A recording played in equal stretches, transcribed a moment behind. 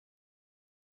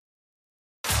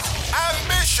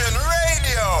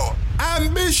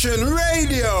Mission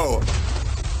Radio.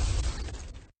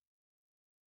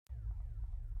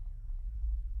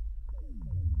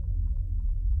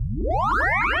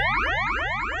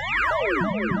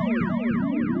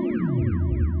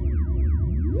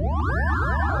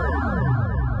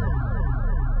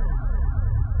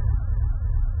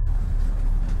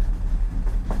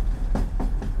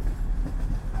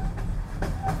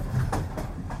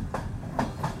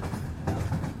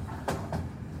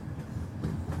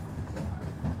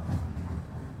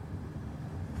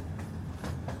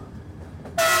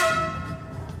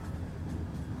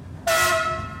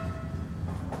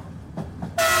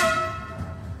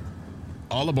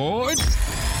 All aboard.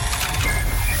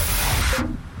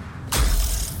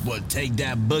 Well, take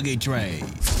that boogie train.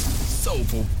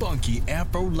 Soulful, funky,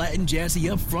 Afro-Latin, jazzy,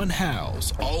 up-front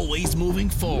house. Always moving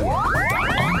forward.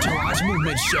 The Entourage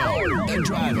Movement Show. The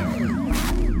driver.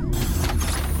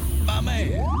 My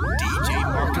man, DJ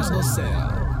Marcus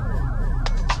LaSalle.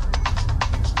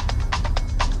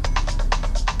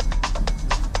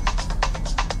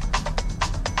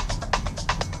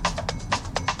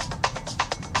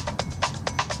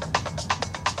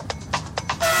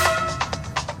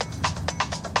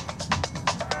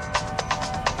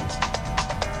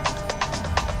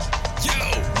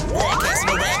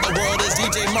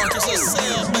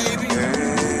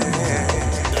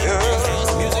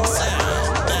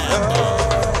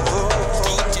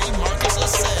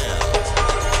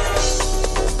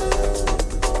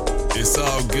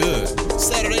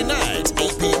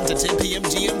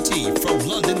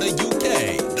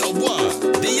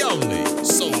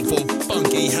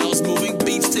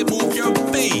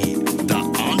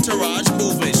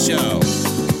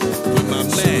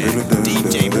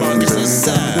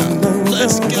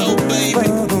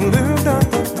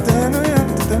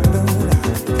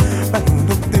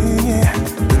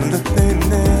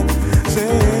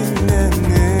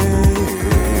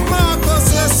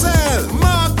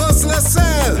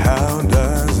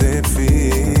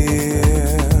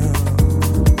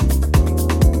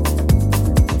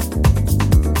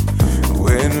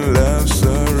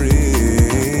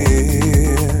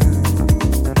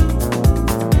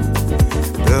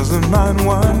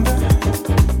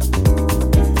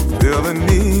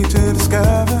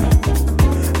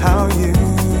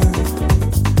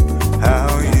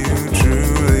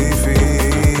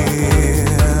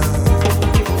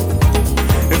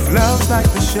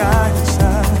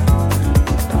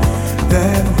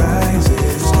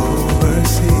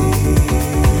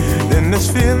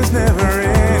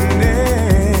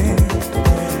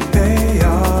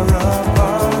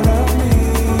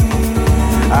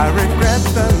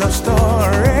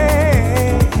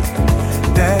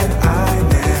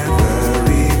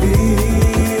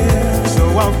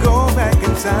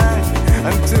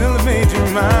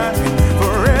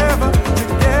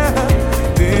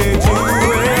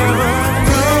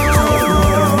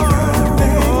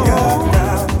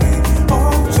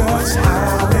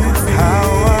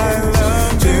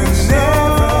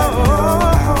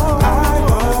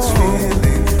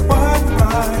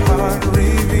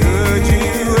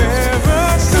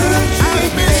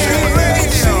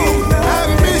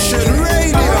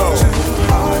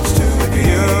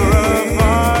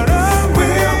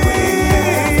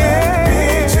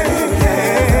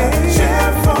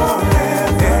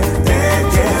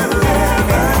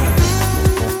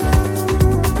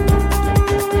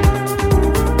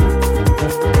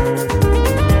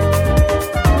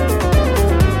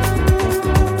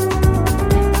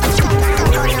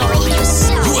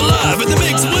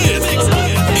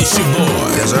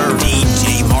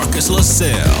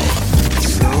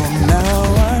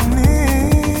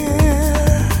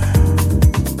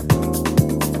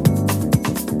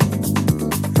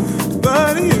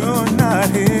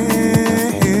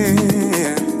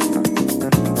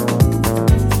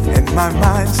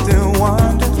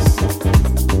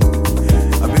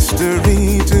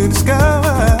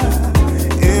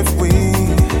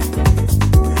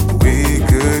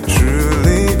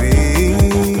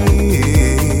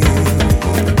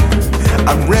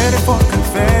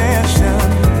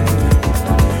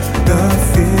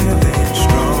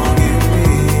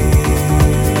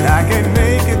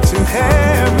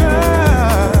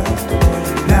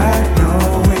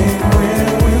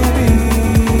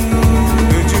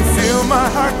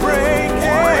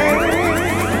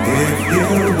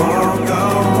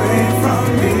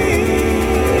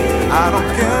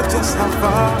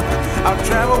 I'll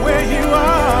travel where you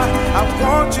are. I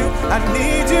want you, I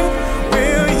need you.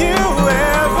 Will you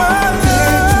ever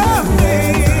love me?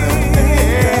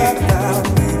 About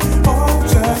me, oh,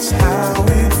 just how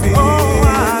it feels. Oh,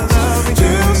 I love you. To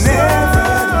never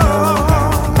know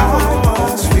how I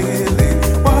was feeling.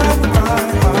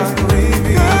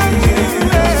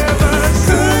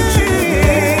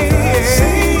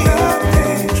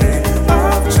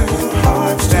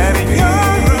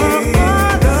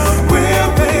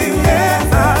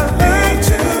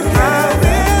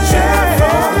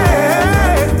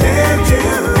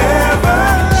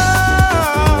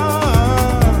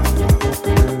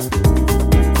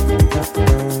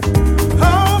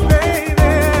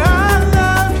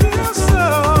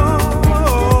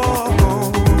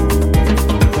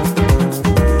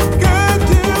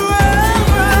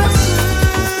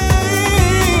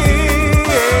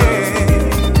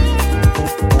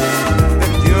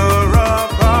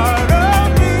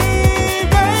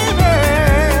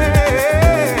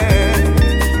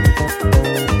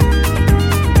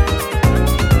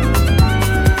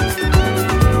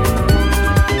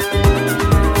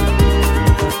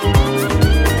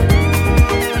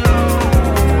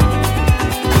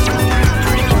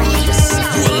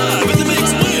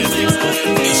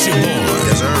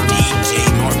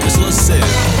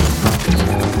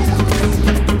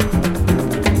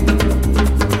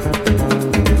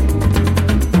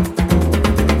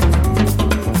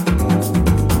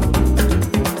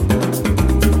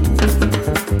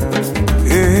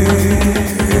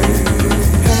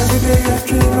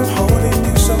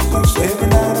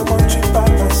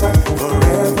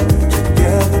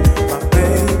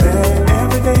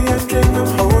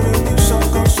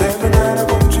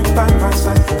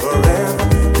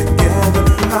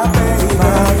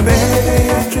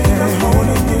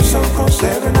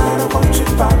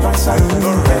 side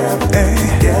forever.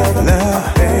 Together,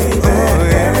 my baby.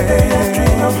 Every day I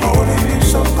dream of holding you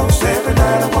so close. Every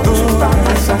night I want you by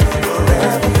my side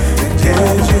forever.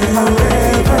 Together, my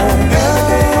baby. Every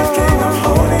day I dream of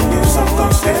holding you so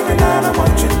close. Every night I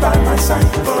want you by my side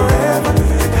forever.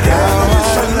 Together,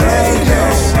 my baby.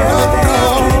 Every day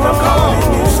I dream of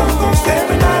holding you so close.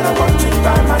 Every night I want you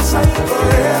by my side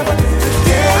forever.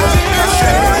 Together,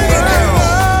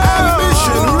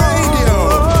 Ambition Radio.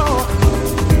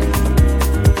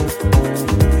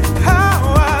 How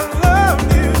I love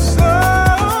you so.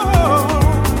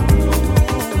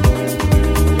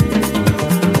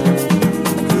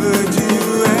 Could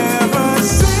you ever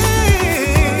see?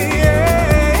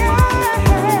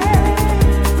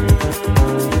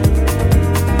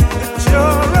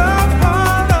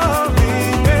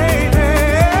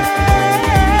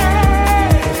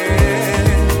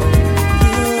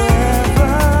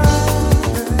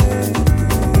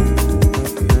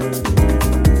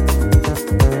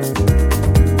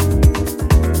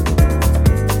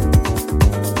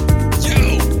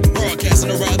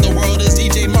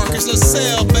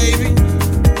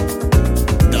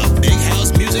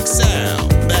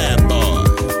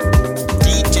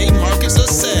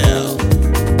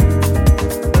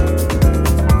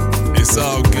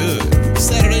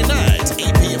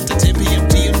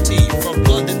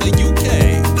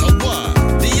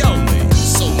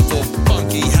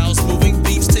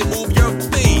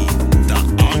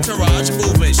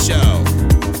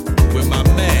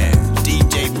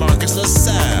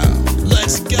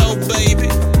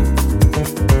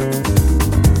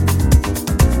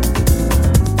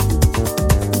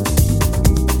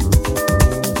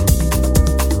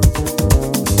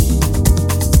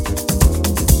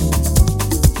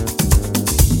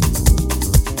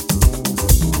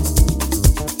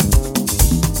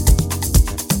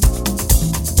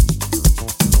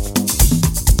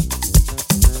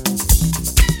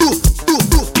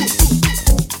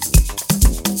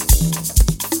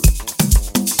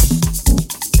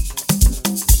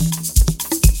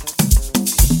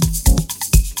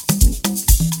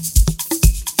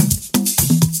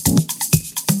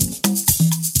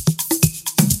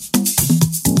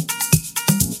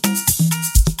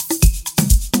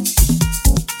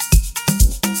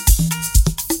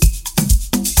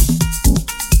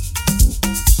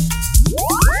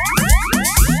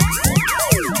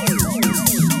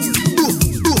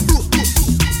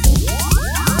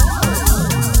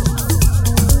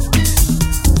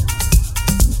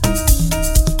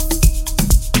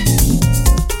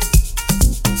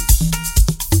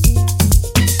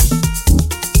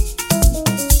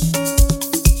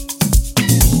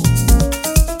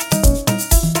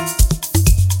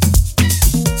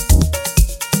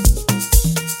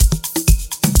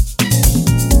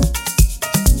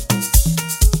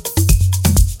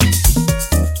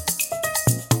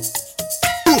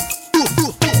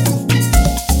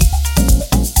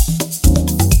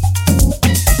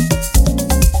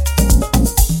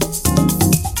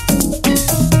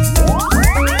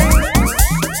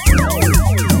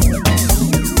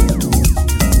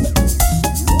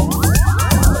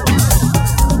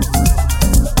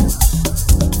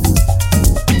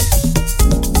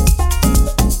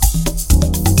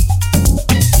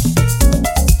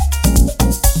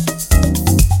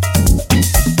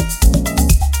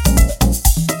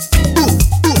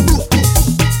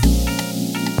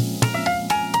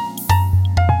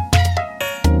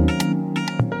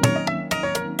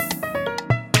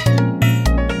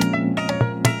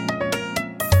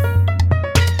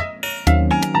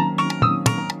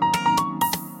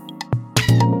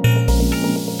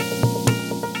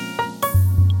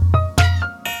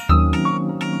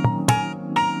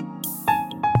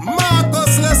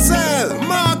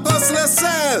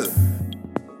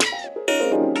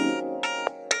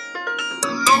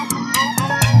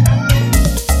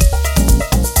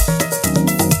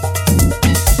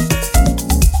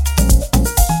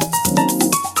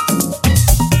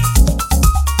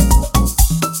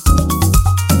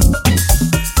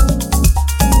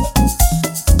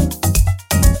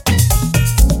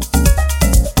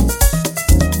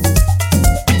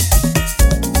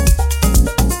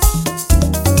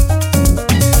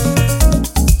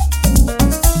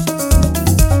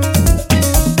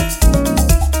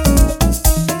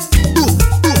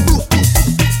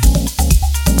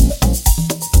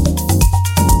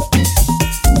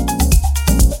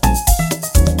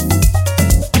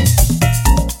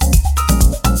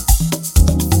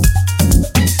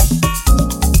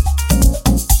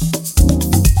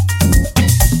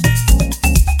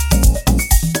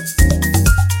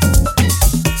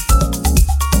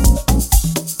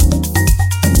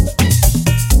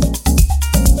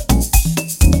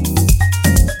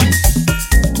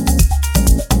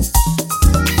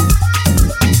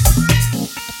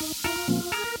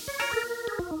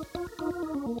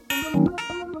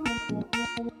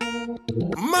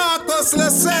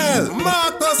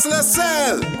 Marcus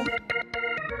Lassalle.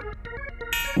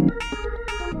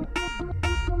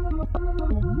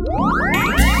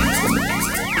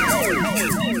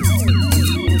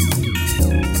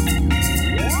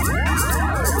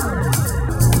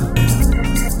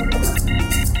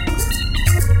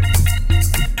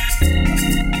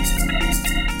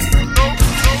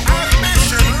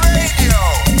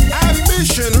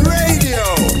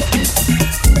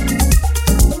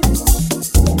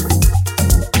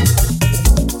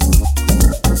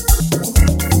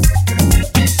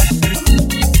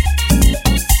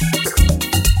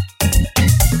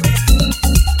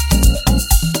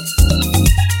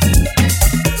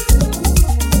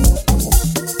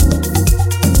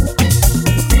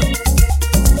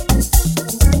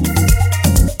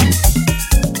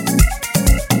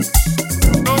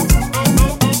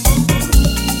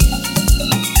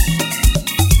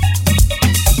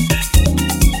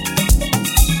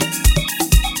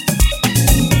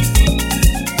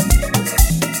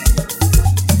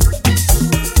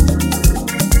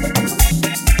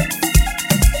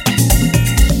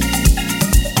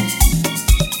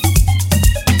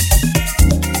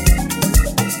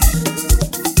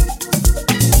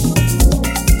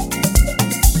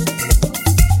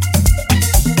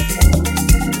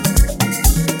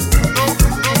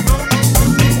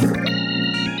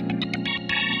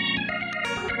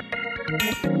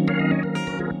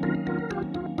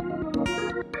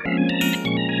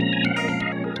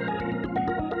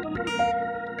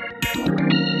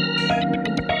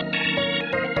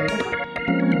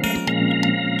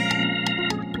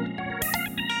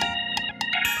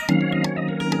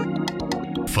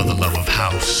 For the love of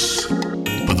house,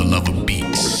 for the love of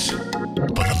beats, for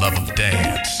the love of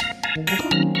dance.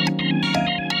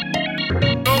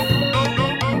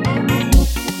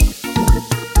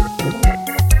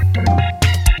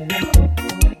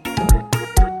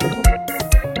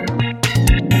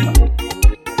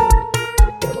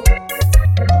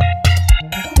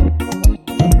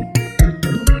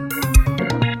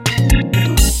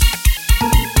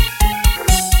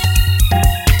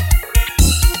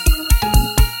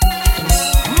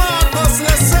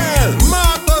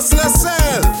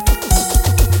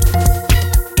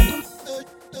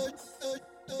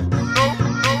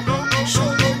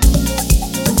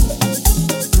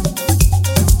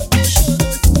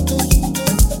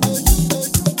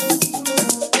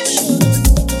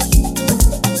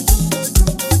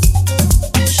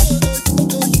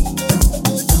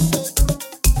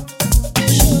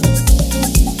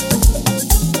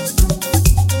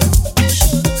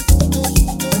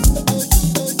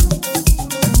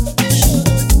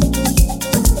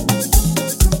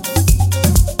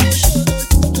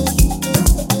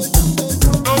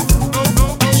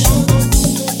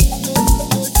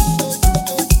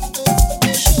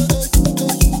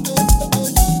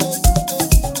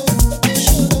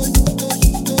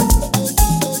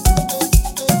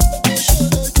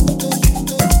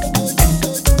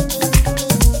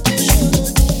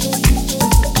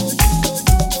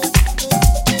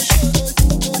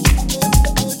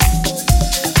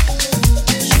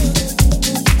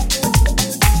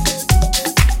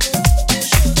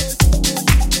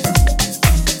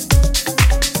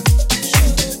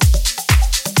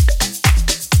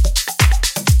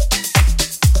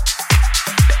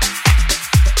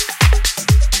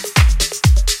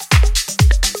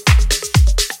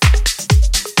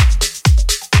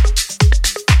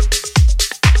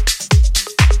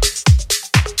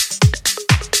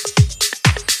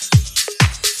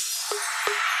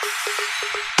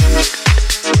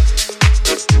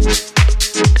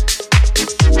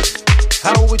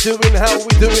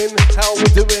 How we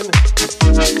doing?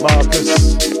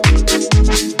 Marcus,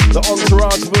 the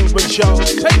Entourage Movement Show.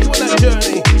 Take you on that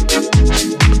journey.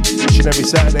 Each and every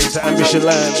Saturday to Ambition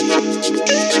Land.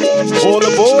 All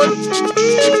aboard,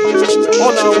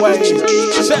 on our way,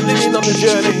 settling in on the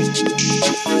journey.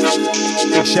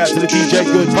 Big shout to the DJ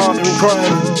Good, partner in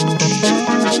crime.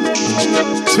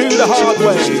 To the hard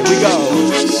way we go,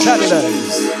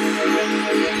 Saturdays.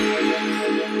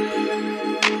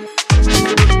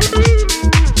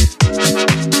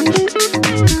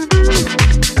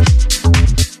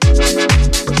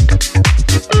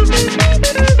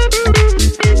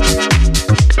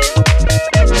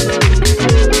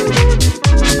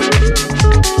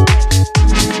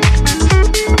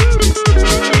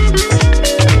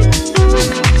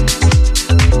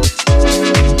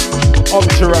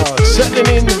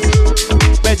 Settling in,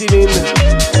 bedding in,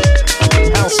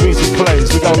 house music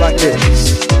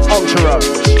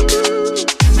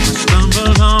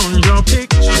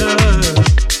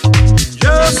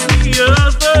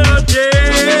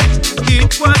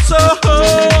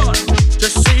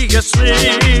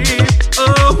Yeah.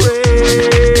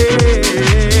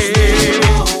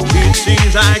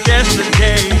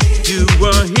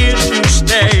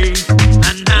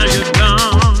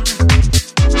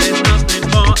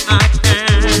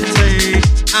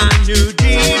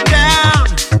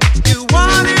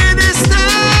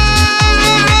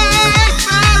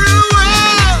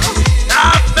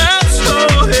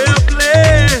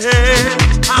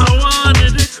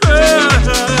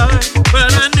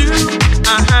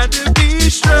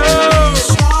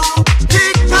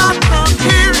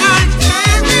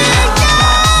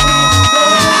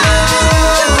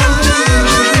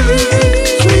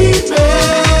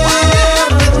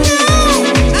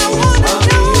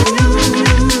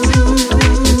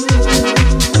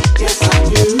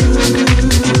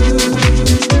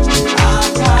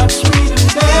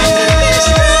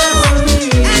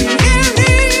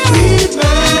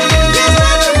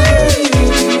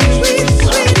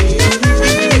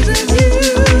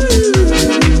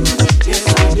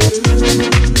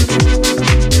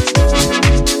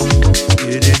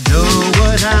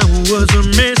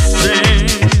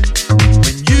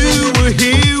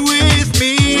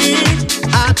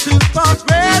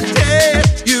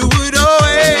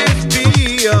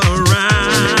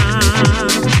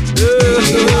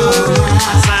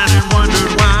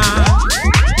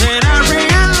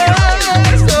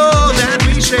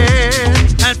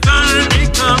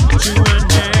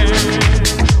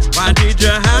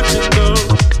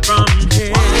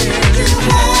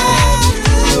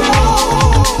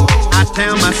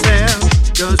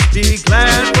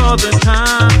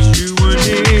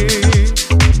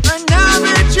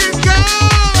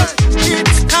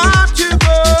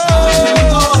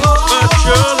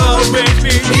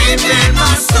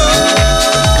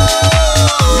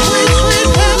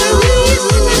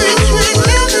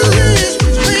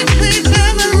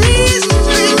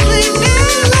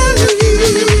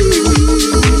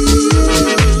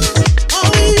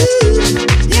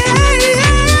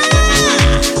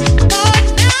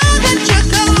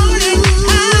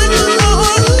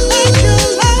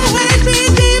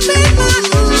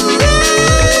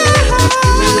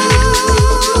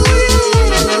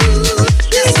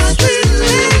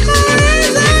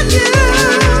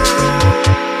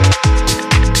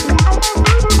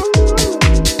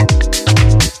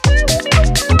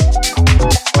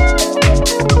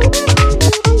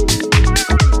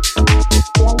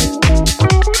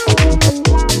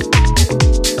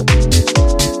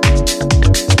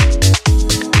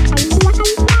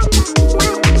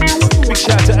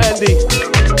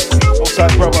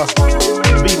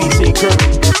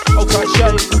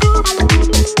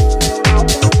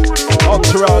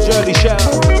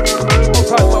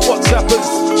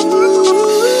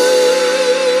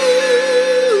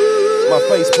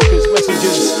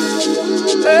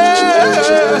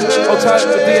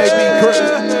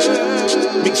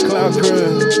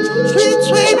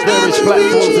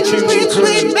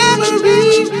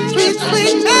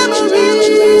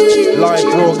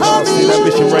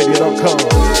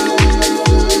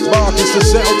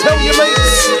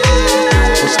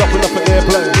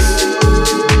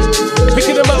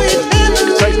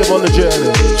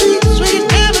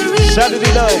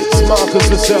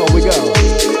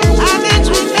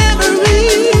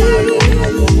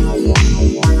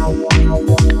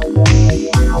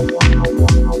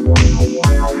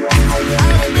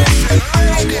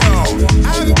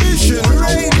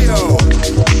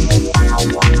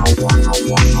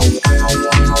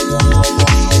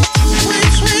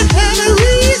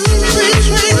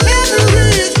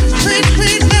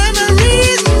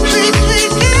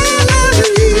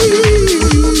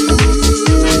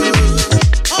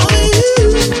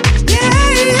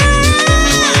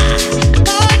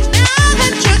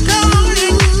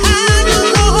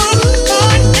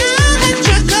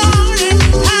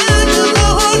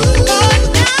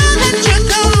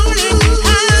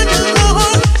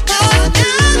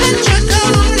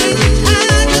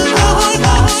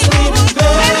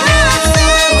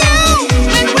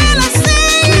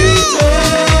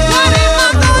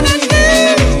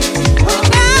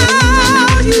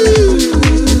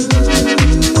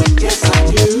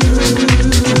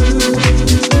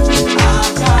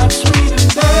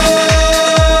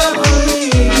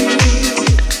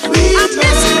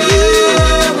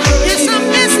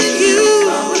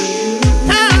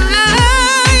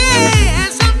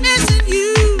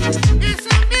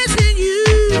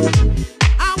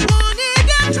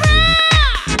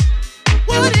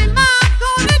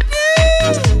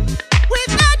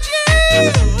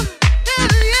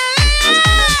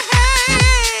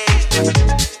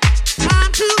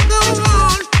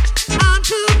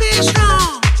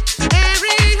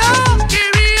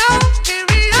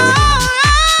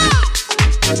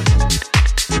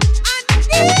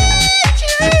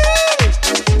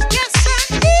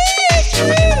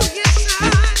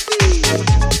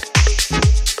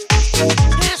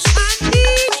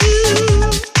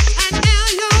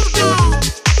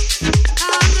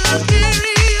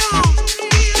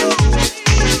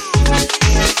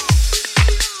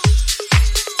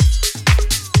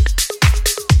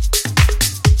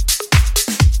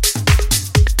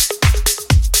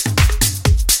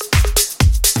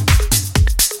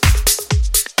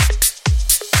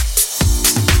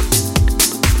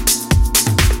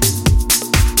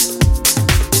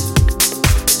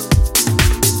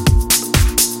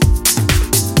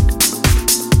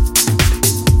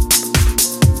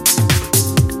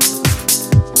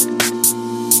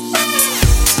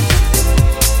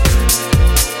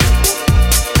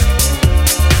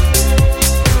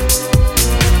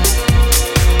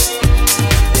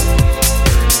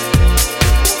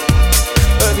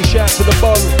 to the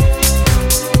Bon.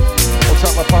 What's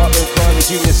up, my partner in crime, the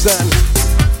Junior San.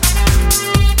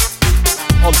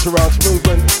 Entourage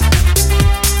Movement.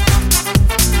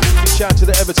 Shout to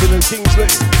the Everton and Kingsley.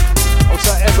 What's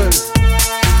up, Evan?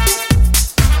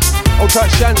 What's up,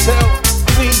 Chantel,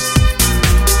 Denise,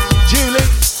 Julie,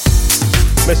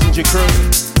 Messenger Crew.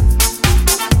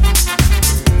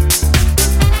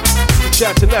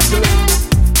 Shout to Natalie.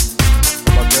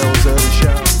 My girls early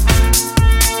shout.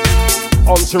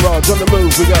 Entourage on the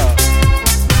move, we go.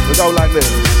 We go like this.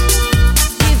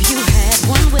 If you had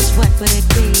one wish, what would it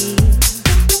be?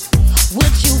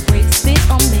 Would you waste it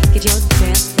or make it your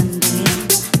destiny?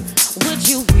 Would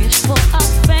you wish for a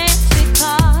fancy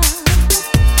car?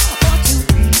 Or to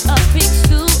be a big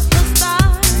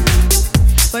superstar?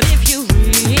 But if you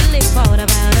really thought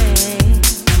about it,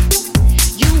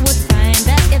 you would find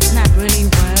that it's not really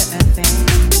worth it.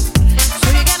 So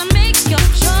you gotta make your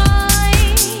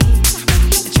choice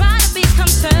and try to be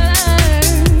concerned.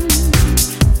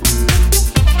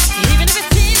 Even if it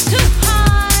seems too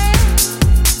hard,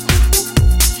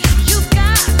 you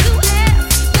got to ask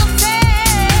yourself,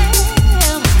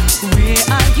 where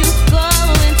are you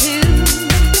going to?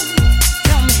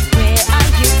 Tell me, where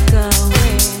are you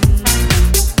going?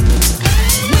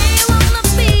 Where you wanna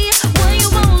be, where you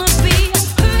wanna be,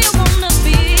 who you wanna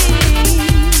be.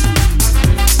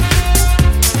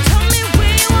 Tell me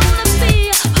where you wanna be,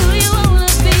 who you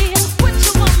wanna be, what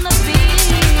you wanna be.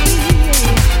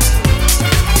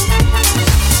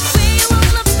 Where you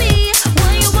wanna be,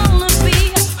 where you wanna be,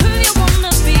 who you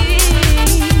wanna be.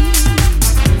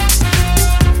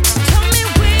 Tell me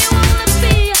where you wanna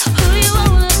be, who you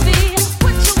wanna be,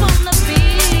 what you wanna be.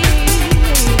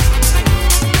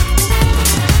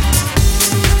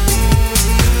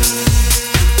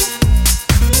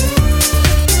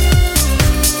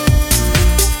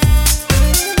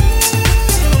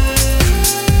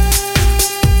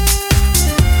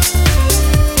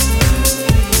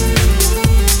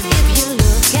 If you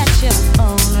look at your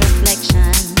own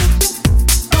reflection,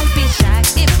 don't be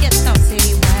shocked if you don't see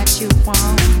what you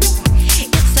want.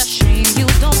 It's a shame you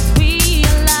don't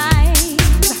realize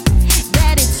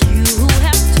that it's you who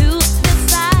have to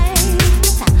decide.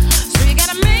 So you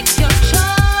gotta make your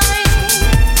choice.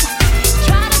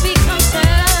 Try to be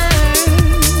concerned.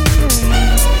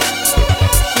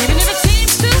 Even if it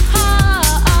seems too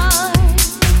hard,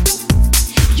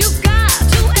 you got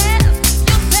to ask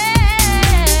yourself,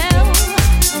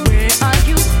 where are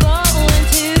you going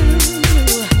to?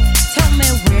 Tell me,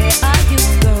 where are you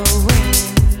going?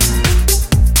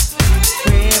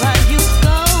 Where are you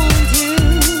going to?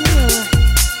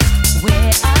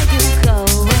 Where are you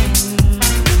going?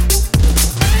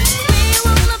 Where you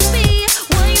wanna be,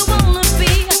 where you wanna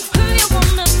be, who you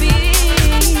wanna be.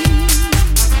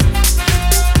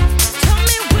 Tell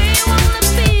me where you wanna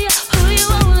be, who you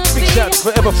wanna be. Big shout to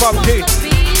Forever Funky. How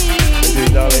you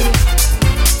doing, darling?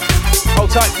 Hold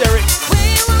tight, Derek. Where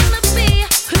you wanna be,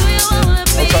 who you wanna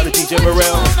be. Hold tight to DJ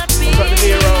Morel. Hold tight to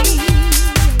Nero.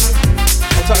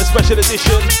 Hold tight to Special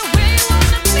Edition.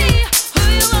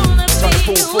 Hold tight to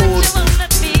Paul Ford.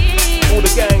 All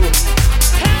the gang.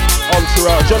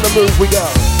 Entourage on the move, we go.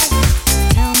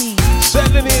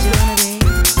 Settling in.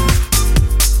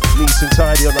 Neat and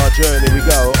tidy on our journey, we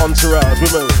go. Entourage, we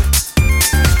move.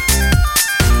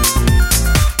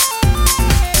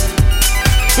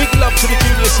 Big love to the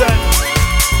Junior San.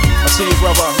 I see you,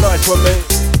 brother. Nice one, mate.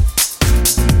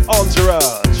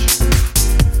 Entourage.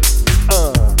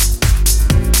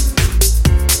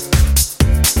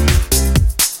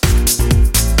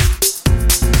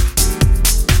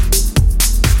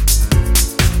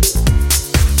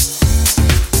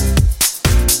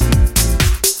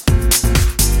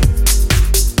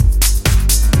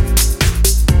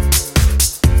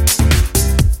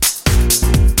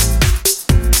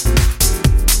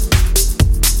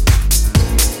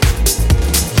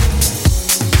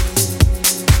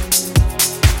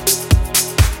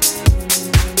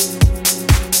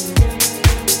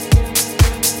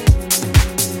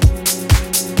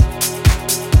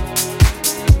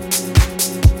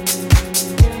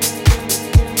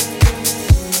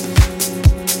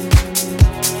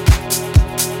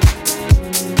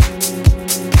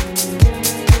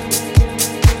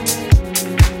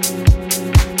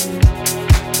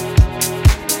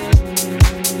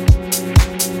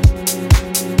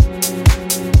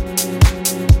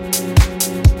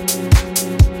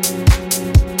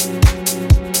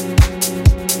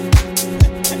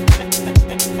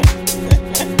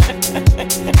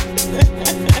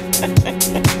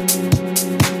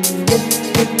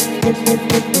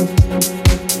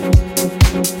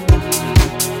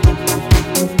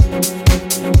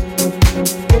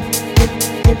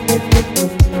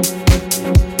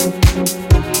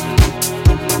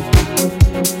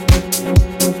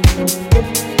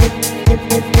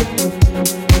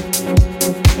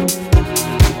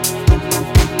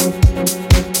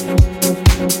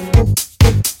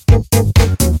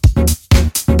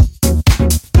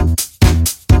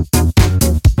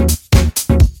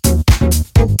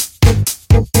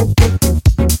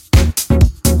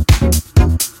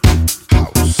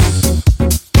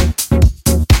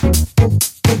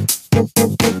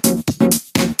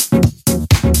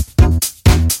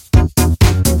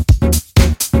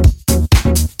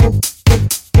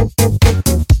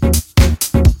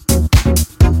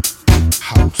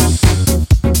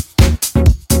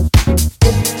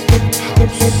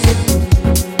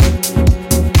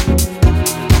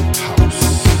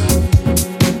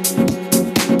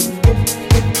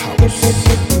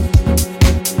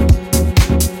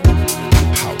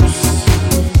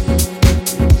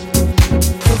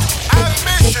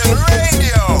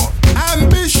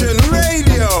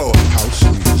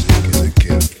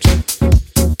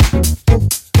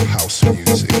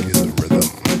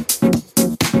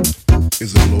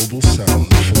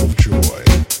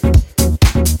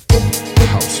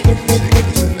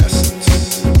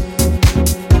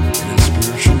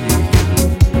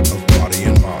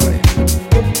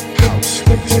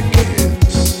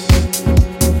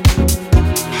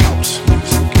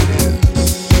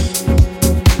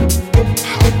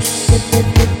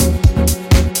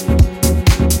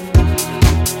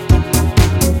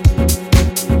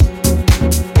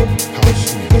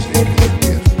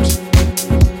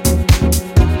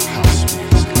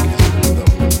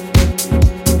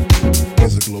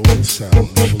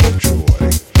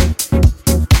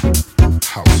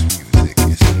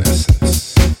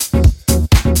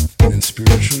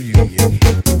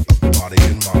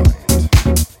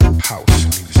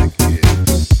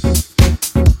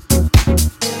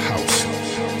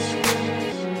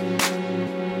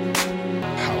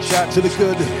 To the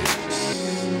good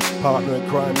partner in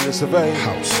crime in the survey.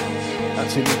 House.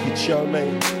 That's who Nicky show,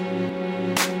 mate.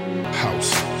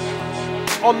 House.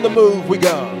 On the move we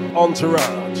go.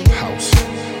 Entourage. House.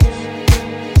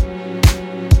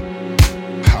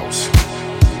 House.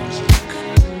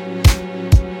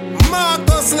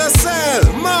 Marcus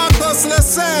Lascelles. Marcus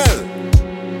Lascelles.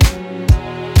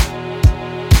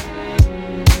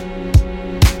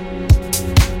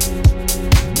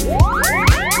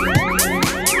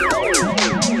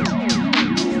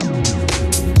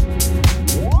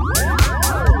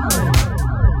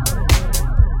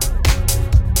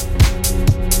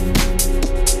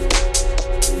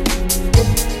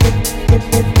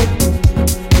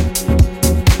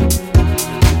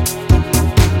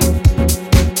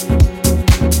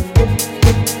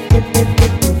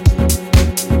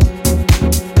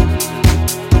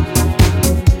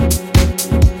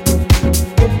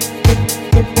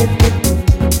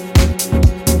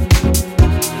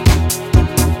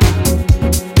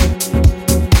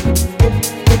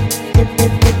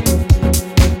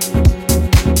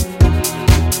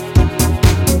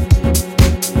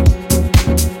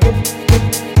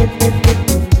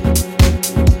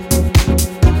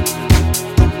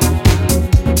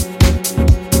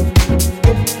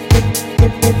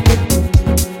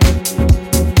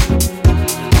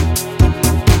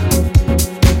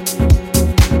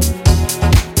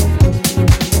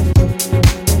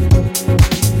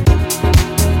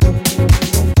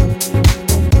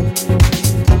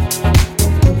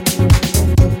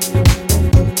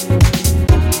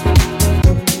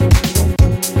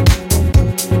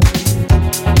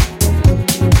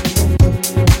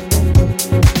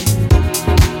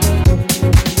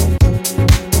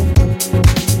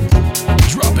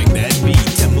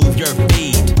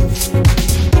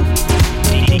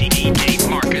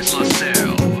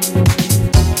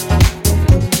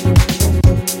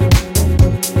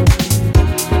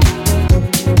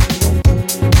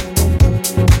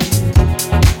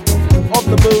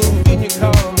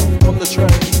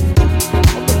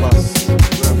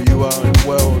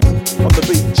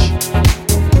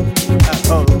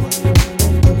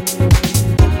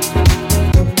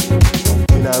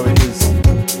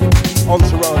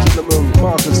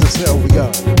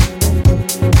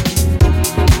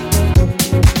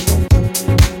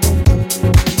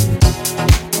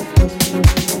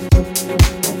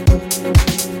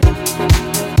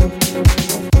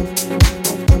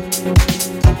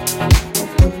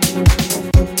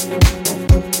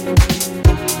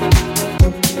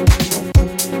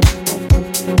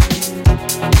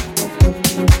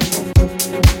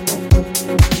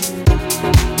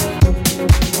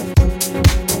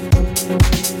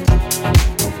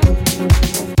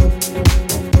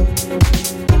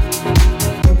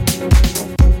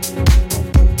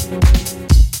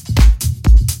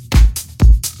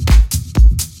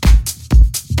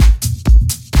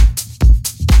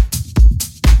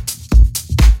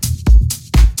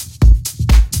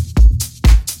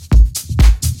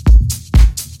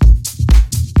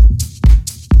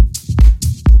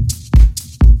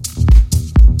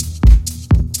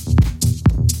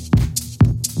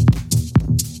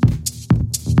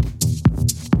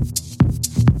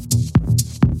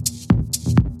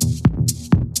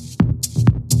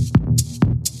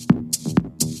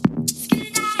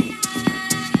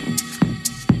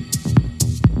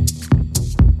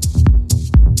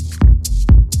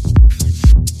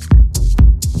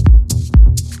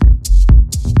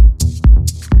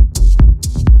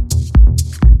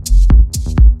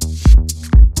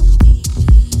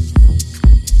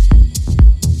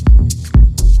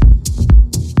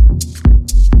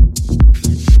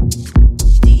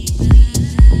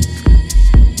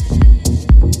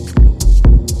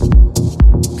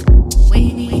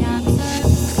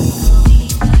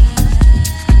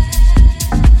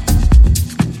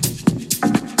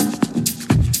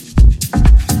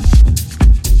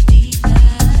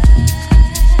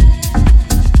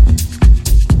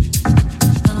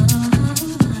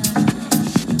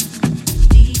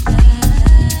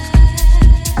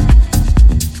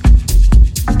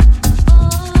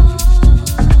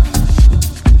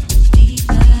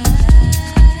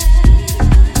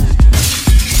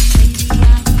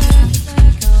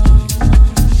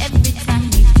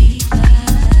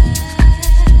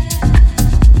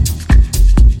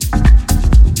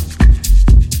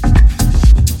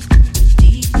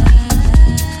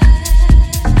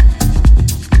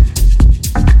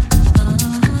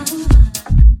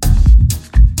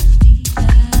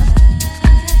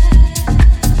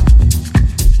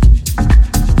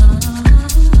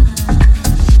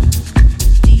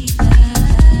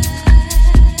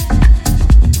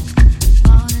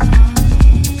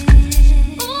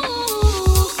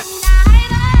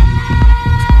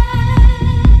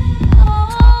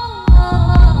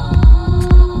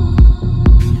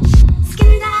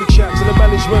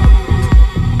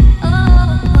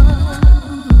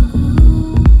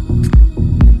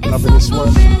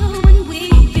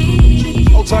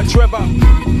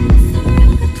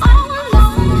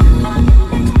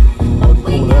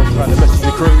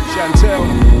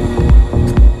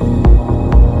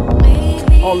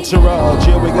 Entourage,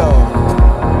 here we go.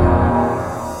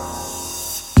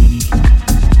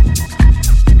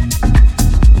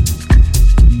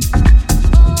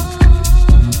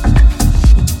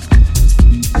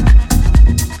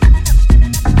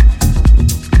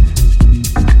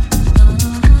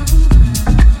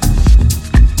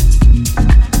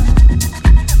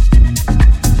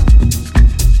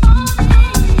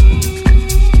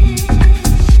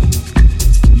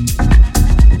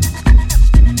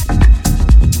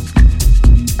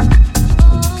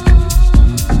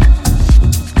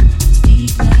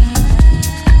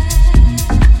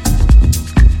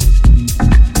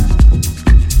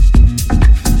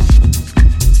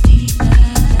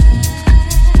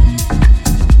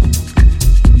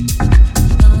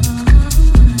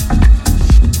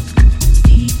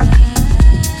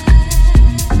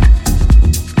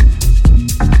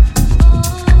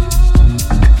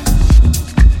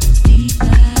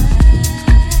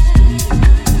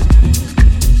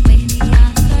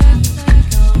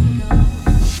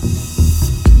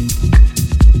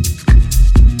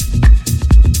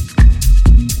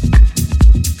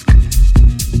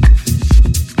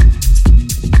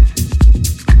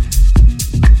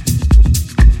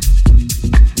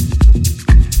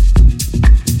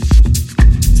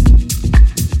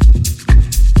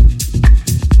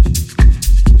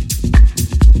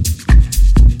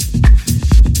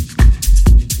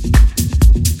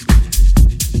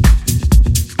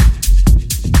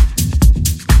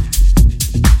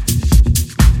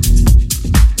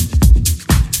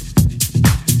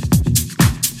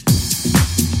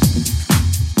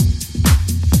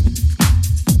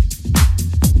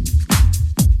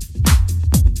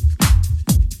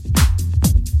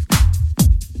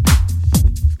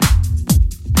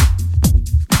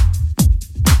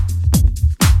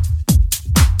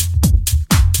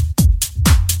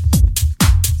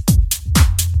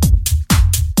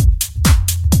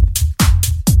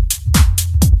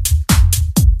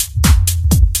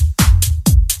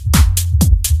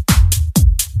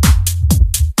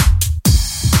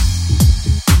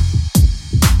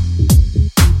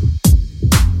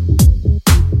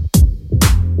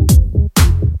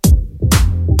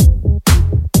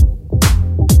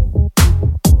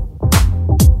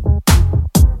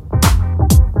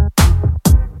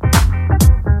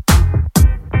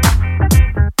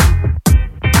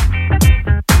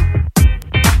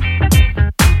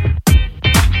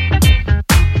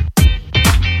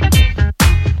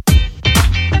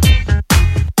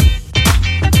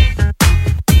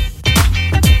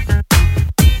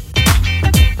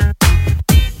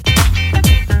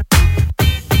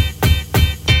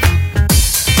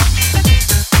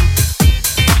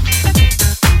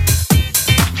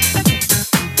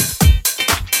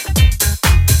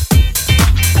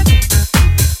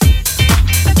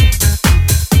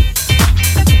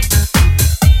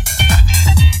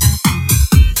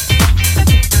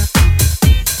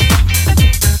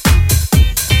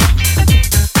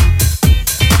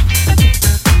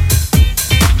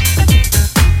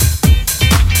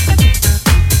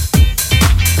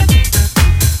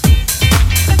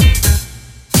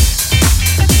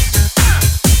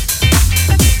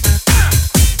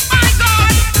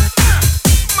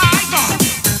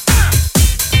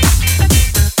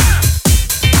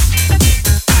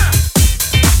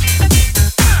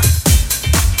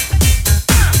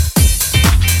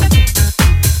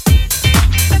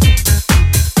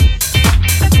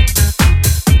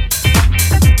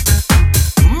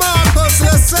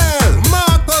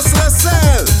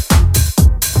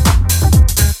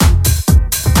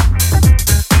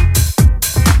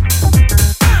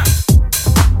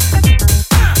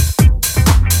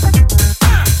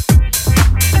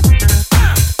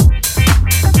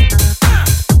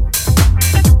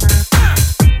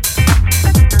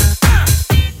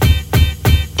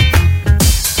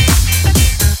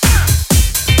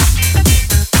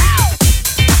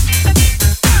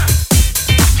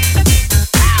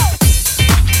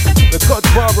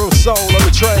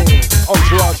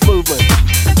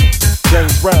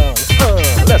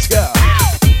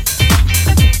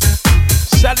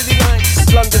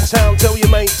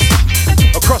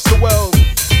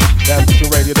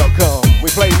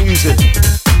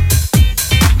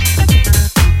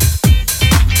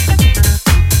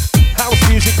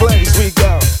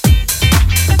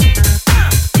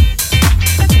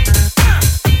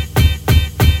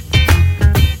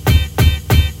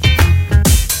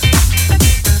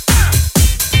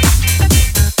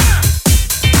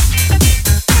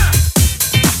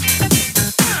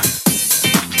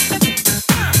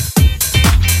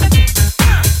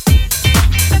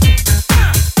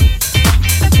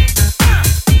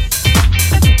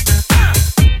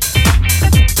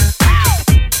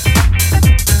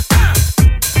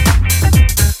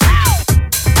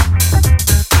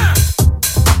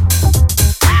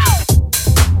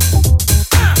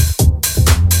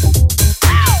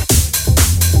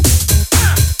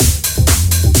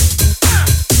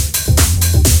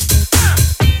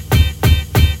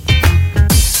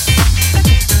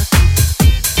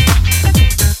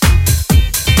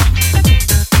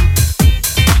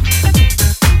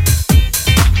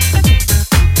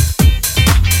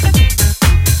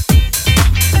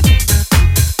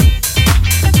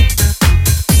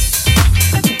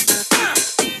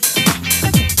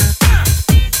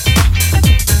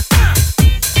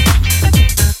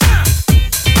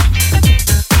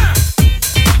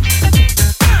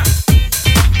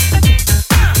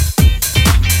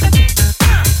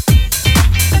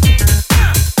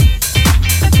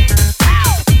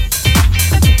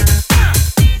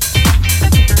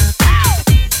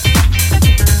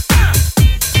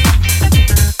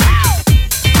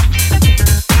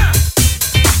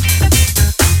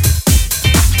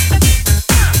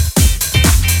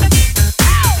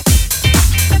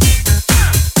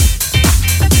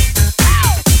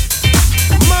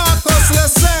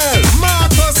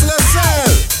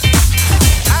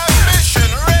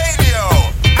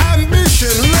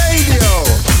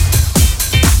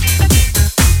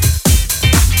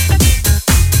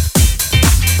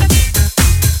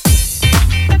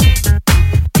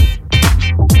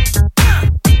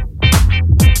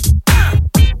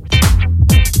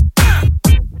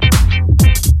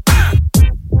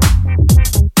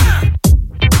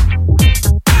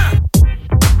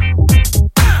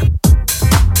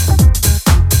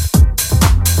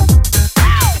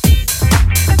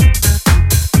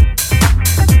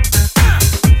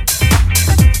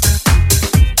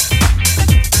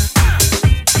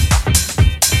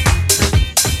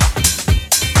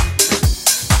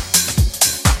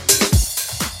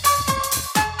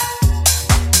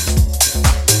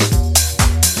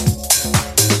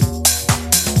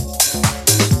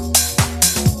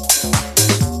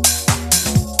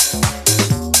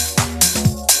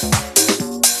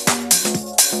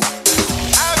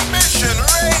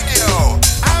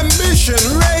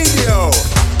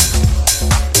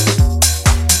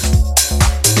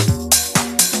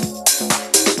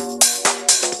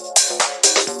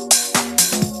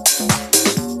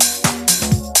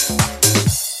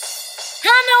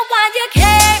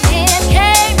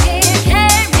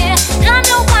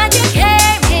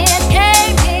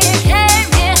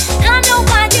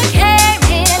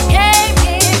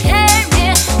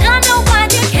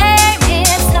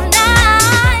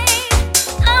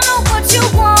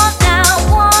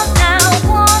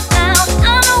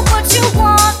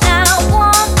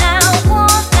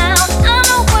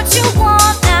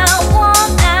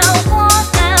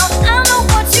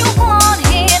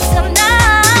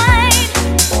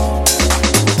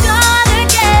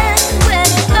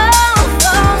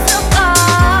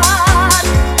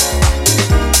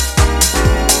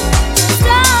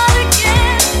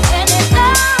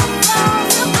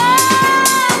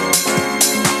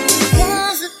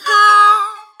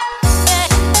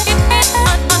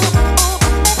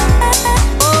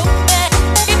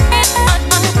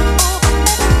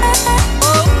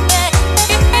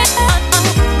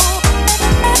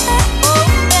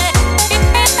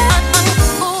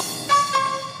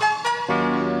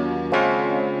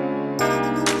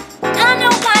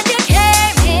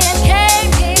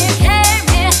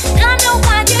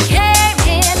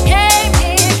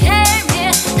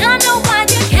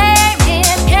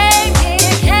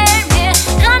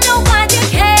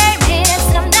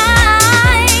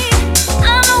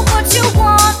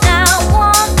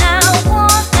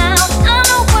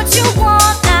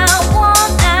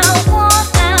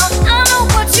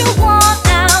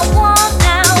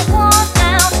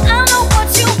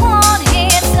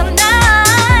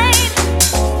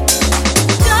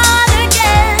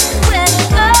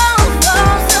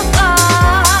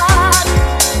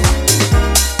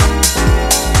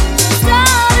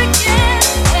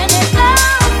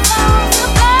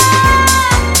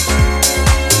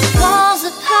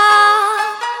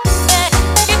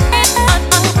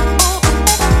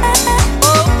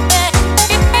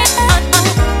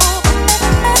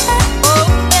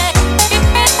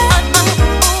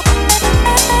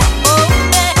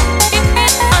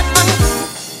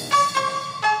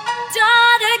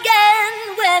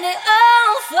 when it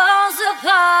all falls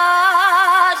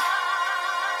apart.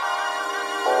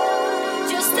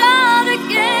 Just start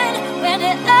again when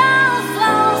it all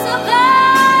falls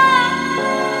apart.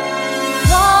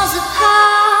 Falls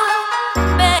apart.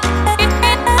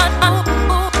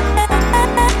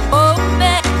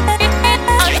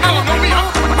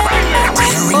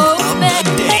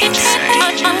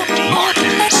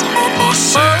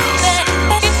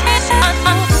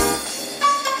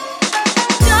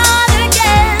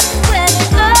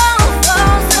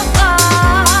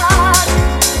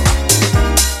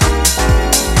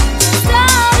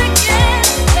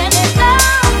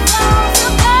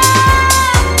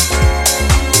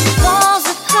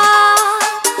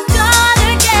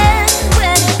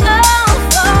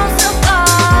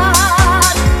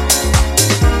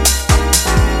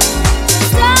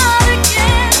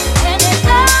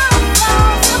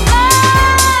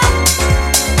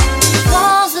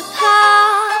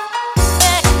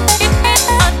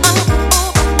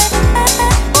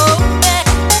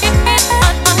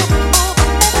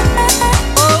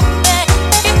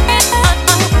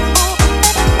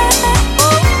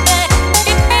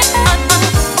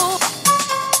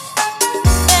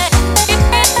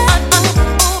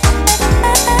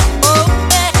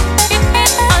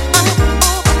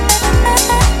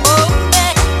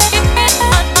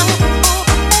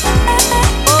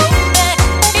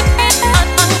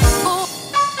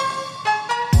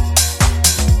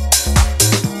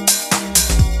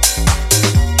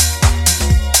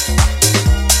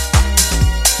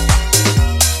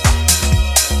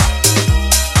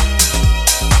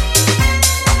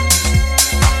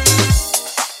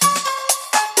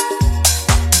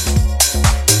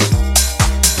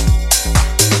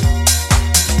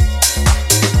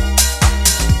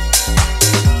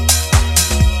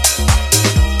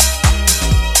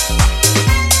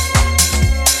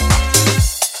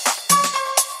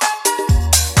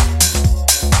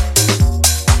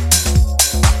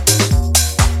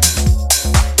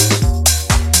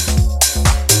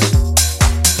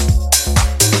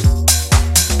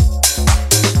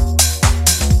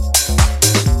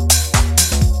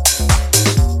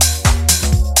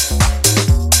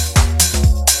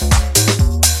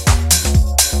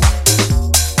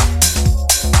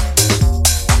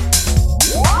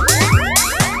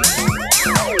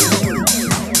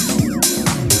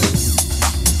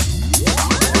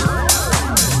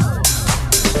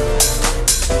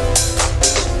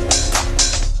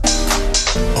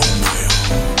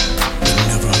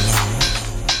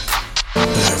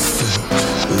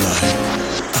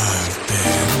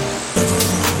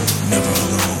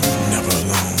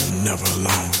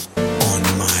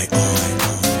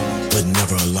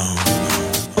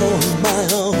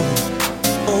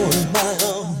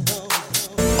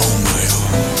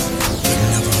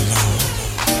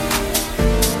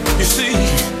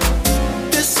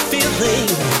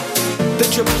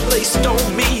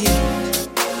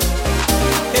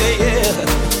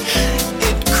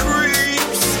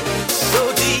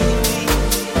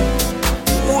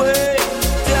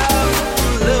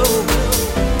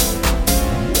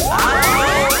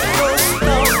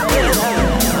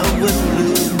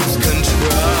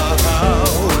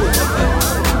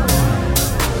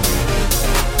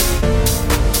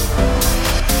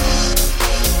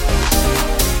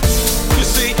 You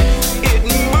see, it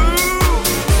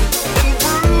moves and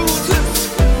bruises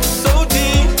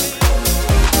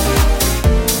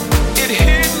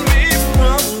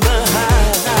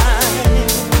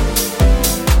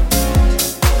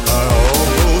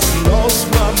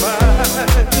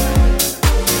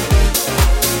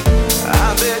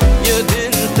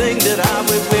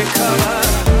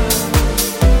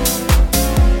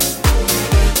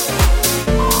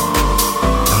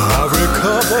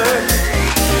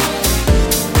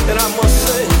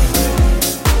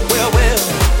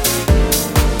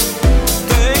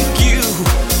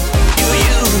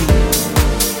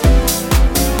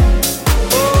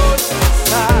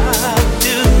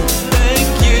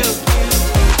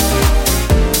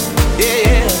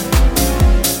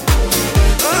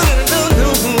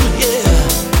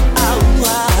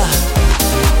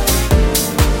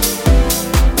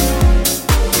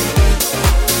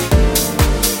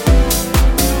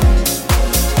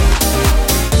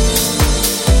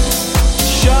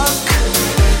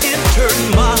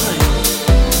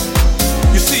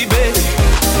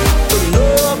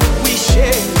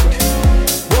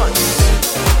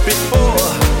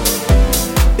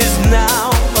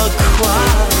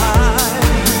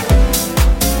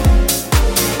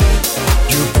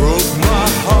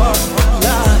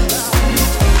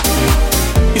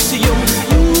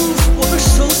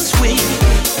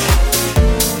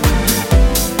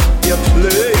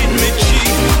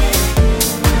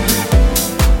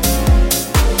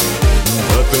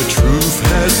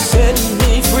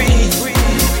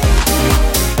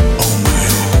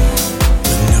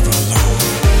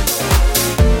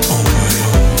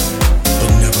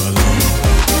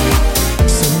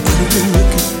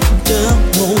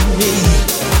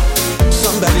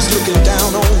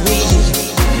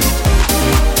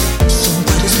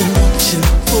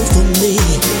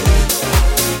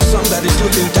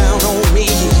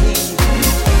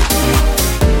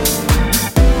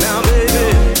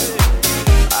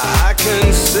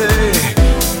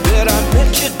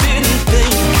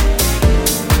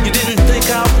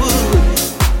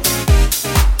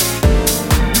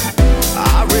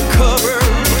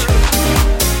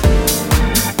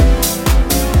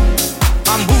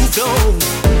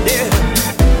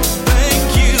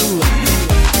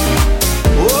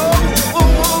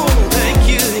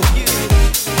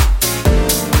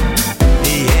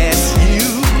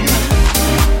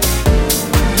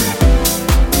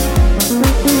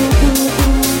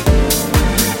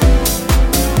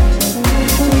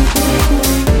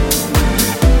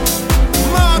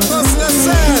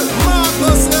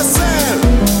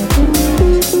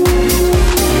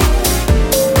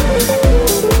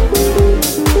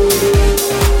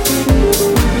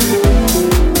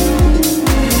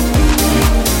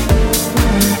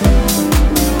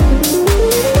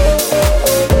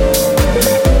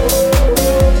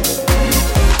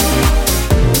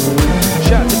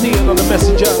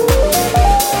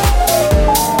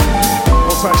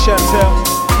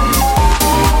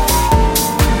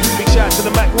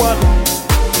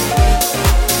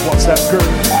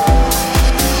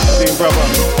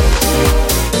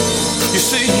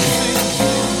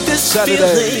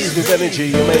Saturdays with energy,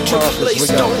 you make Marcus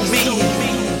regardless.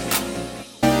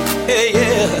 Yeah,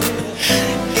 yeah,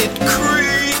 it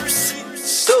creeps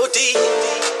so deep,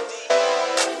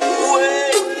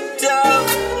 way down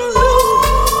low.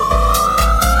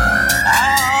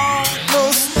 I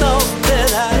almost thought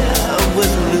that I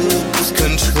would lose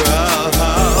control.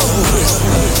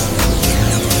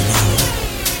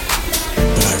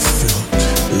 But I felt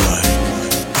like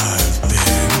I've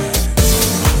been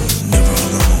never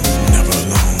alone, never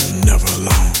alone, never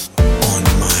alone. On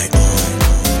my own,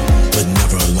 but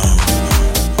never alone.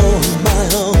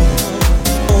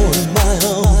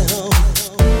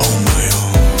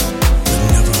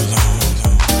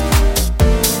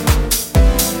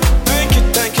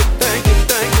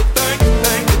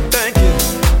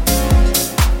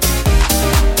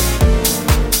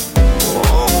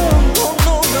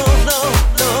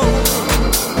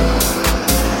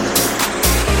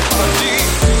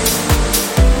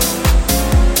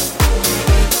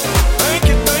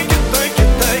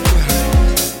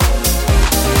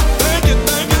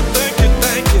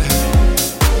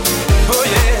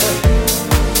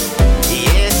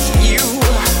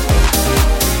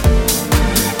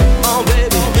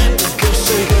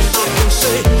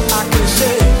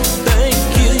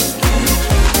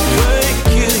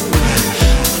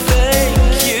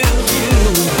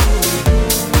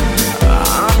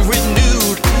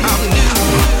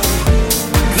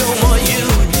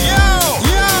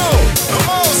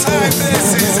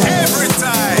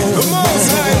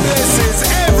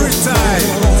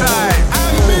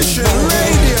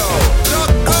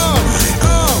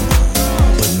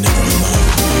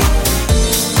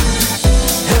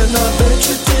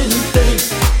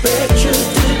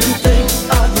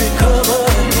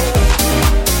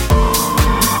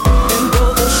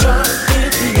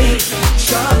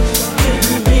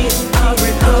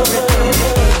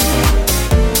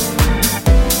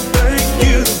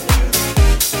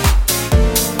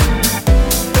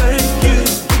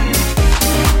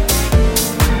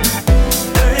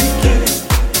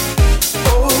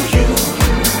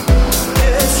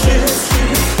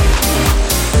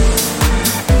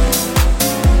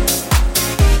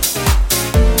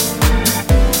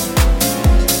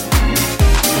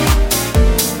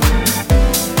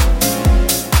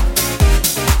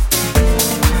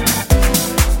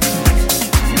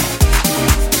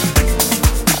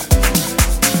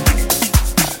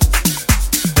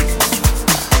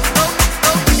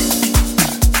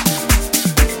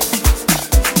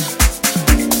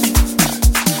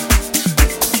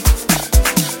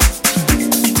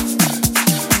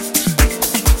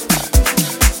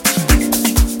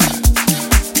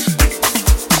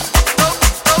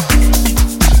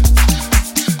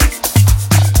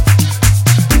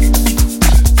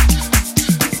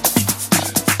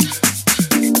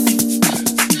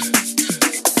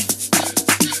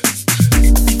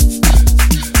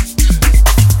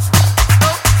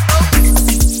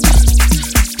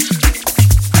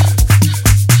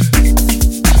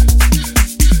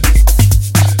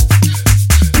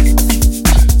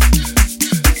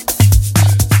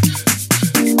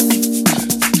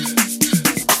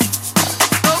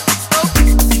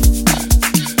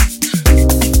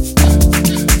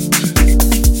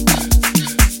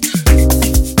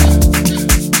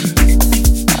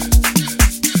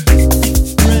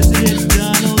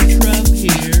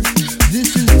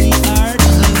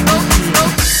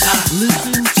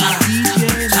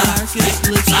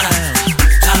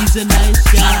 It's a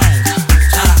nice shine.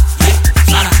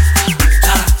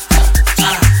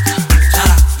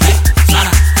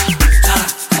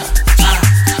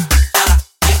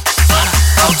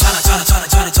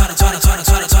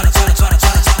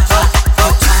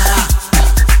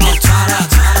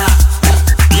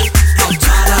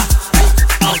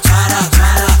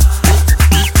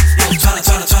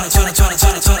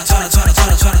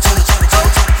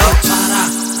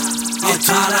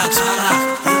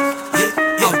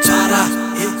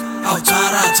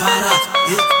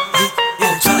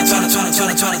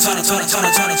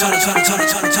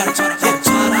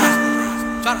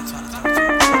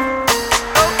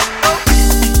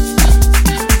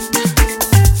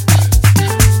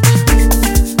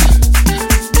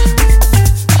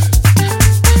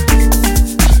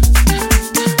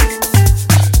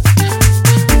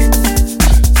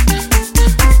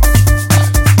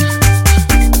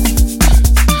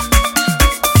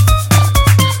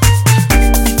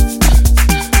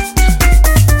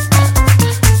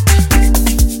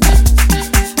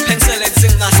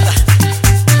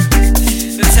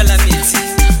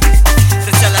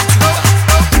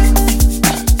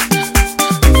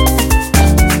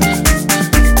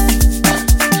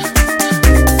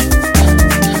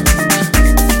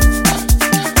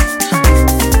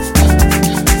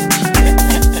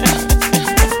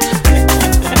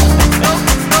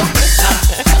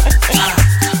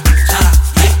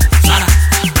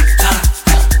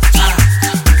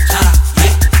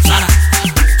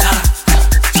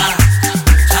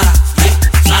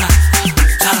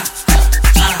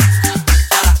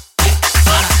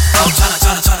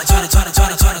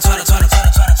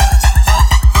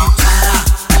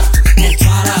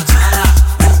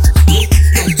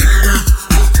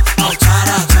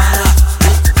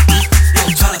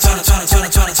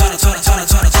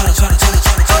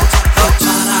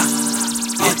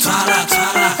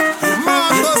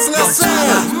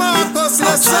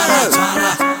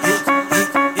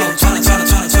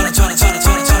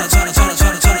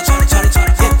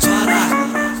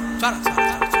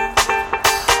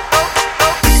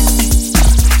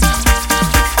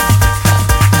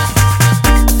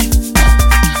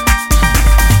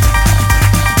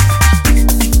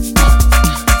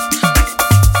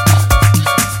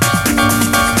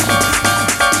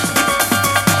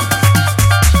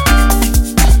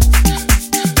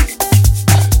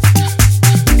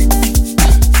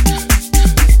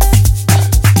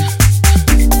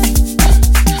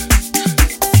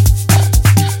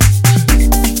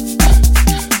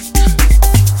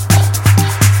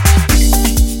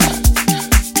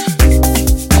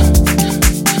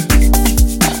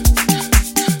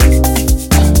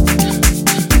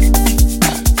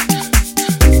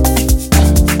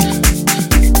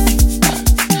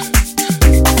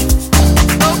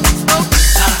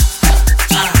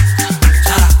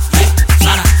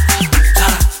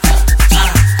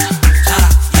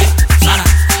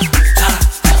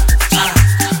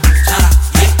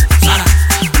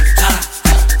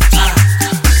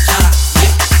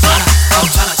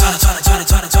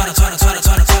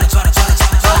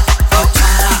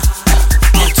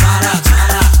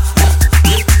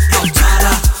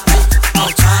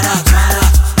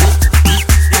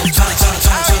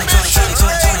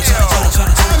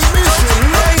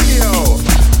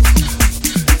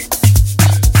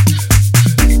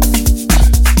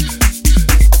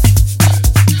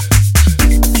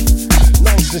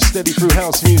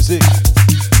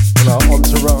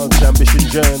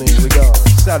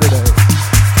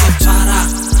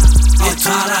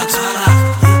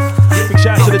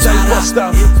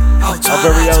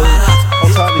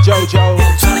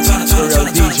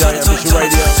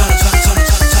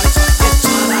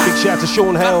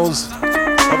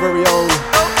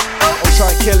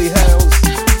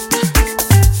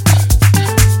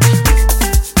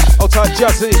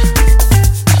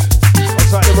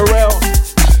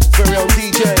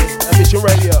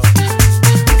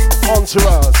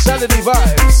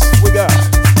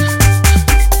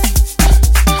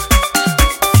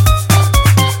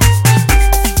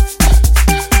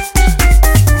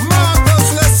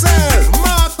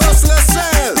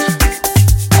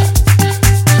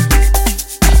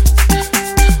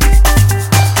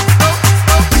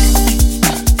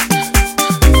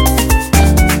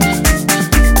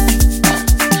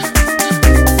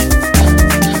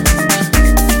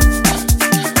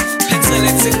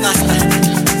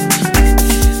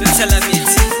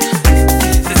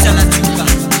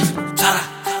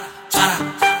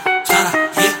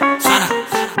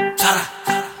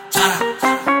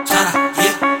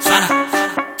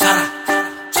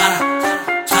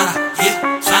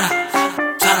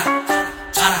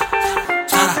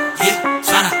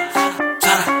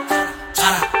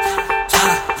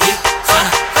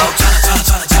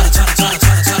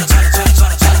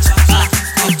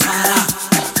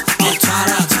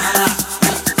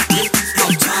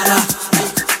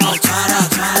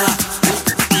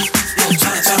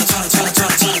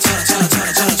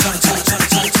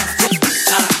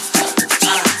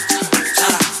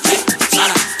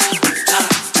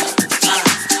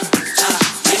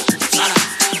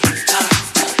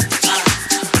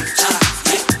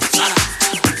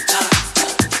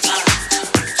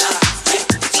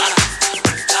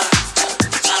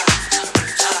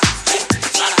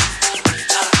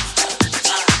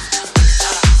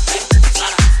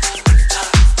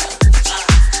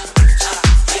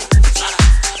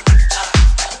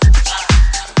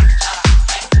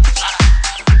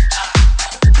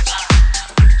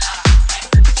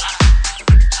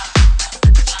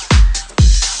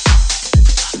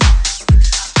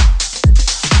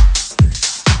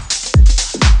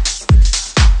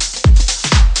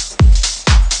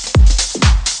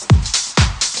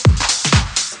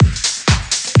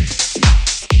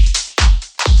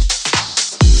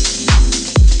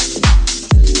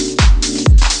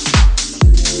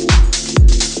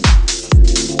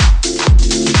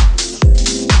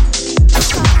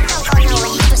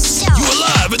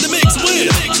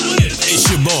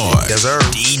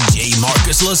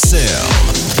 Marcus LaSalle.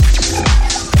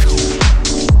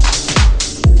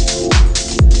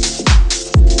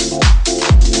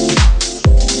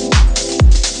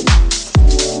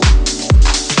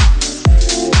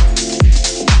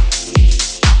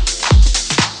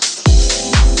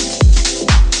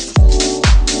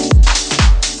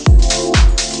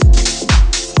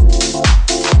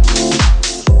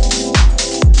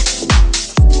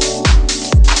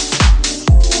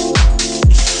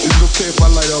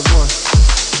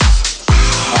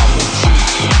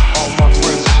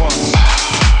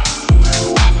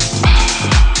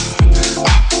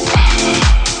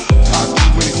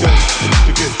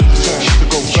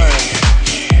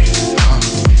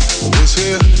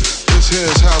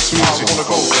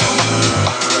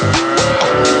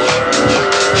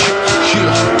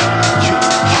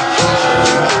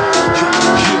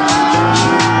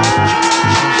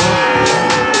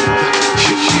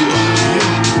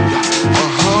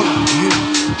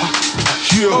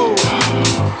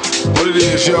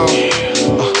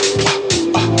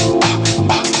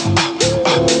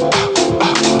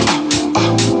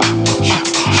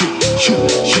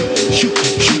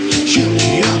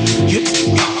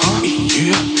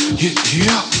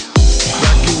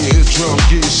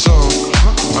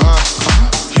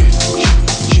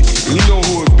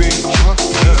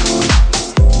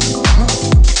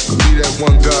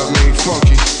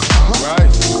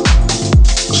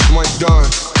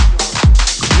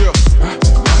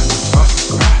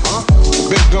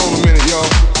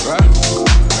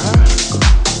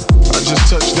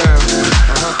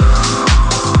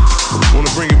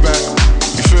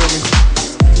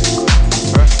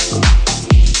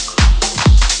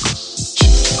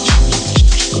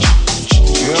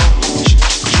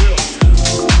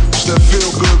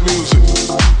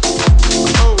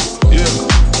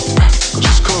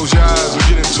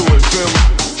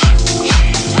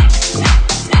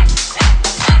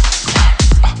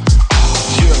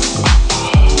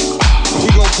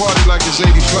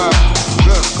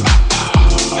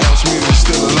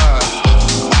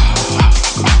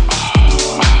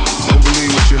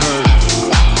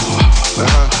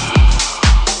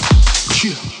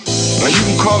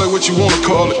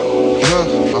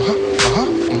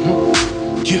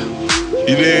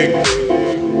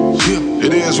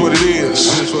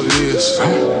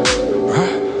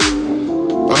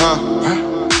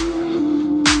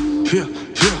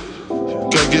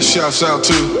 Out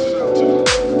to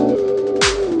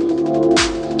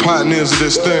pioneers of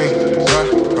this thing,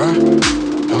 right?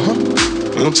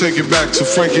 We're gonna take it back to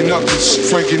Frankie Knuckles,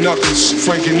 Frankie Knuckles,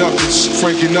 Frankie Knuckles,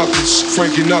 Frankie Knuckles,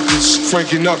 Frankie Knuckles,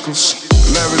 Frankie Knuckles,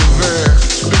 Larry LeVere,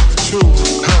 speak the truth,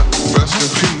 rest in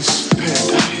peace.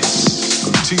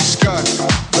 T. Scott,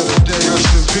 better day, rest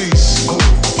in peace.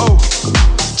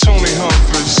 Tony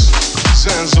Humphries,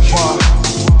 Zanzibar,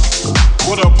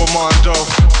 what up, Armando?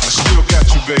 Still got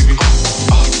you, baby.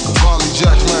 Molly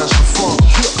Jack Master Funk.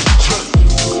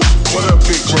 What up,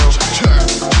 big bro?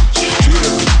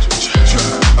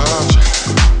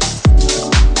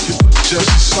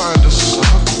 Jesse Sanders.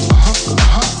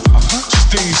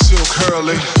 Steve Silk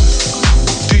Hurley.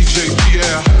 DJ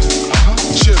Pierre.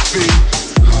 Chip B.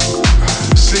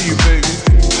 See you, baby.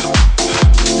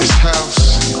 It's house.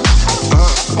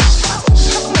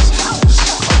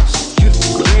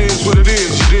 But it is what it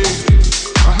is, you dig?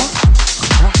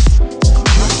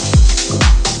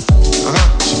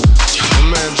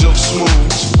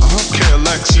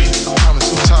 Alexi,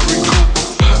 Tyree Cooper,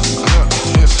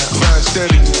 Fine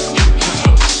Steady,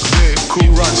 yeah,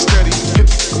 Cool Rock Steady,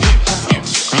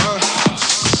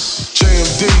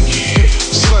 JMD,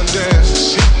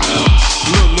 Sundance,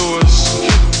 Lil Lewis,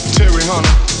 Terry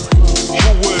Hunter, Who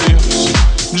Williams,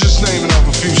 I'm just naming off a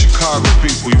few Chicago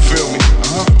people, you feel me?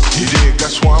 You dig,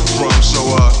 that's where I'm from, so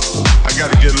I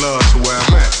gotta get love to where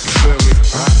I'm at, you feel me?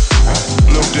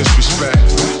 No disrespect,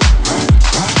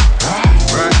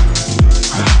 right?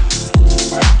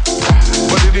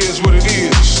 But it is what it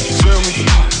is, you feel me?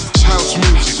 It's house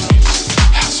music.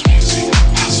 House music,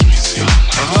 house music.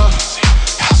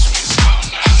 House music.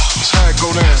 That's how it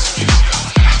go down.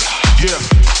 Yeah.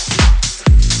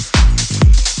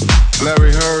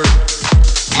 Larry Heard,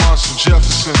 Marshall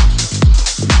Jefferson.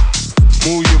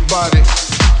 Move your body.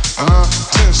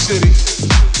 10 City.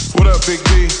 What up, Big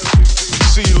B?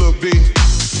 See you, little B.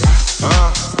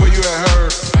 Where you at,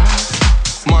 Heard?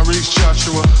 Maurice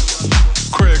Joshua,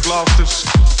 Craig Loftus,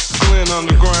 Glenn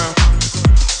Underground,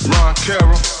 Ron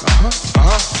Carroll,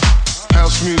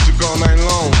 house music all night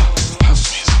long. House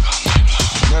music all night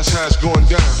long. That's how it's going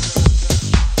down.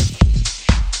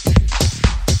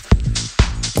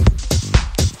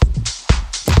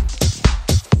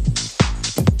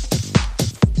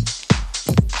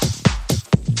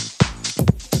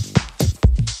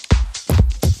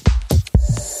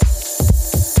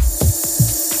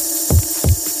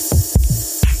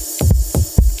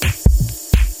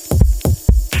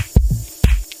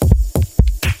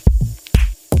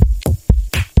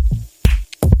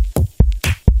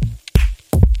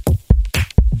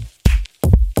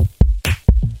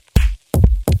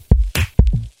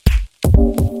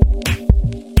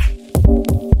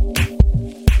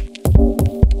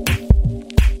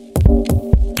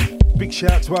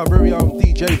 shout to our very own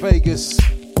DJ Vegas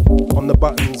on the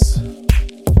buttons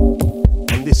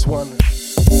on this one.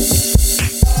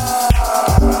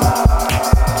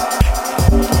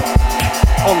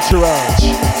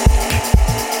 Entourage.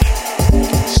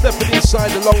 Stepping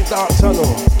inside the long dark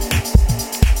tunnel.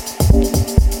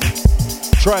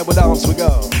 Tribal dance we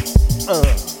go.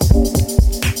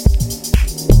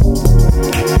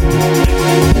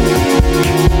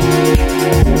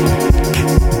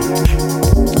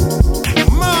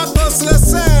 Marcus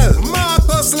Lascelles,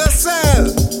 Marcus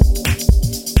Lascelles.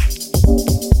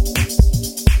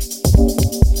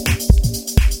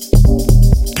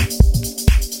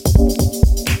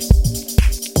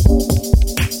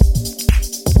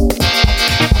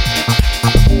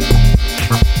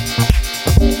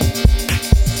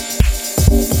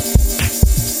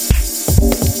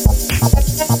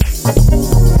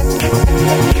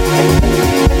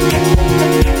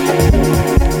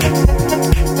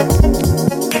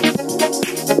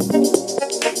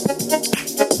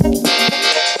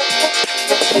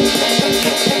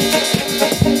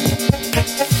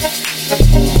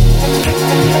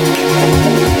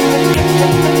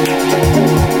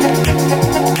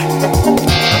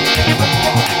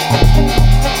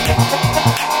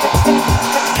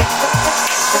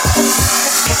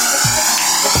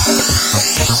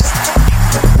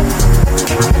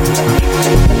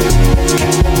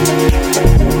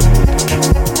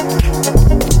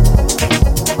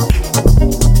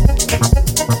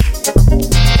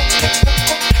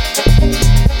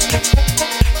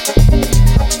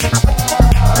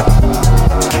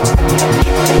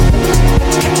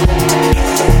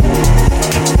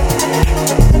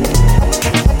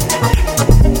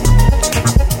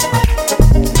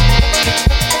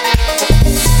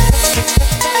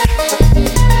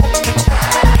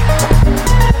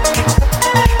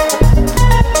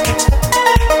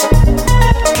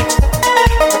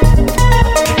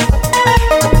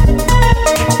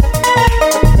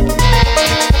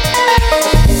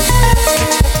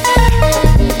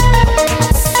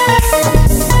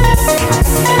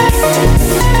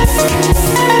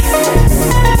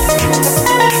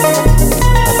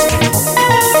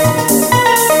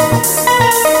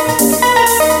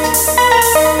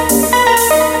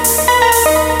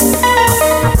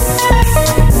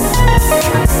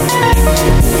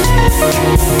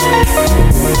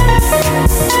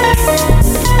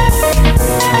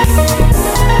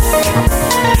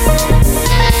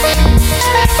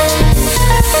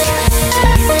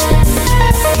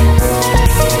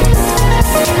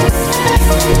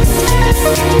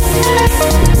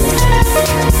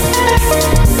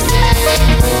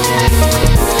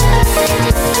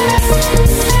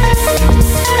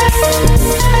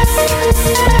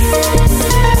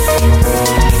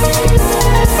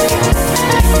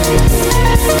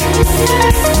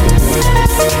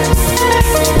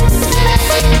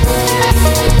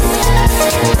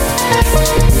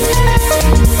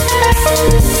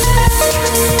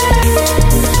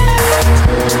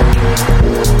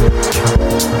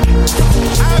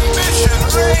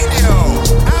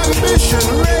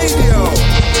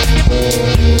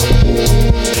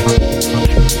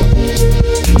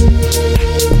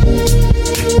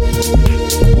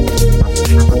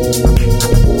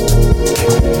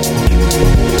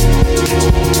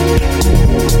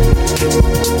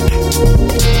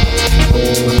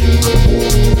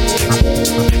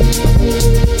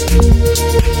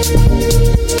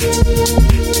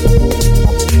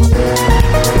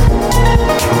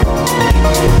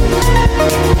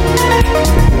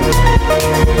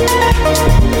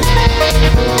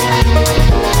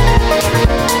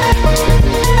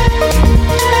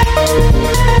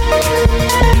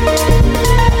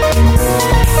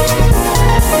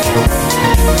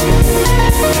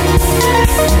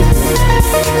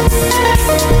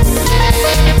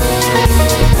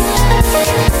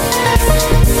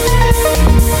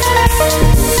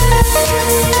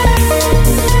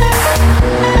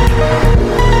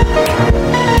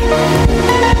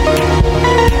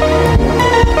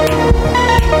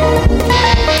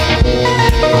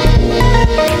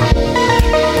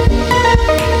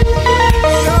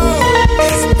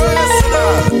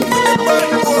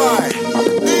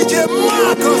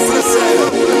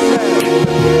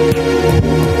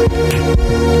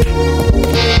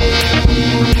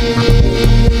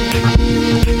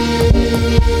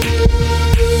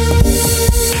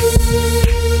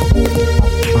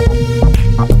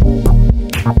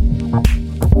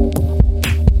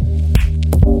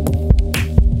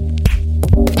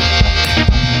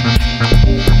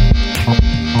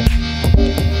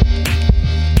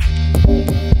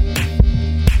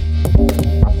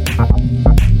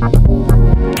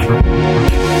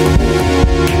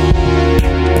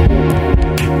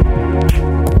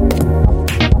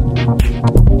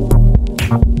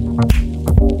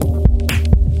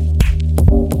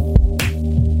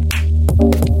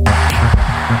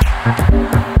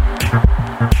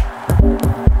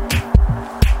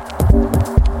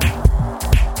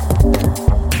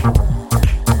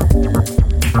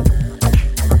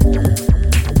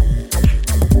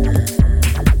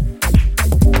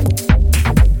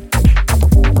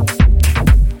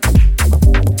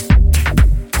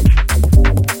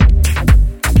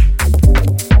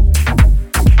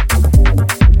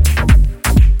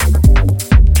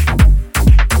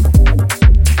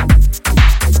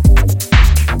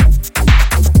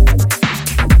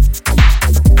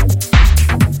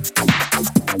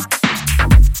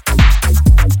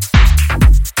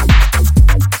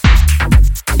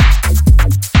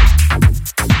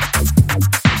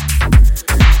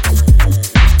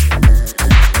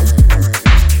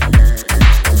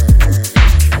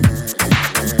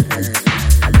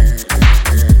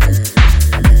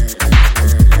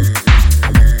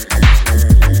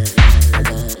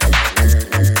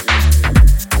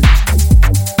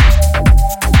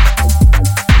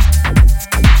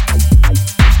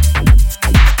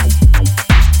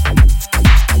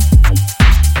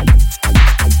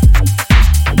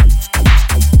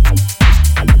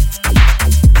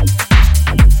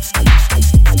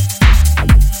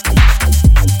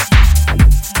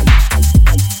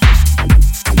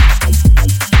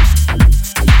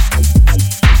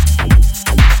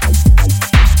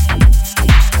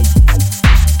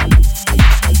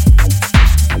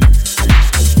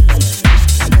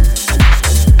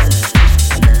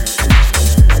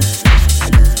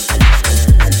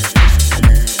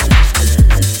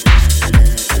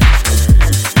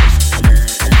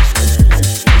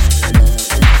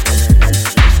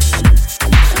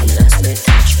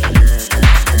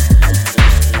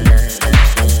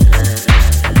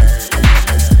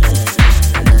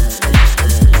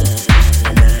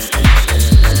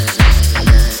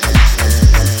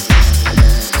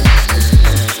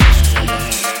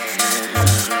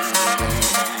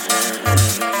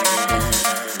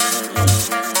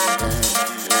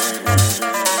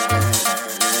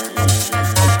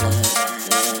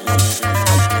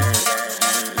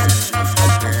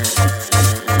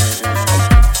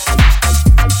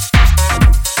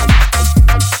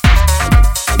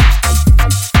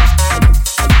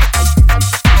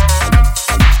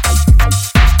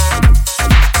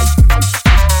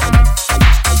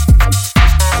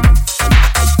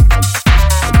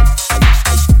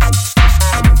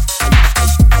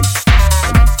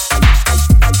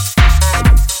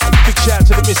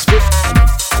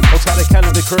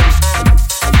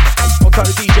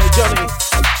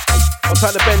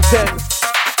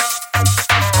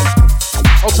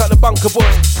 Bunker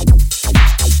Boys.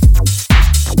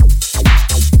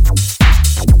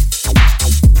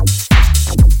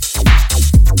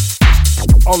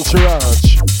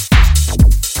 Entourage.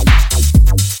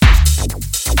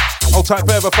 Hold tight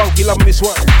forever, funky, loving this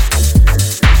one.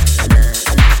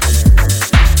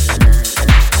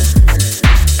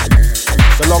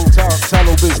 The long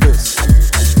tunnel business.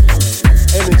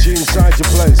 Energy inside your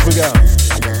place, we go.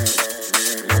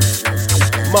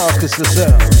 Marcus the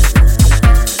Sound.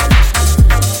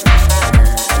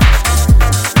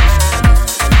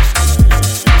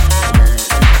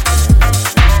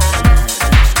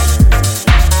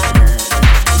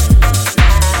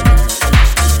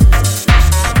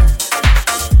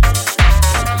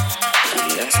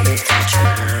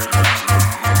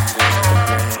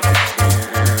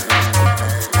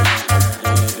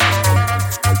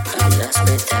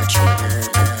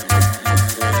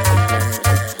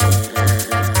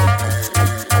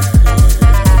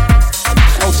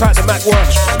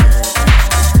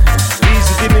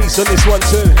 On this one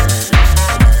too.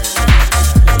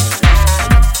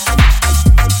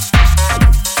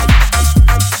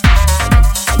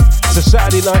 It's a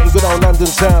Saturday night in good old London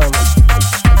town.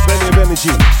 Plenty of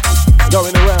energy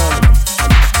going around.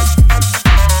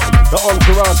 The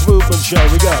Entourage Movement Show,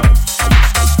 we go.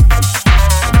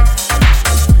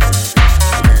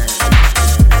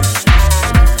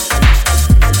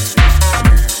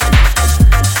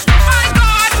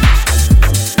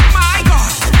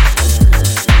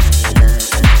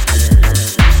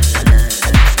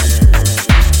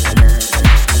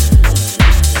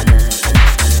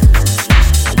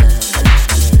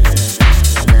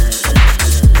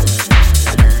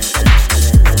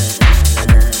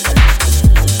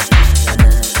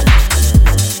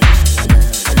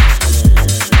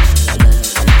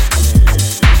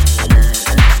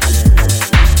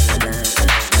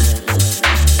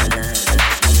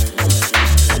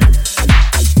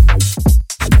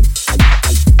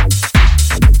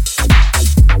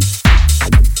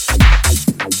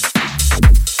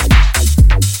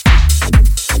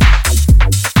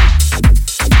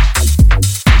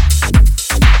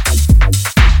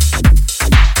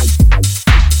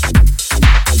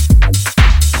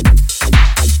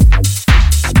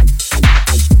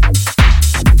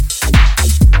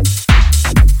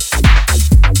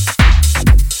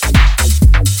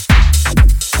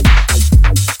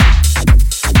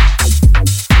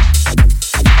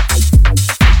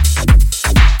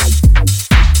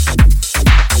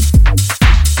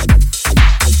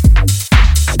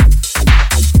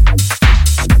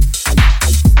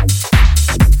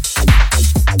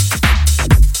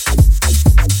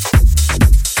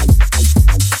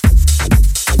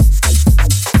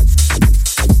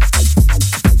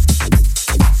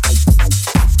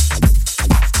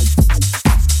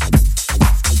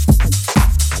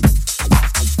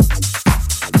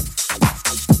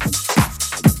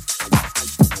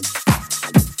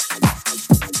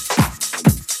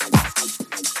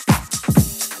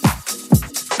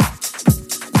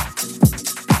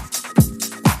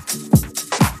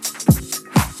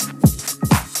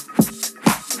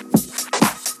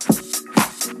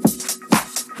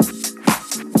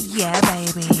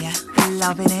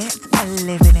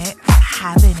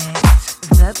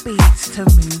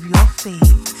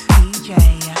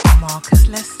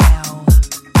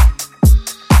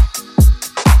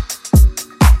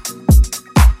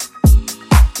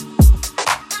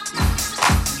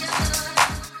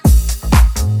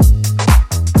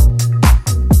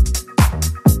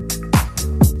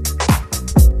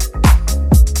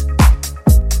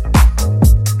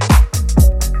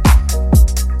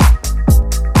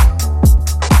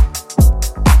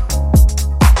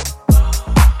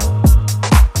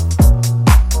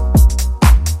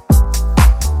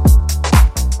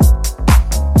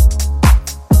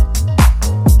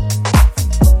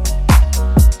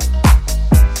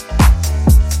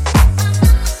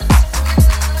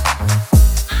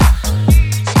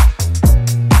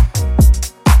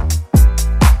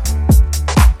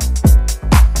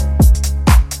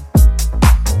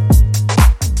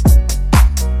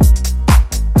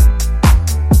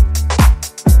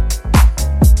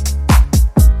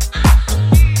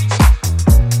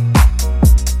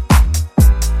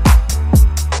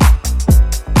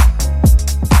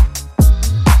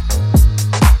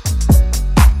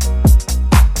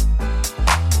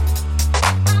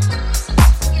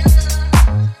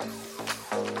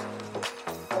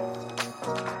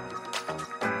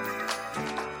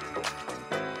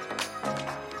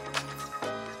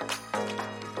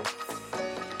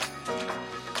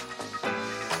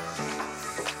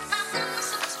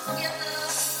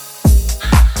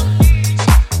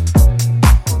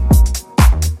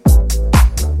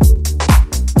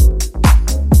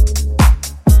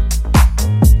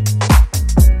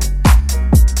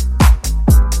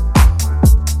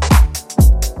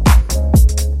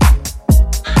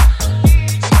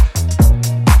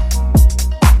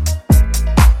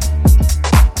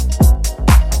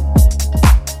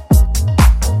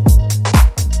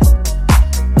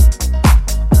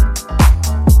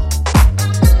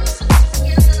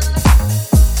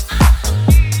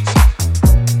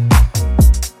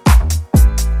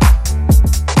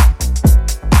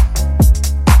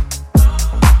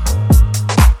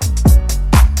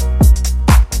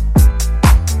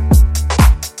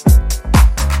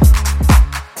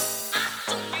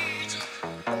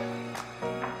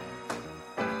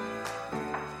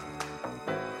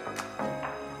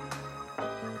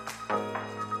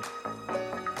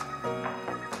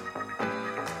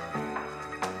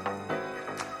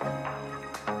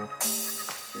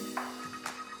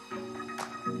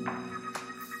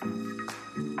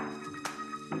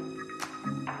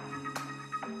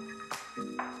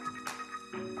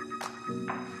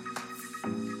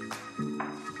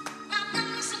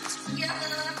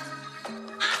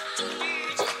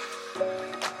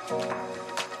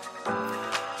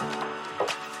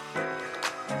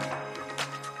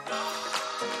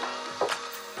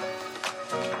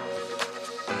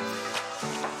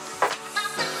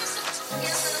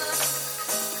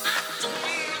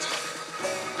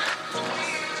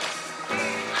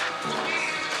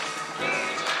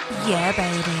 Yeah,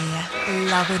 baby.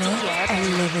 Loving it,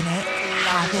 living it,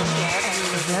 having it.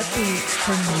 The beats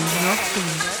to move your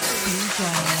feet. DJ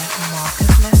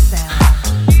Marcus Lascelles.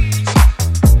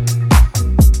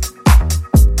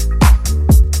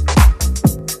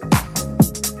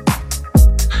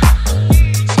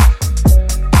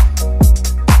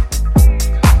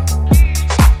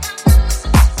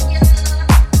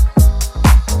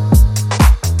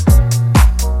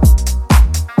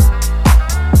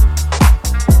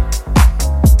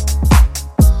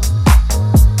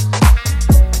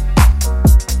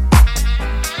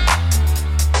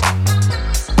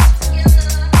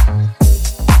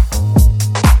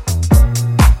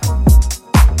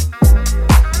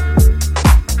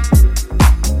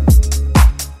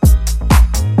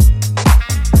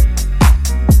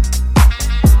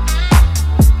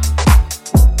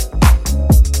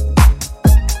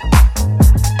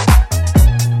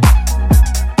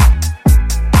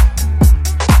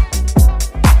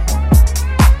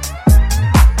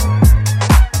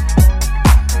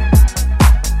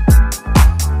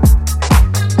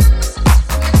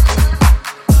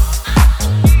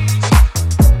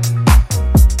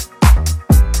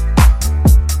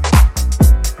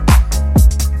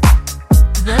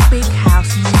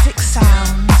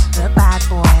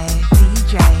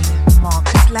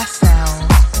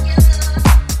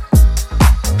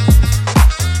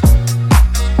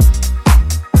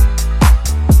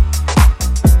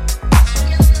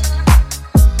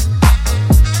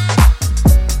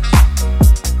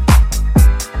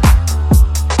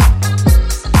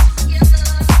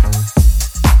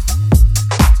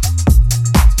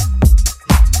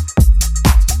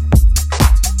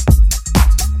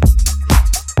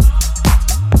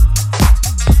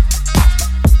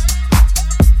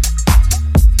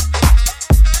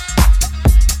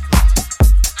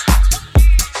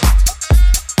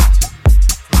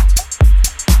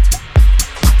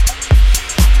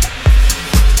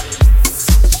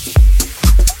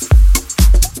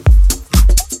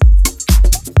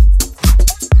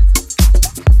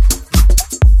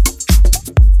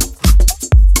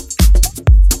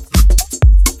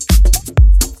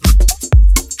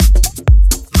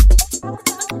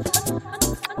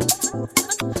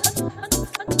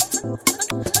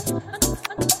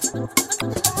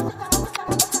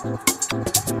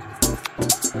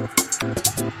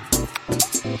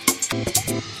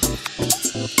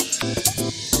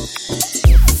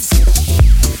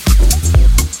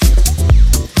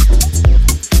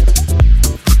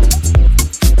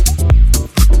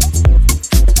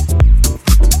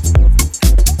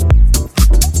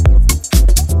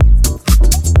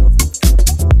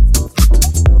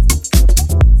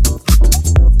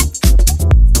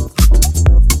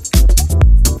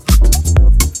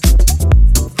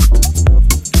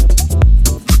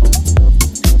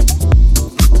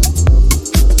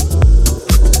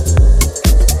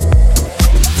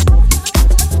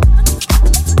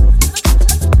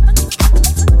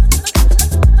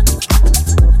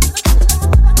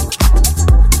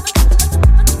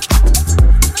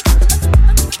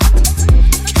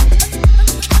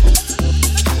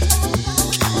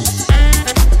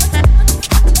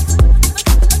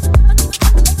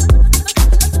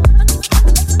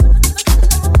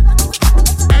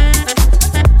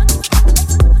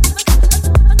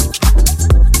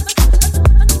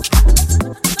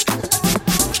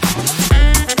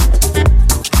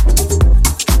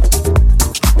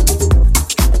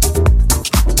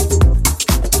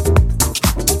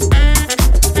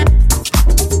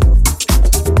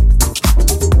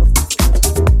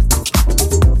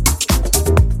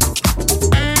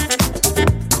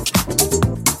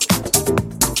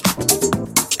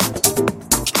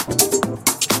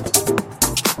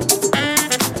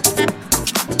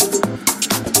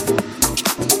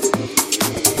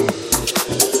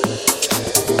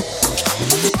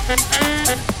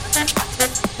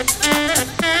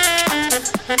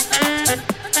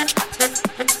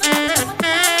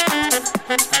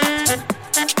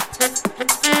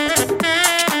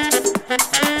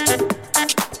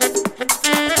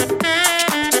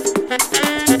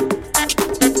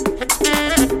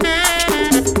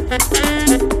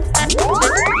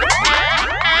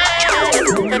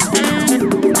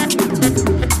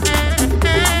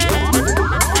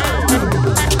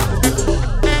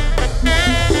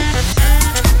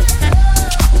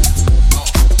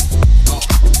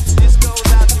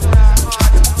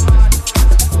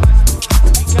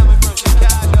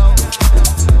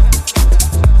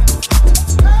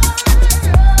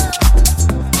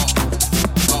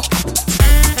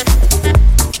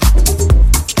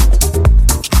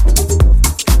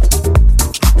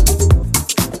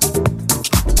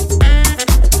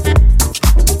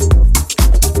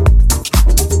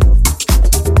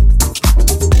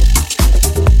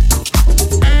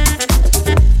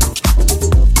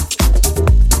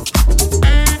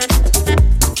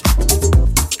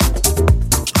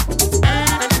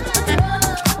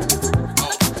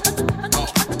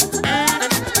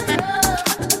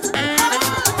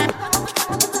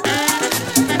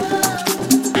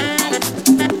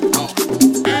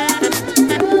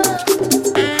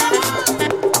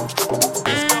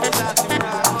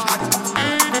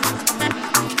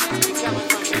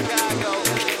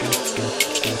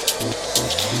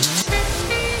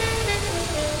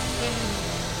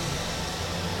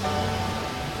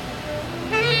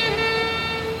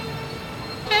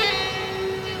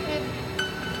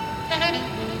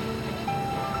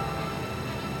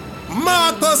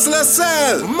 Marcus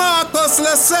Lassalle, Marcus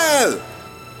Lassalle.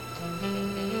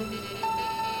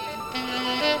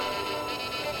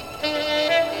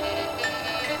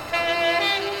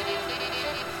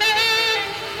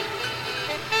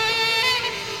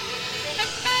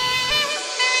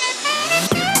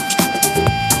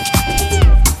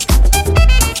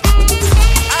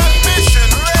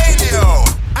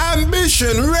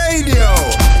 Ambition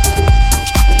Radio.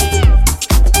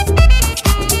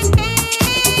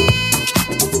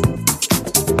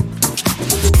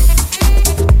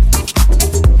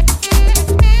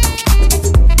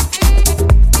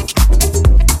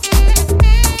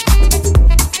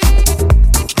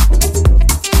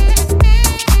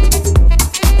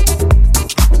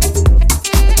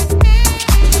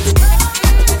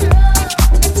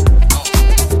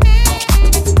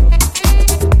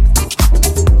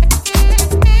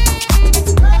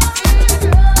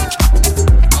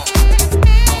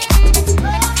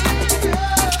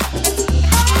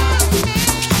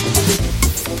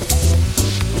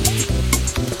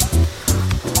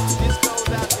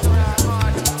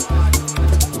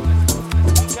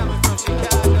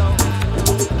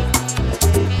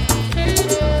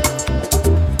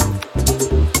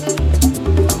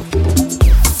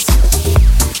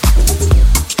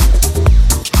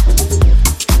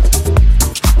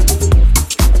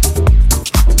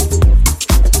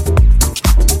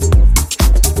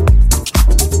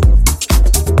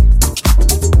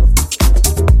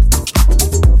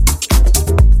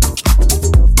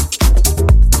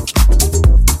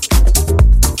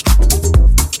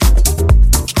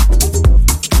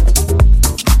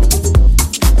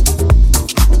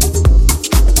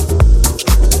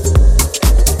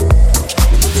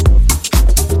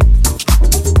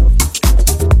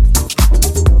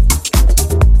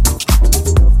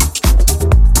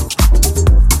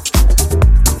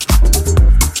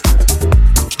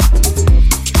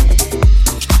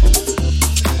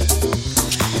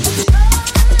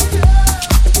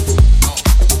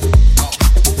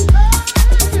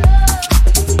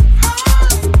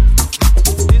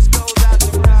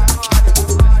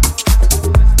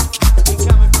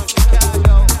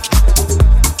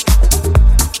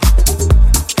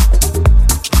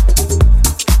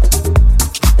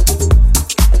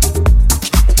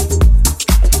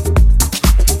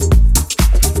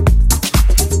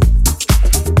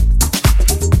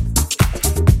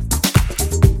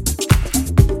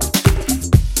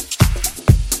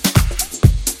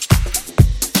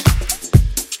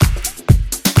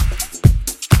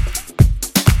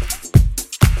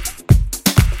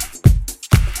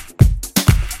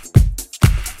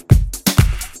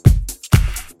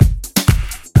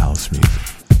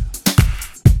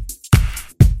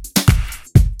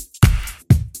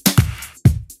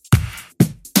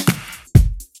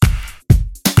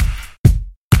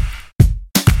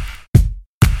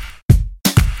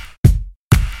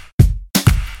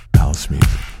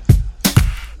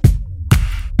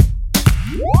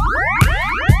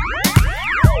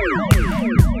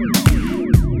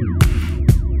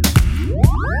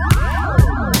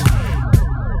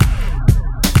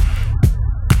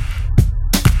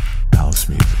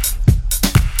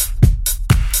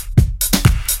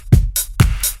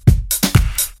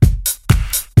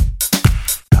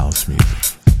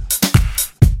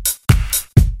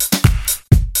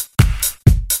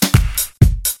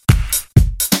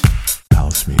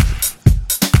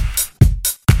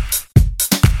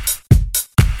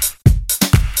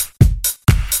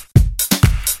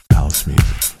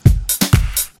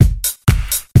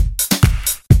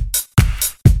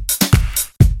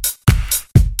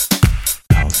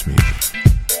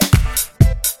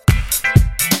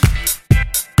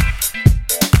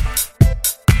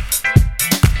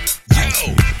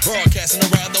 Broadcasting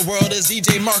around the world is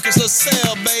DJ Marcus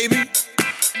Lassalle, baby.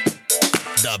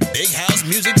 The big house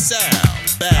music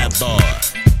sound, bad boy.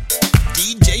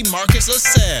 DJ Marcus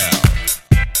Lassalle.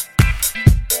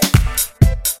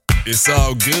 It's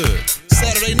all good.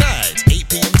 Saturday nights, 8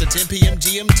 p.m. to 10 p.m.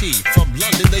 GMT from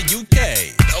London, the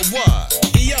UK. The one,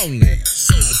 the only.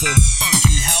 Soulful,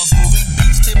 funky, house moving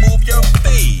beats to move your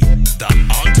feet. The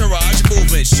Entourage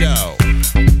Movement Show.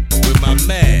 With my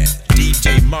man,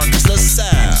 DJ Marcus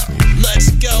Lassalle.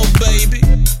 Let's go, baby.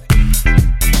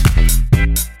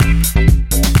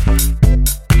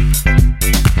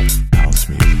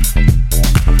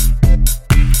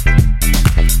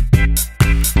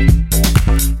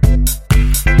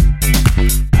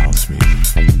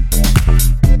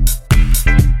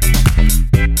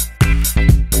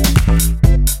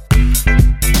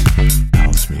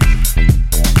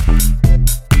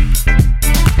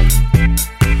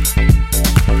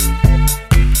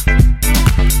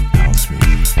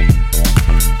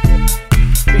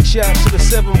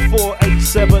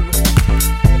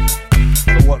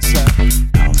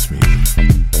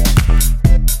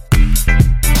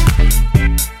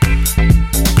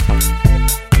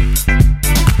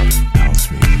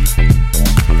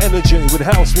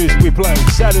 House music we play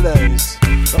Saturdays,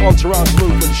 the Entourage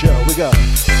Movement Show. We go.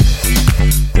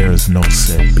 There is no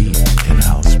set beat in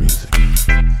house music,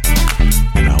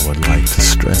 and I would like to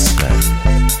stress that.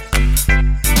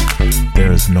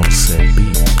 There is no set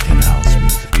beat in house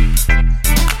music,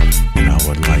 and I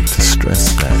would like to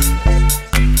stress that.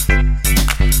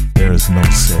 There is no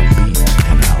set beat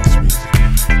in house music,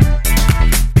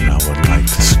 and I would like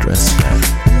to stress that.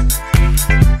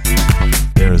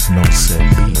 There is no set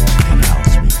beat in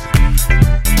house music,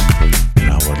 and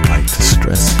I would like to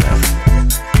stress that.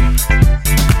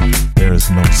 There is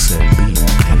no set beat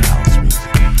in house music,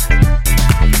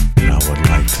 and I would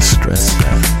like to stress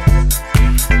that.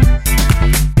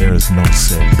 There is no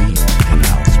set beat in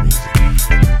house music,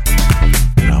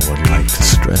 and I would like to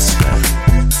stress that.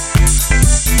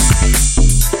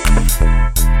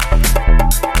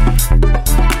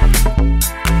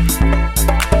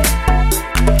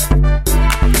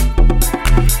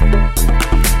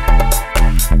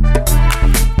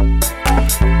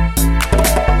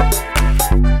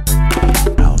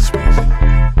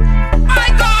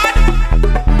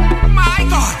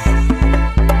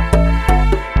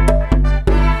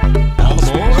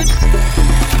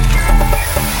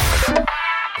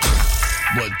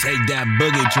 Take that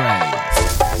boogie train.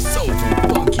 Soulful,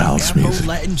 funky, Afro,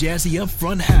 Latin, jazzy, up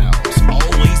front house.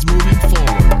 Always moving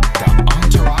forward. The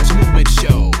Entourage Movement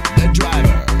Show. The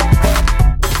driver.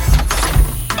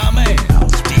 My man,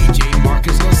 DJ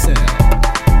Marcus Lassell.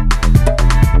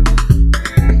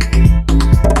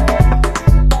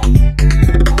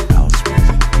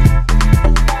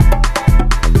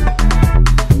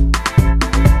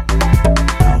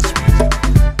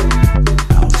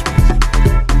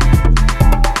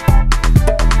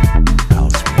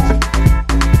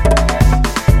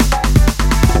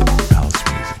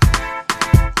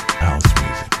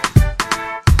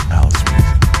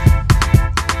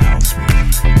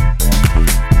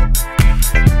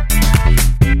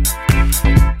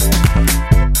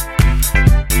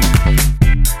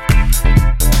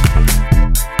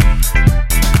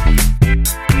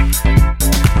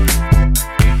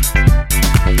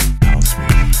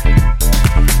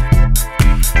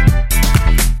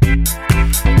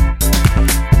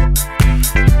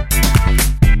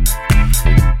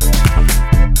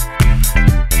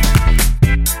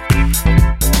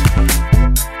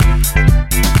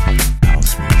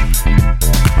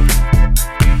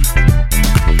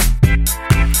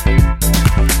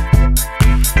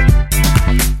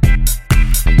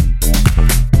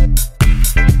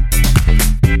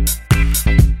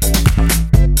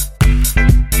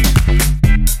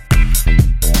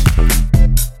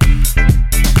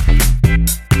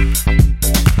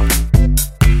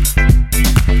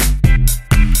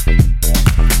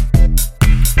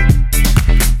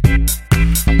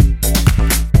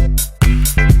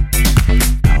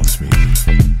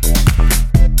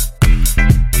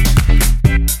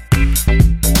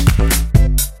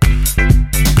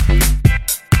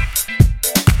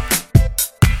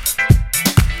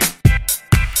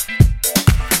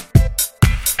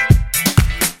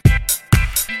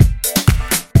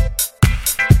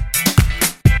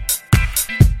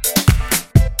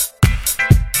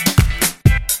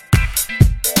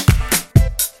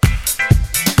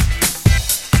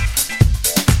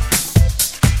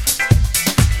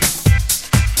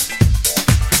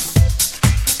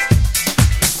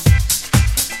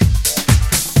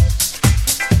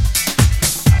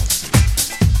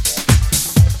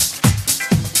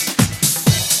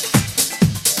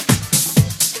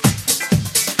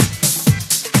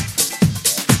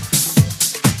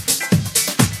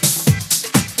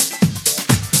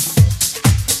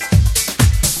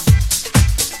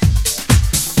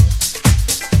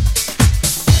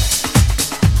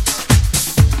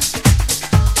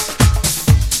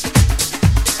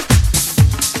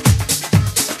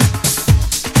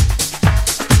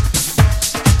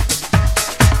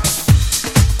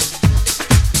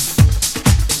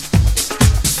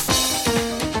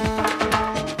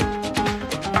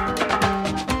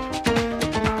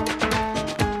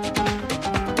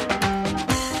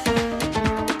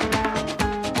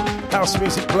 House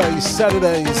music plays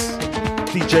Saturdays.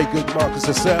 DJ Good, Marcus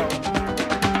Lassell.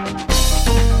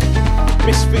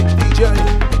 Misfit DJ,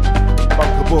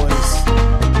 Bunker Boys.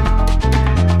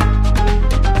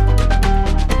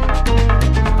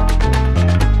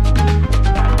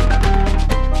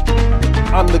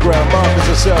 Underground, Marcus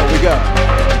Lassell, we go.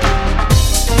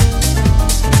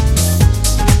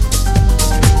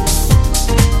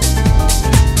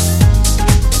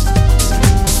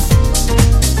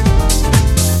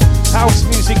 House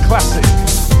music classic.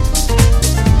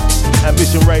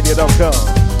 AmbitionRadio.com.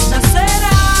 Una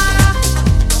sera,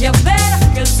 ya verás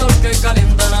que que el sol que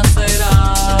calienta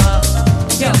nacerá.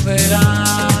 Ya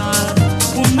verás,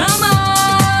 una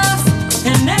más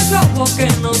en el globo que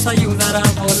nos ayudará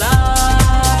a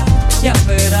volar. Ya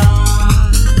verás,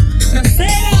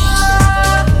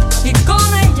 nacerá y con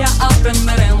ella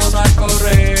aprenderemos a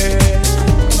correr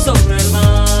sobre el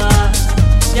mar.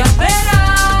 Ya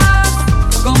verás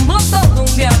como todo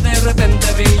un día de repente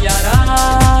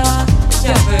brillará.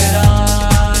 Ya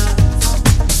verás,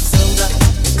 Zelda,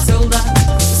 Zelda,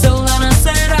 Zelda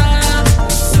nacerá.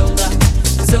 Zelda,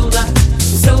 Zelda,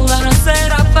 Zelda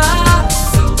nacerá. Pa,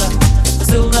 Zelda,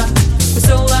 Zelda,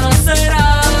 Zelda nacerá.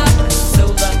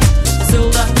 Zelda,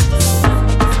 Zelda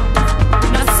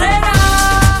nacerá.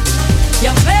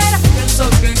 Ya verás que el sol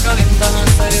que calienta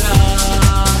nacerá.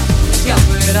 Ya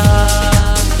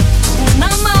verás, una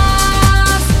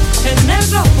más en el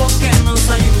globo que nos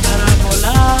ayudará a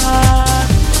volar.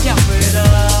 Ya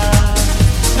verás,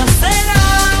 nacerá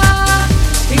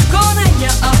y con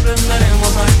ella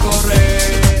aprenderemos a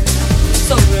correr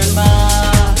sobre el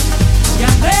mar. Ya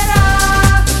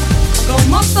verás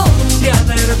como todo un día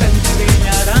de repente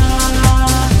brillará.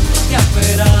 Ya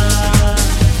verás,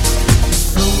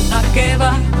 ruta que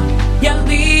va y al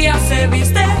día se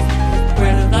viste,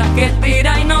 cuerda que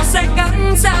tira y no se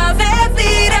cansa de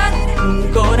tirar.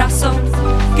 Un corazón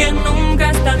que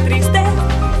nunca está triste,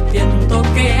 viento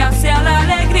que hacia la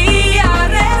alegría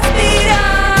respira.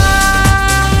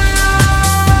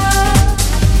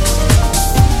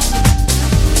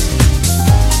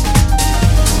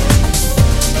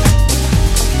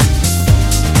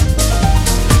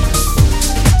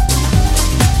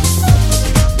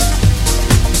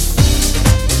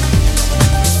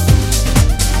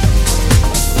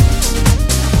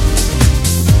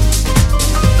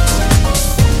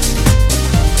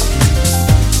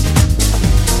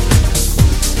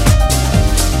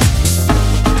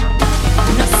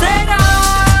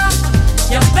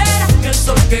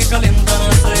 Que calienta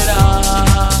nacerá.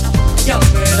 Ya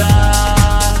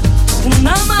verás,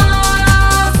 una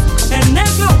más en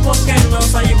el globo que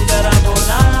nos ayudará a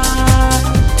volar.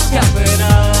 Ya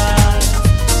verás,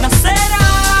 nacerá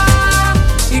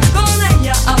y con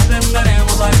ella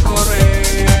aprenderemos a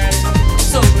correr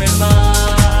sobre el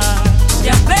mar.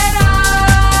 Ya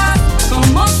verás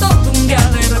como todo un día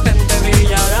de repente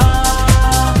brillará.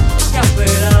 Ya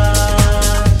verás,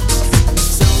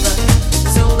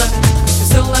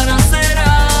 Zelda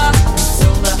nacerá.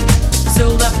 Zelda,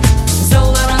 Zelda,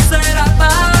 Zelda nacerá. Pa,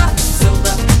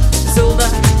 Zelda, Zelda,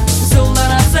 Zelda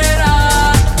nacerá.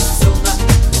 Zelda,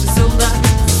 Zelda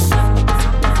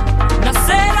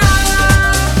nacerá.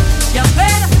 Ya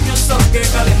verás que el sol que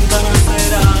calienta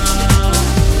nacerá.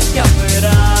 Ya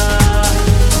verás,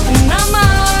 una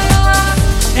más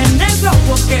en el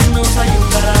globo que nos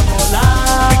ayudará a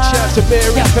volar. Big shout out to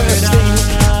Mary Ya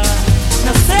verás,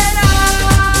 nacerá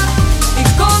y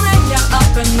con ella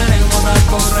aprenderemos a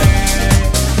correr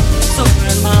sobre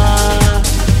el mar.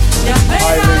 Ya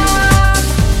verás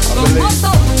como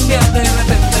todo un día de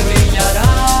repente brillará.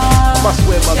 I must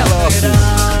wear my Ya glasses. verás,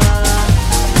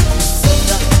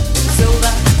 Zelda,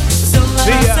 Zelda, Zelda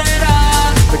See ya. nacerá.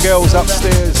 The girls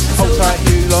upstairs, hold tight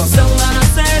you lot. Zelda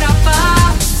nacerá. Pa,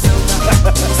 Zelda,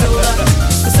 Zelda,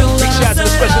 Zelda Big shout out to the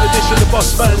special edition, the boss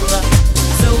man.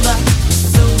 Zelda,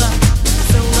 Zelda,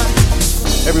 Zelda.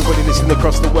 Everybody listening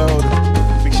across the world,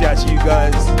 big shout out to you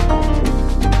guys.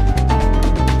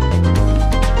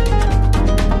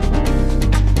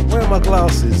 Where are my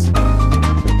glasses?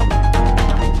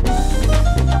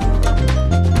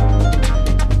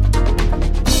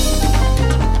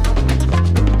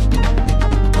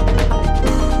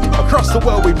 Across the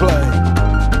world we play.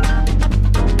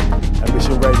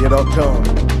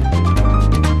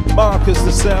 AmbitionRadio.com. Marcus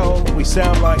the Cell, we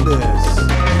sound like this.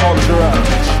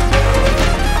 Entourage.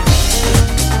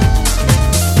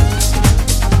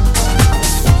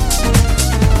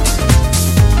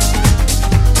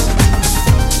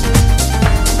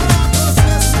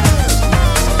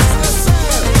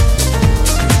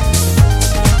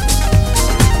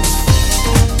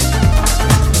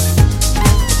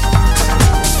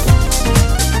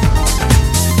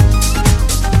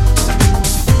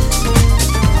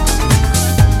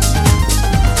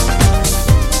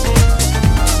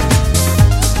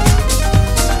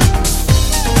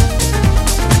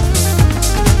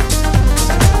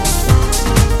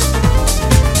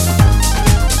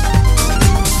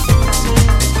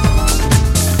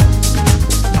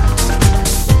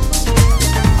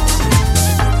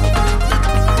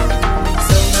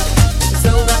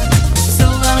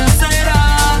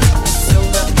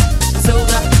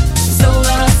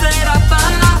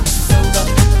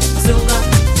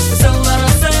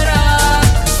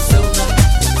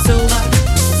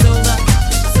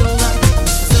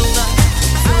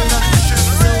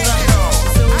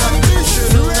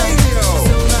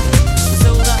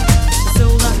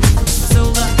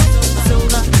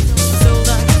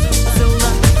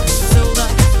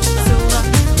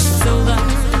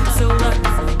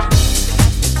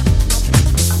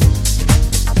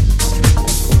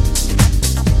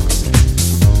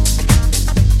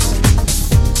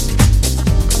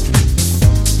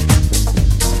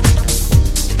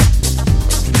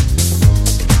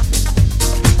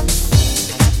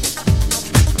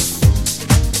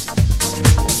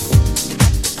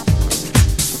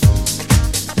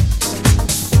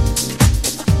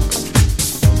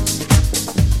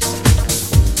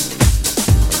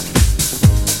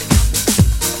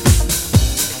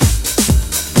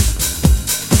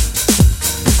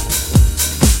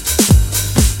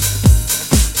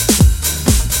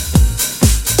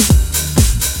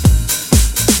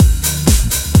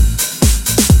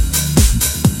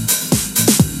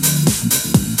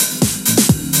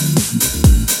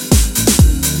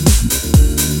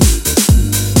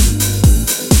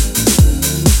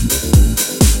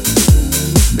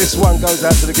 This one goes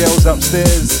out to the girls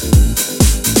upstairs.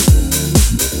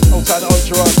 Hold tight the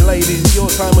entourage ladies, your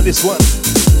time with this one.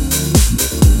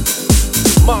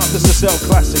 Marcus the Cell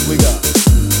classic we got.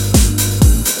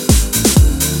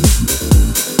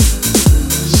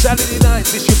 Saturday night,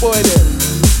 this your boy there.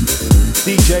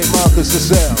 DJ Marcus the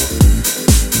Cell.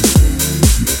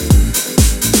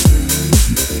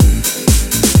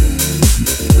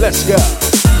 Let's go.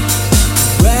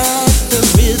 Ride the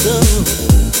rhythm.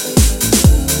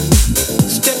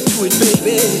 Step to it,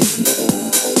 baby.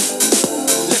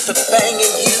 Let the bang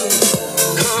in you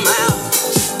come out.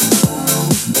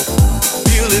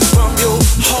 Feel it from your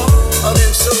heart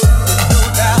and soul, no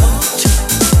doubt.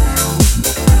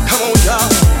 Come on, y'all.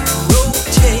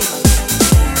 Rotate.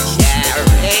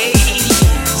 Rotate.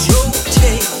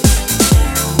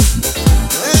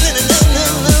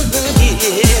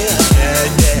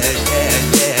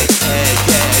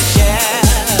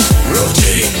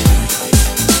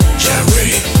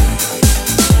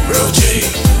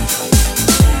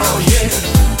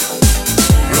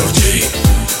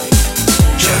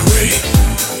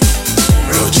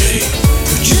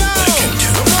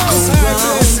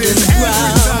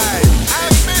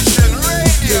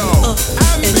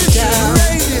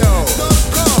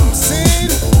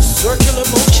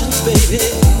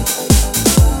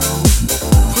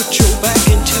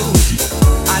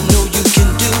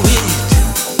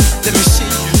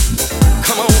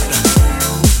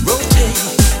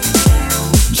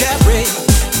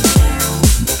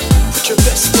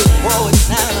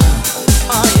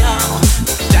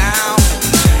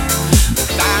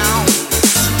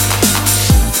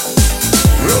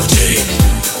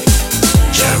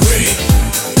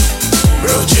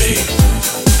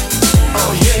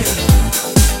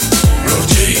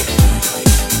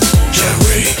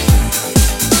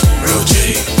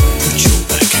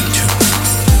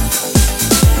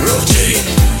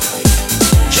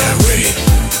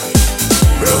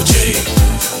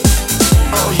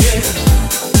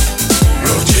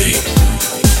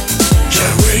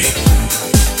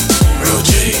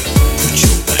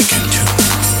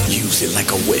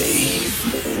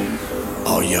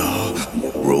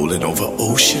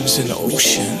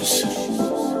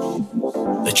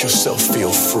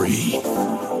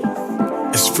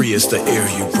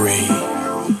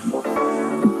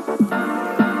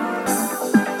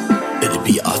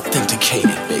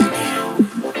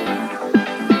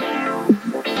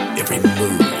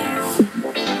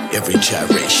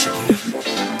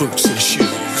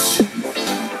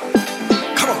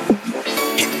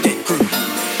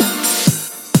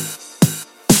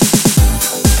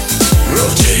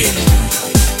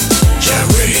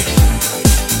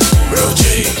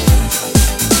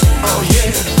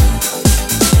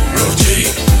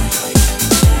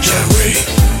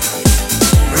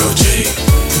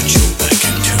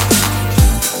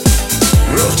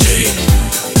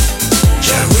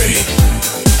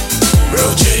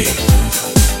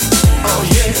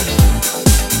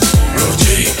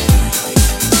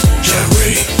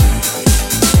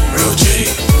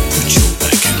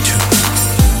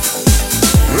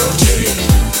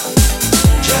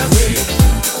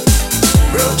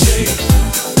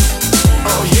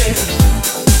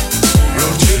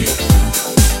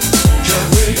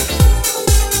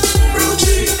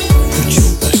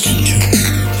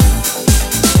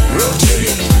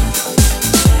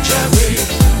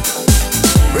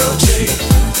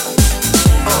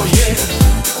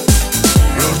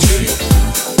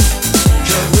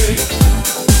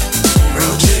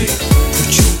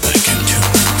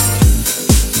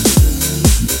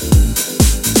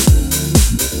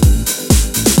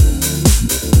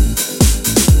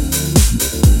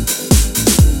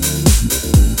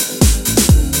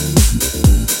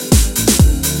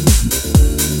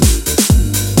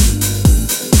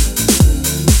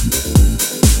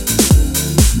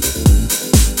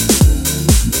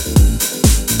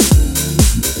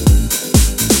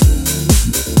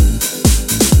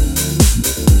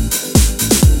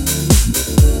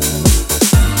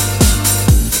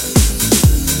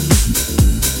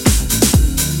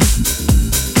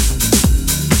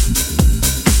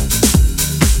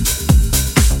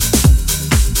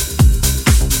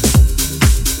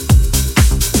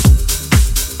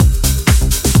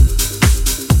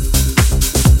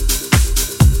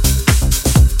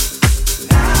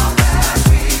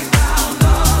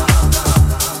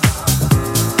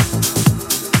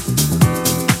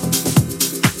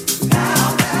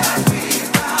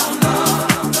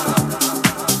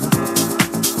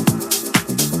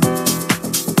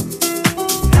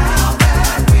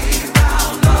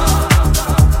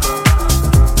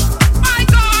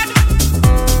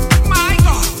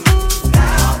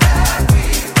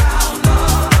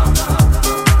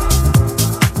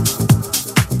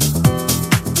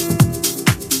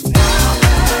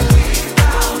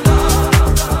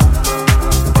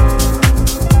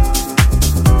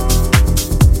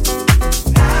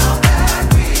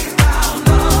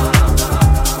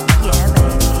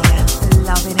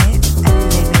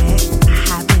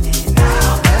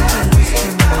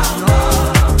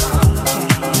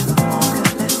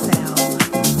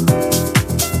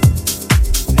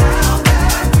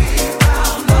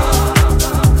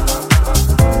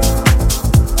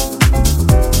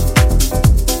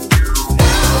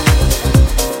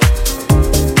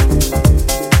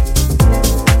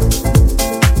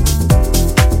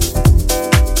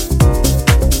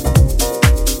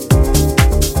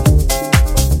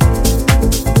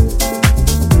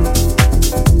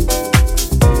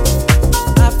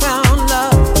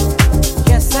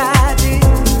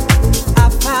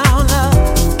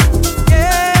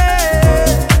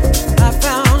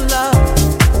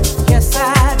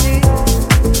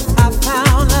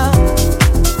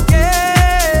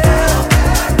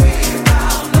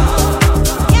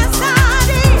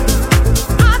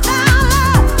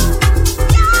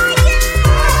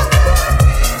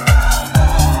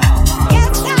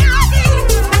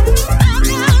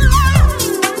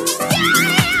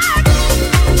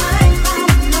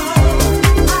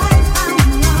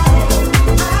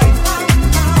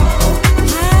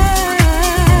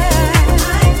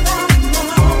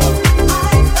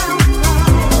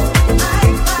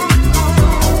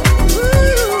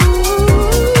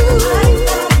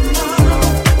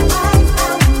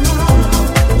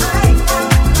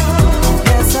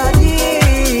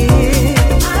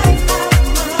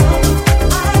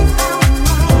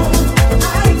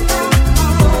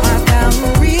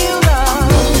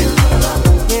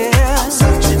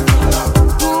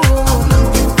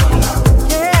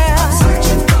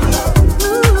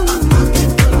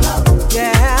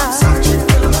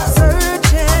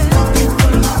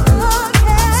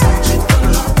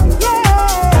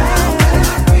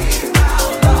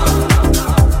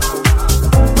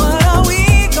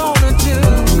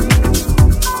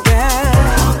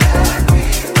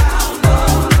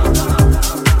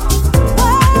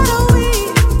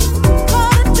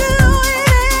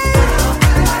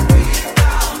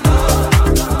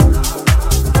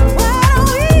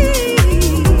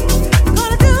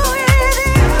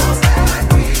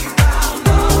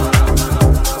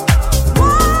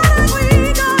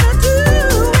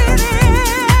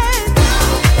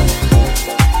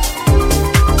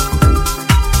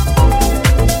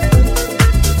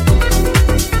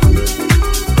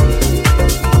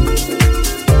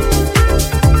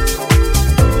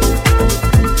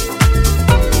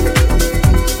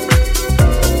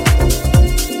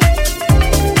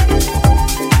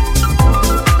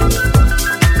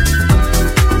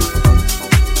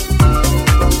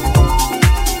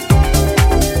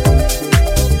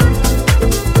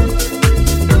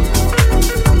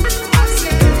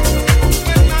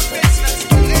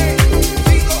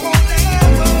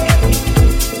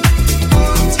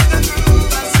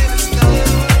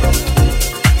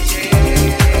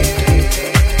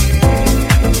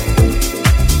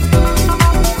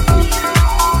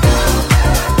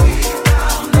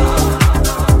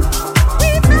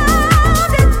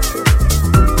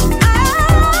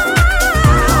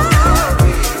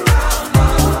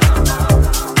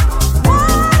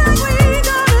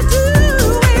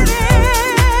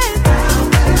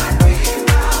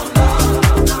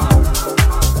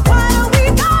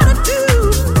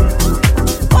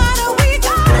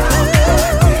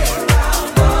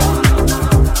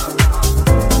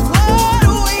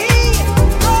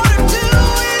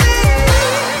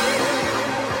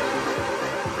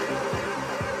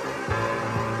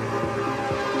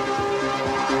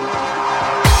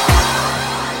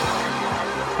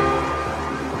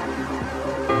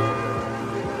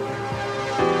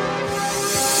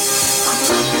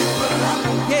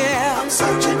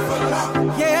 searching for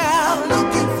love. Yeah, I'm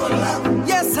looking for love.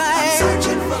 Yes, I am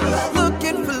searching for love.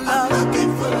 Looking for love. I'm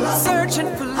looking for love. Searching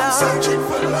for love. Searching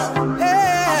for love.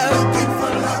 Yeah, I'm looking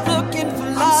for love. Looking for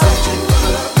love. I'm searching for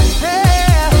love.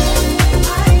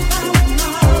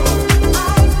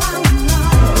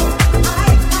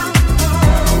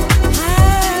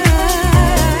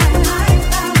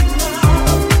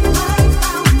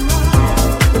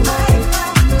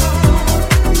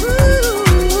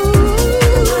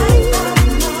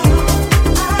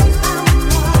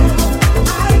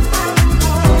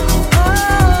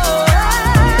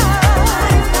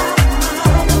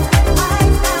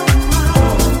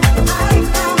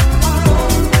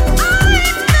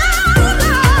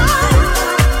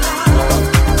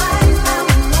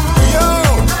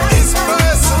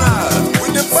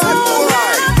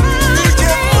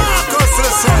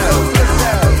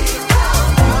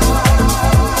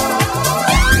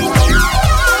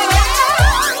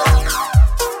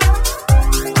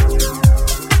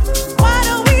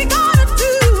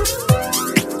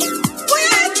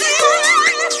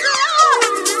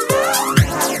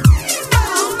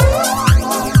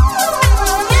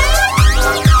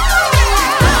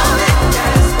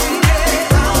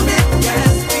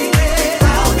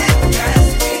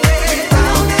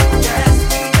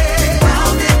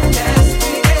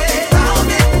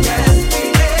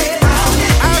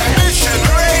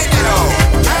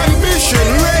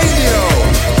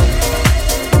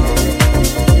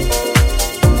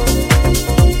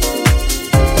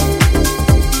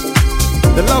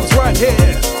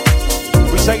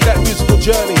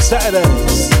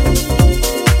 Saturdays,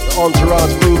 the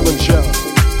Entourage Movement Show.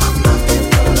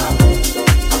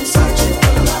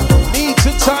 Need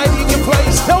to tidy your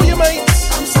place, tell your mates.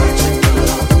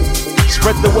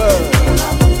 Spread the word.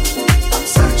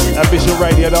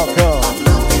 AmbitionRadio.com.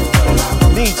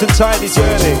 Need to tidy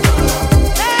journey.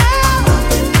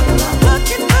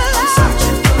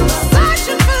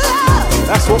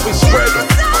 That's what we spread.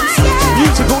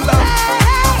 Musical love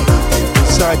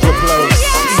inside your place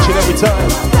each and every time.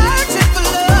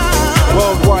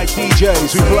 Worldwide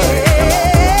DJs who play.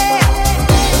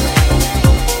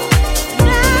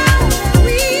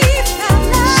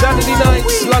 Saturday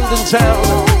nights, London town,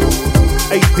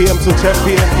 8 p.m. till 10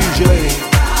 p.m. usually.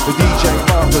 The DJ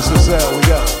Marcus Lascelles, we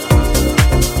go.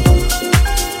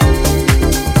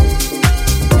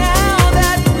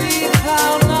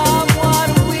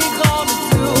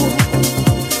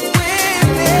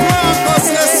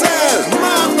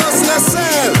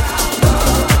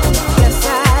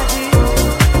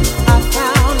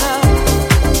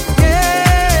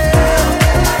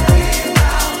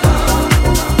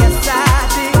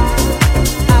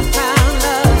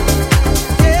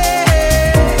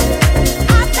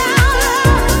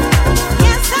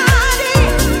 Yes,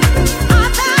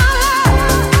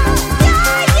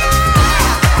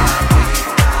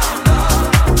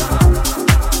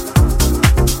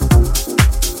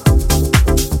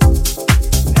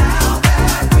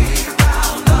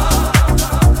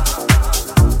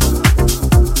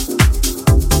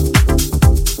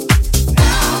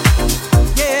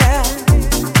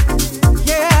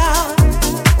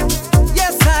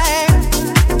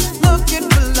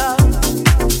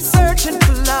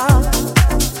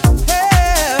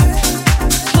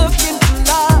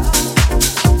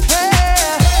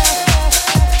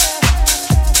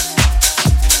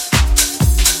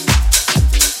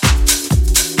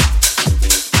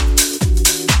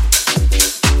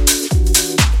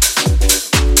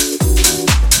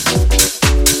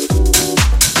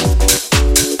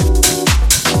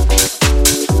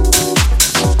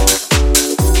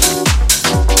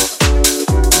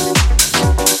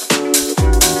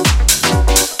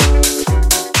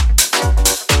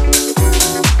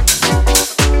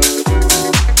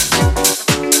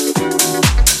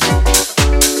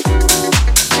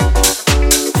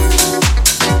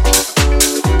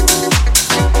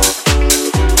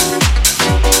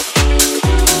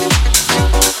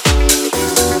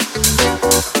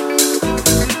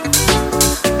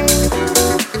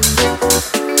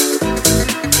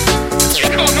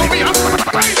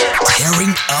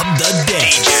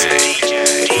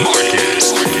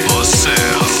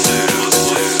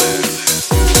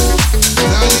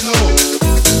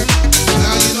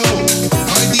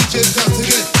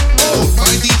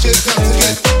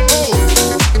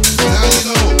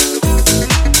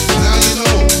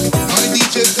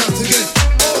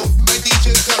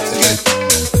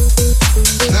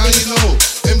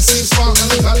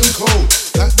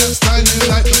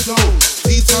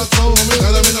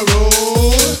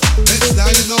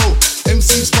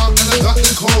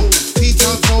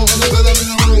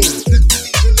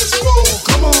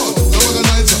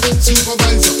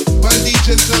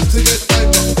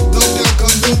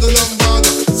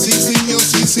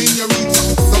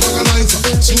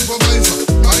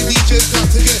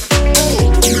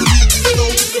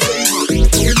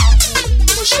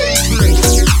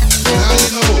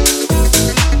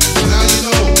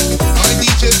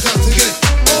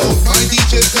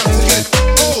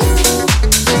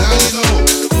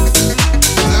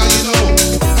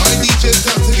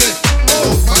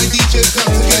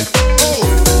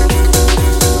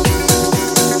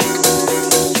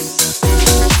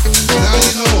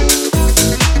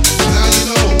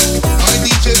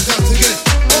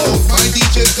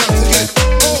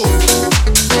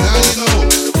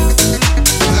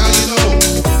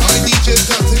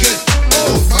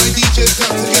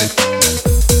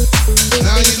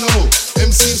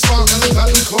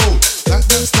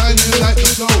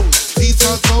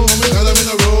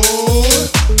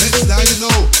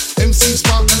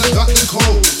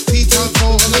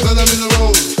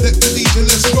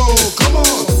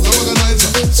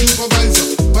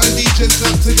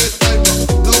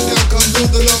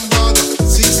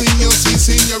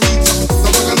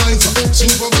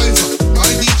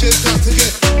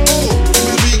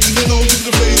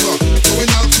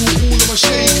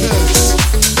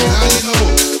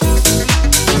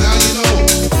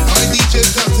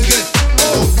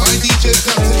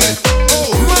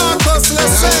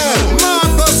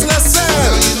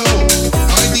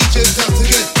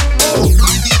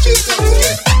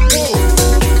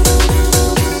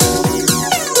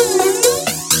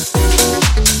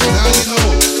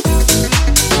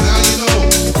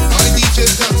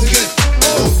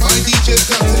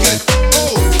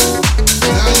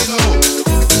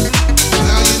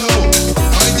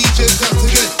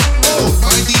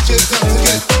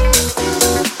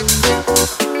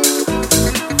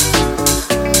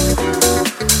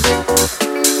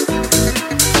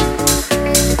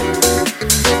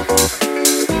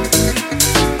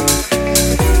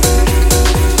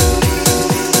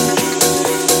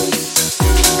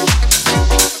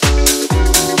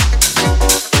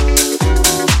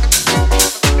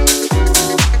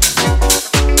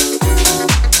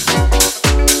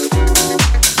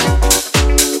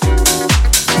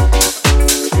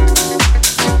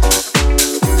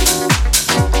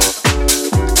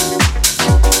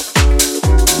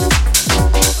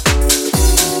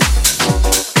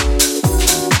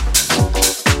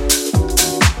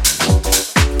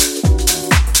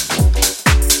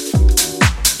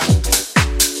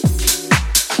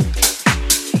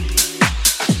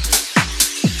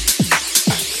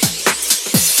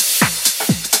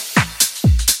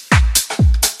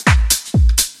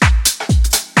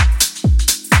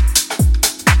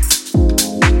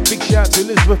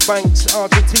 Elizabeth Banks,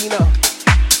 Argentina.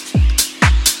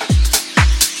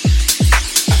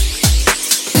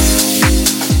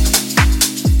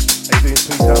 How you doing,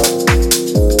 sweetheart?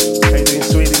 How you doing,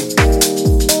 sweetie?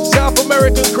 South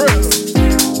American crew.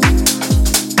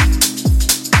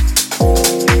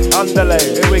 Underlay,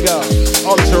 here we go.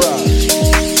 Entourage.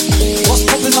 What's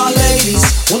poppin', my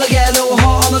ladies? Wanna get a little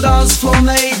hot on the dance floor,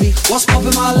 maybe? What's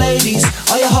poppin', my ladies?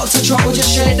 Are you hot to drop or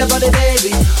just shake the body,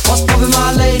 baby? What's poppin',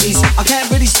 my ladies? I can't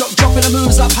really stop dropping the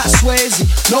moves like Pat Swayze.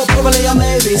 No, probably or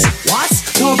maybes. What?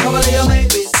 No, probably or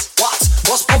maybes. What?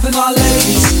 What's poppin', my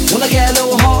ladies? Wanna get a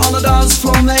little hot on the dance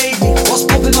floor, maybe? What's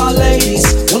poppin', my ladies?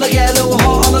 Wanna get a little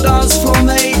hot on the dance floor,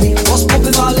 maybe? What's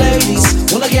poppin', my ladies?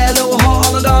 Wanna get a little hot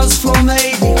on the dance floor,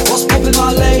 maybe? What's poppin',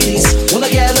 my ladies?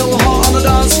 Wanna get a little hot on the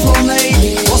dance floor,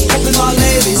 maybe? What's poppin', my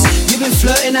ladies? You've been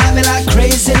flirting at me like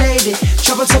crazy lady.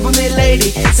 Chop on top of me,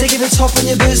 lady. Say give it top on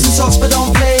your boots and socks, but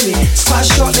don't play me. It's quite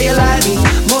short that you like me.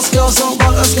 Most girls don't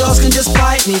want us, girls can just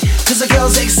bite me. Cause the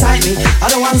girls excite me. I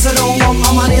the ones that don't want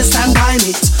my money and stand by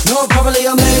me. No, probably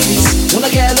or maybes. Wanna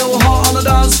get a little hot on the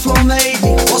dance floor,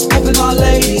 maybe? What's poppin', my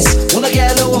ladies? Wanna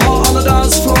get a little hot on the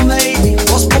dance floor, maybe?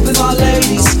 What's poppin', my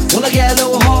ladies? Wanna get a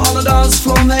little hot on the dance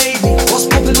floor, maybe? What's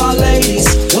poppin', my ladies?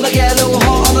 Wanna get a little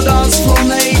hot on the dance floor,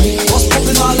 maybe? What's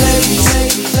poppin', my ladies?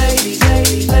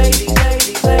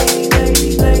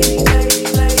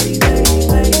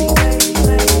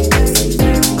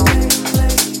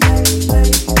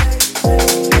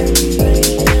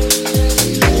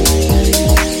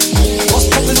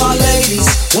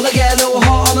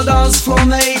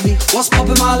 What's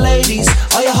poppin', my ladies?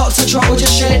 Are you hot to drop or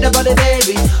just shake the body,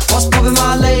 baby? What's poppin',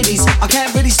 my ladies? I can't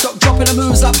really stop dropping the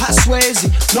moves like Pat Swayze.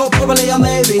 No, probably or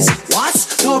maybes. What?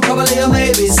 No, probably or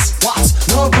maybes. What?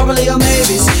 No, probably or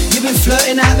maybes. You've been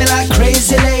flirting at me like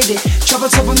crazy lady. Chop on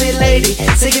top of me, lady.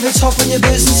 Say give it top on your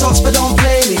boots and socks, but don't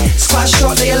play me. It's quite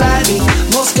short that you like me.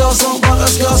 Most girls don't want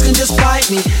us, girls can just bite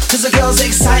me. Cause the girls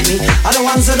excite me. Are the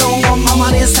ones that don't want my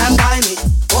money and stand by me.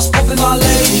 What's poppin', my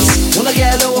ladies? Wanna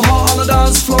get a little hot on the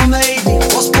dance floor, maybe?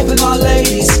 What's poppin', my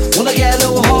ladies? Wanna get a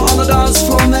little hot on the dance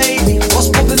floor, maybe? What's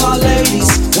poppin', my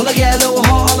ladies? Wanna get a little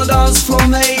hot on the dance floor,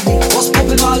 maybe? What's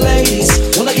poppin', my ladies?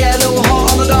 Wanna get a little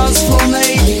hot on the dance floor,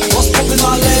 maybe? What's poppin',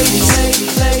 my ladies?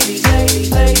 Ladies,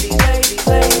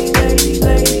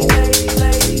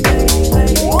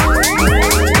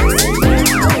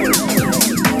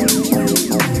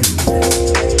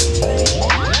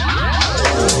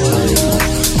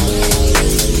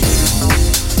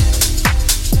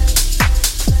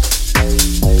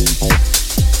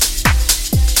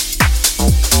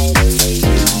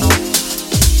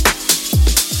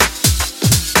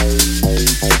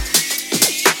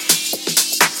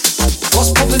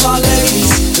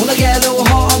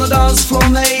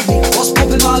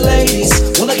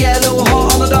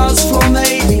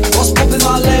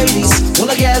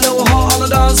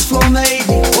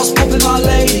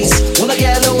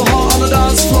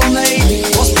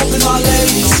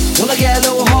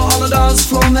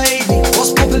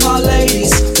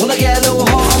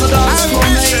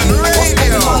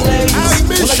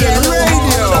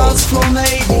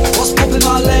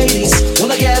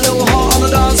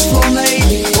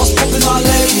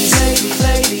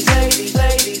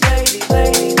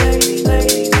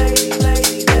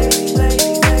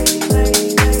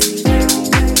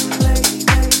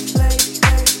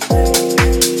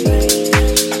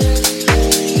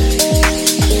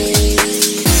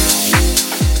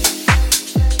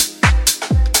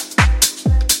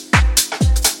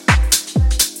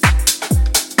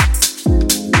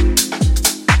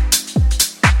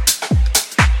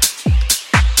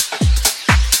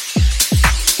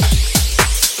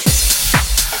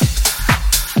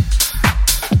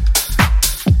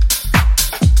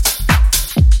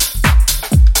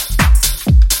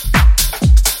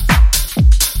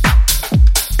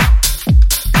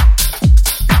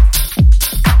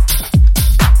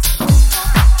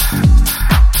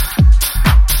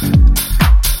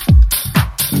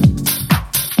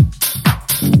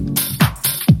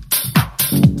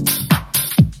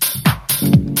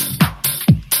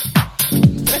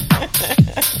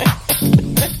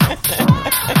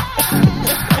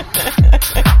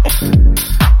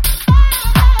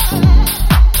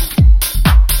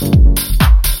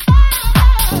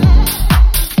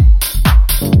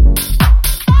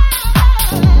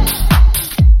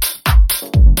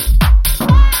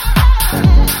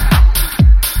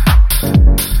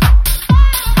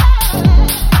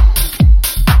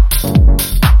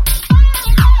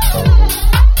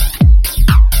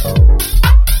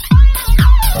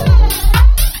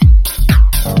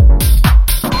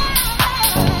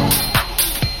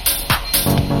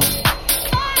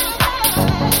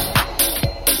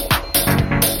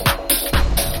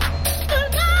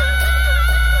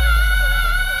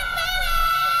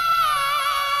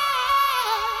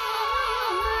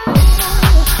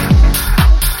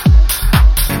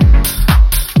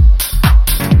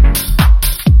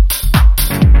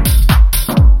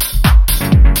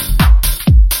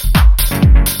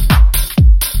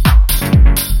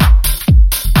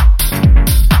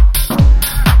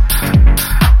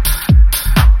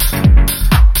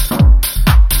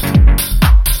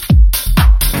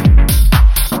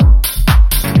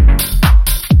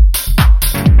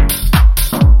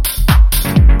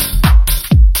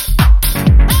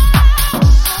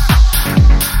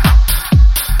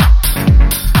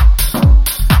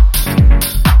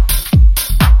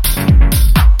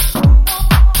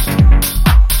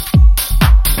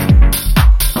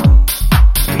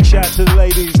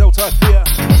 outside here.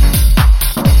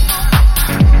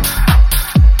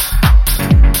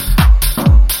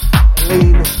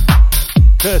 Aline,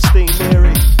 Kirsty,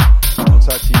 Mary,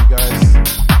 outside to you guys.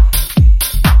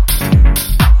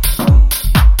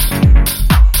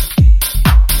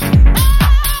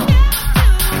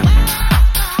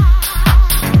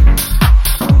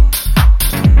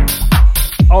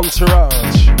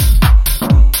 Entourage.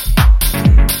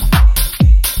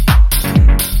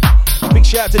 Big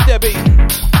shout out to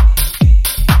Debbie.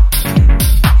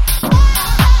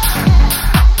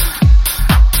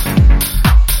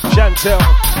 Chantel.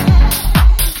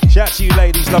 Shout out to you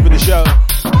ladies, loving the show.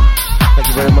 Thank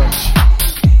you very much.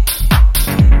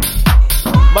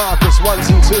 Marcus, 1s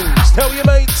and 2s. Tell your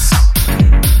mates.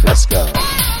 Let's go.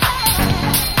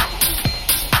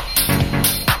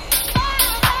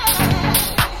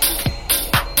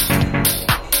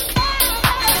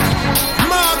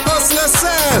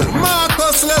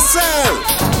 Marcus Lassalle.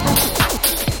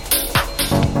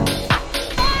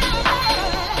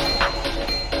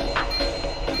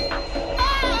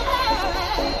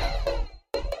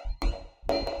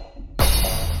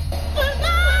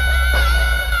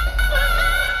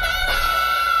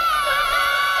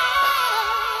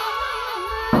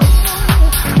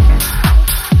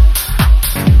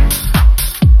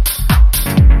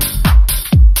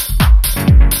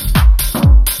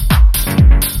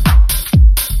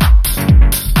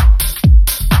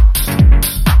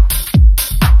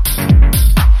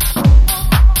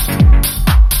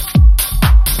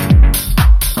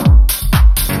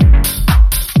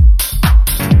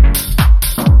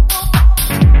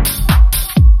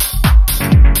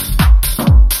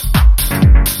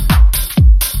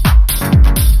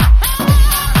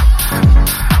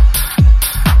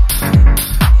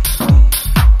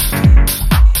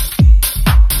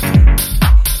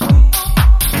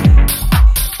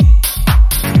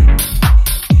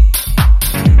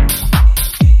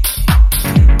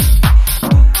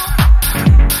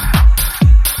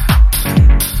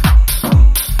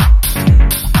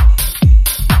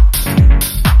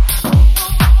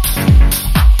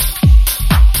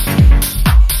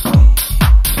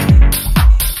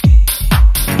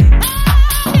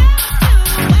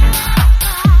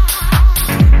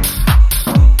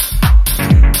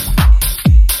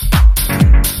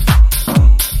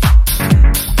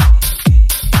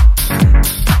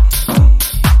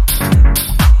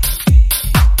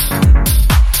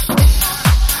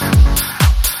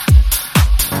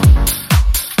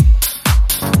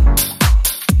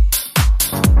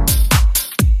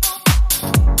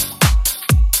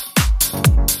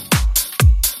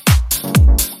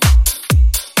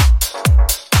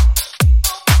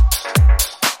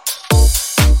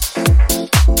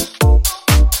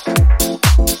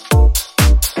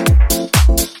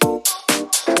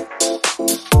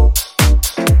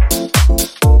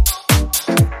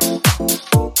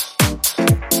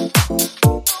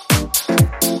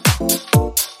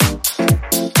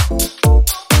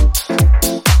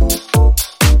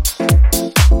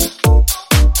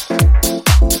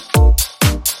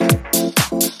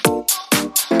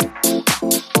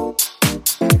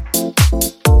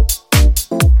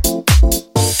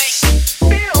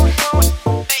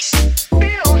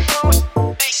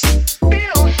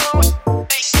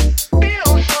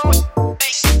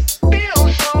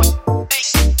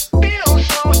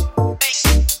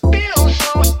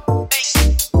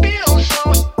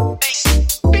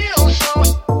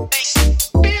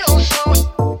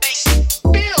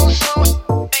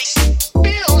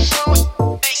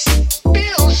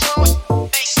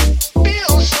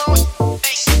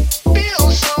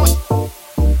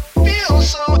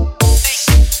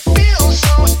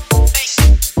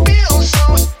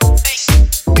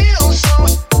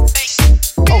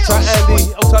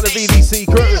 VDC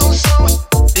crew.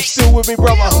 You're still with me,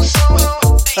 brother.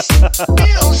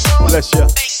 Bless ya.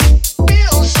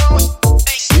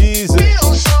 Easy.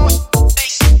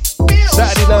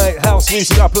 Saturday night house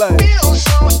music I play.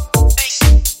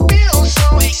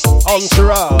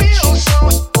 Entourage.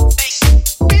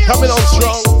 Coming on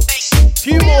strong.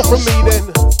 Few more from me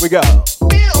then. We go.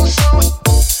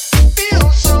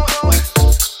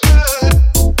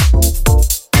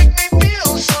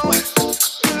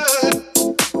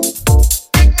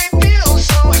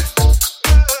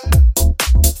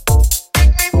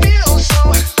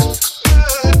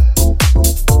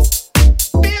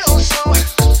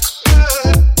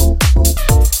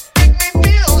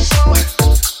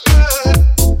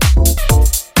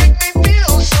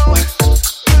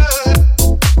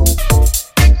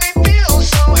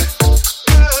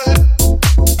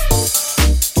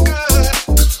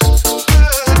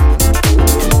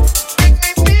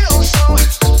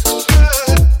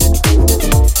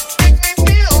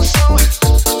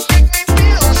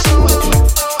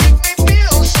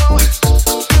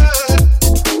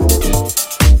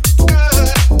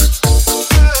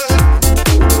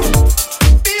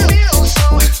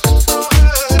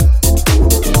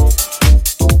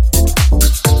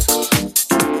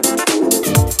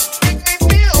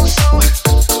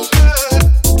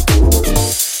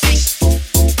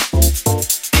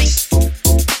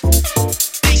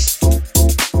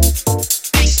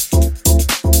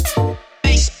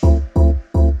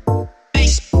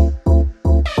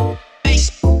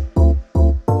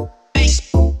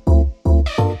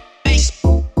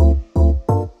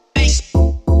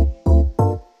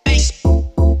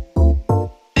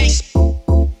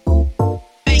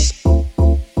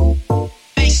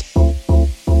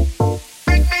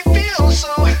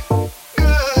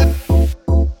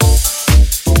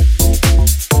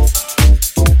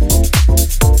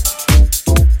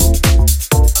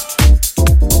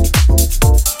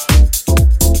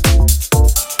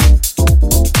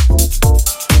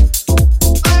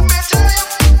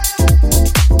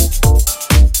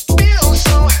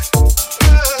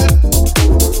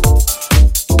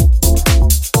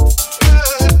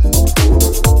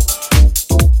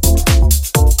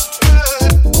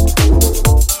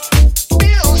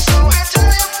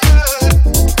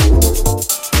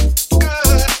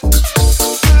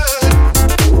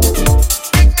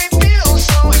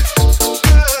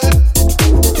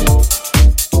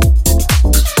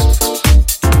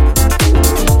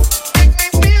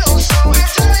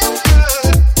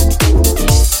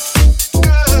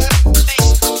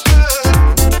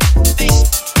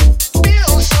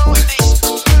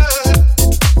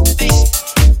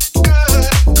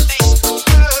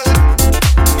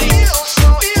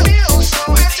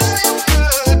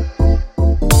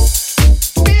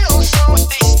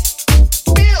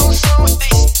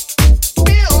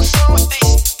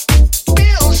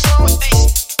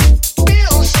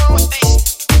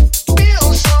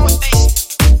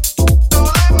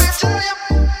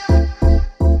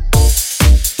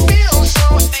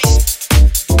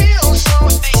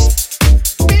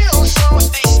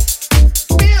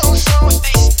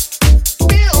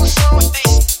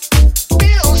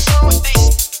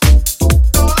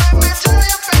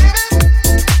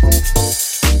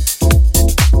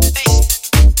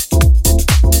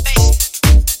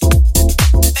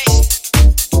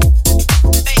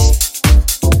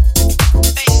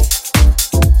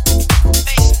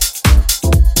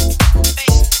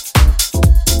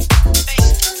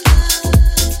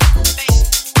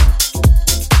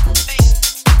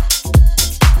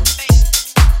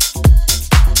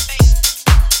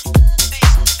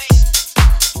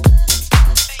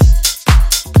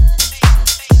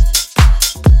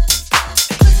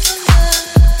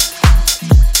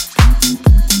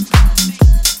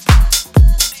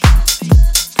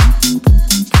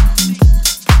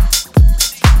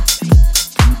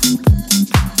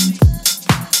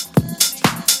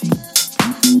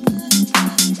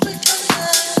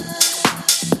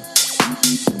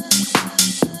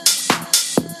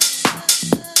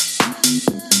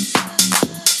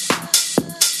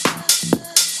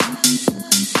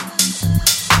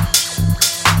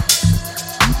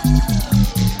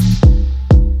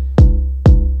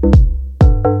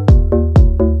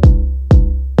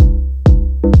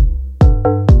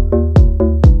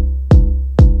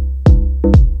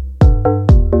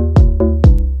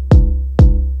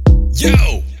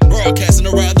 Broadcasting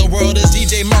around the world is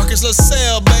DJ Marcus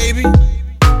LaSalle, baby.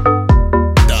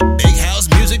 The big house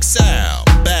music sound,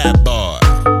 bad boy.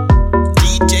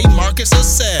 DJ Marcus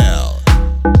LaSalle.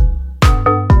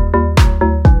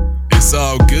 It's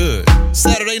all good.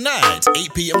 Saturday nights,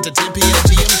 8 p.m. to 10 p.m.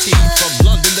 GMT from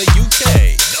London, the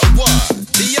UK. The one,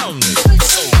 the only,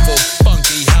 soulful,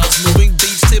 funky, house-moving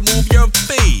beats to move your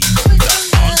feet. The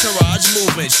Entourage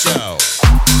Movement Show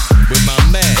with my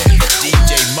man,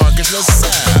 DJ Marcus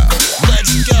LaSalle.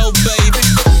 Let's go, baby.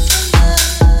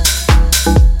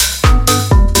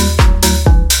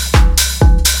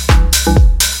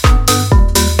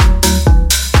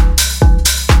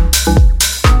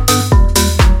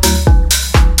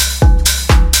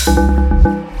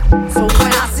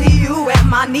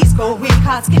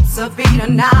 Skips a beat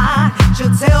and I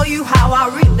should tell you how I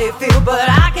really feel, but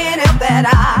I can't help that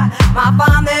I might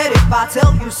find that if I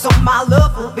tell you so, my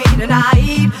love will be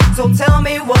denied. So tell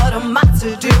me, what am I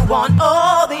to do on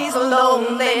all these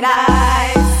lonely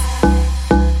nights?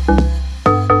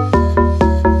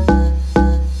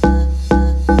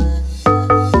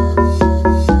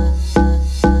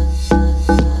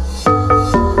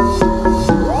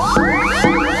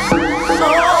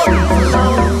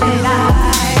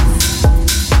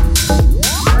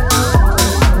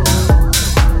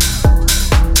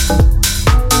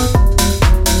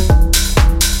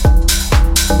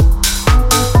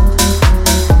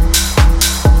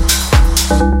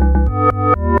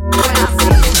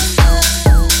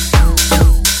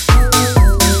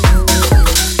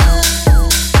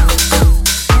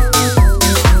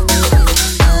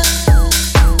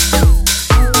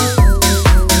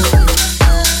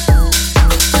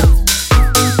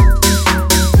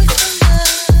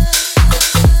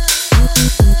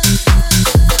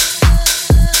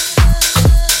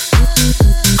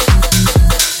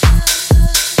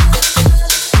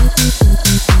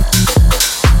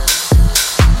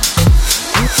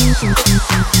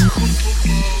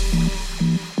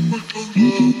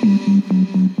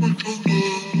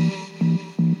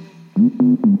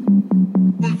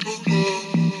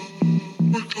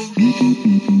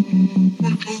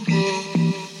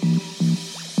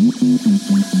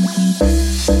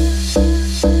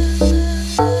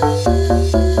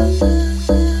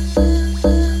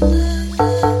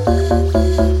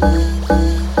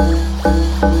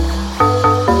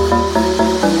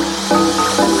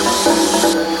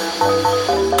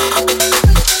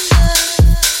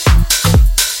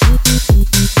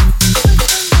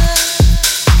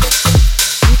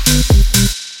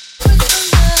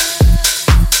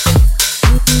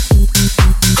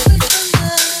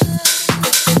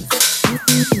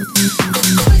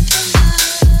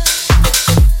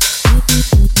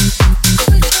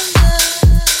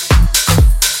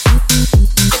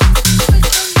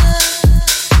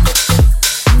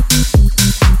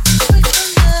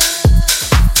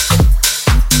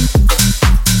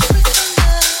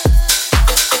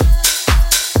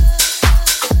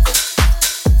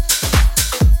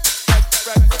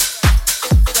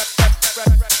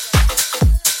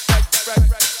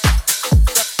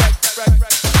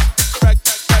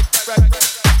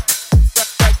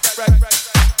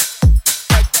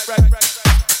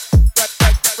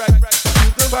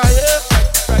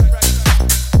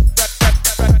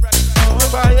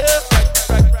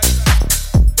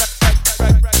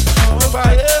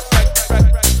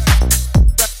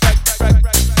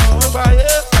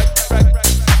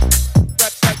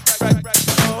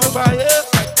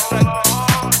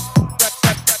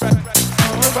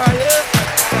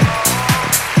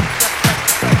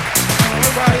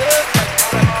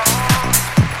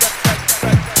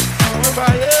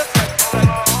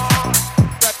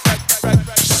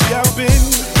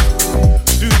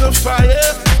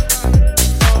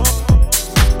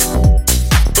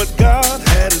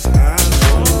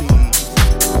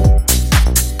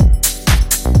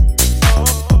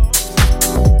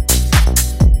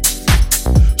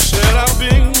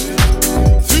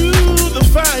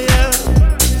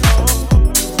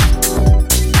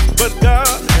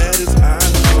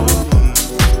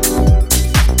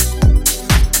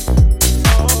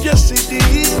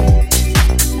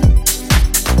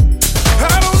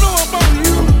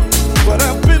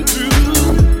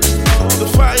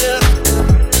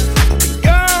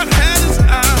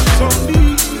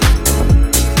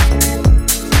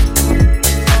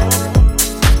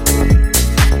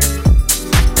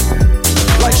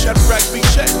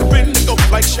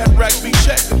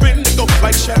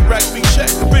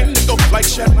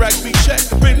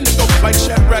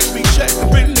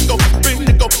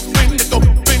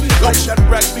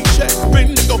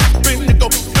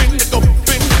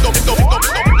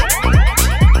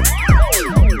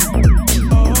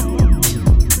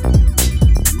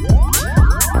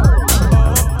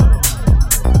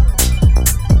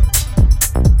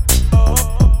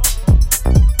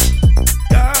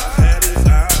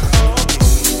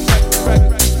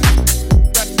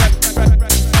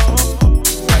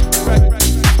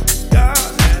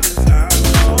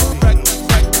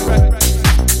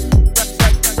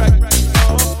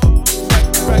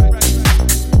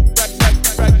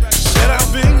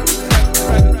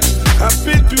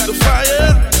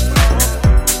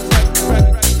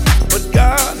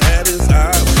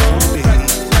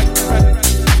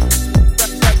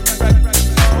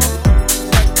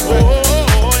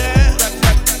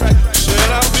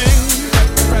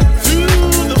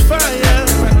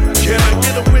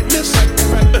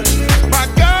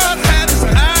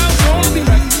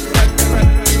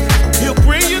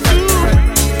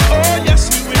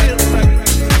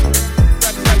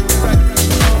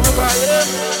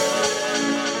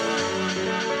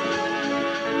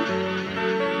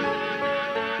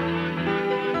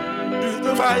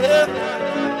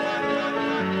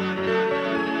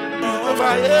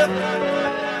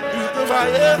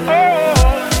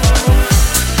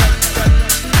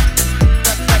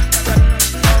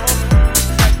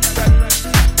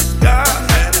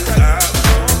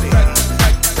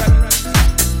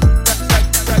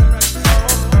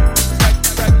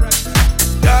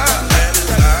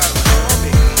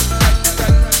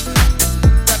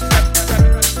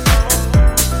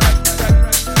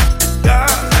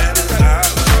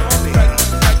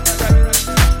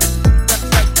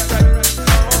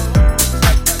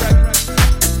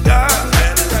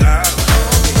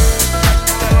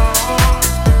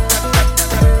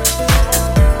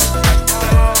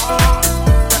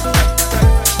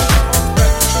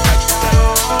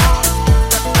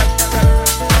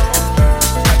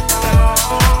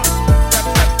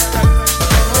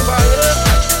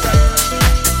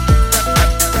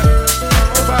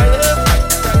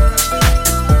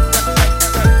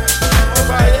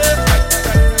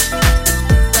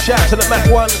 To the Mac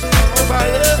 1,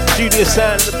 Junior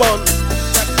Sand, The Bond,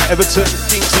 Everton,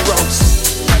 Dinksy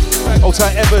Ross, Old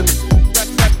Tight Evan,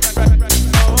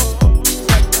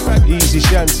 Easy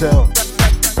Chantel,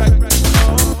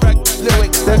 little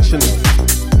extension.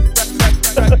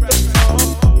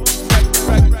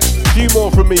 Few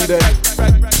more from me then.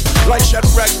 Like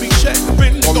Shadrach, be check,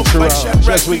 been to go. Like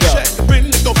Shadrach, be check, been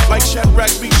to go. Like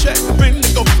Shadrach, be check, been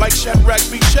to go. Like Shadrach,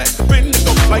 be check, been to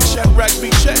go. Like Shadrach, be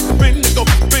check, been to go.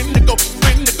 Been to go,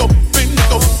 been to go, been to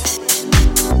go.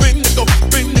 Been to go,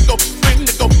 been to go, been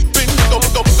to go, been to go,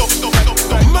 go, go, go, go,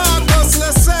 go. Marcus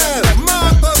Lessel,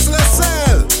 Marcus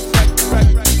Lessel.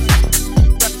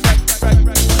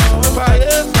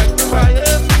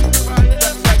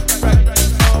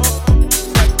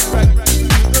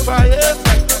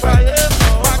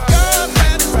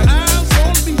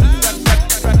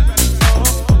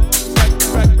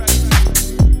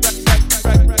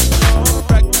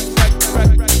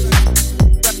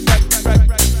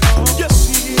 Yes,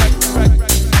 he is.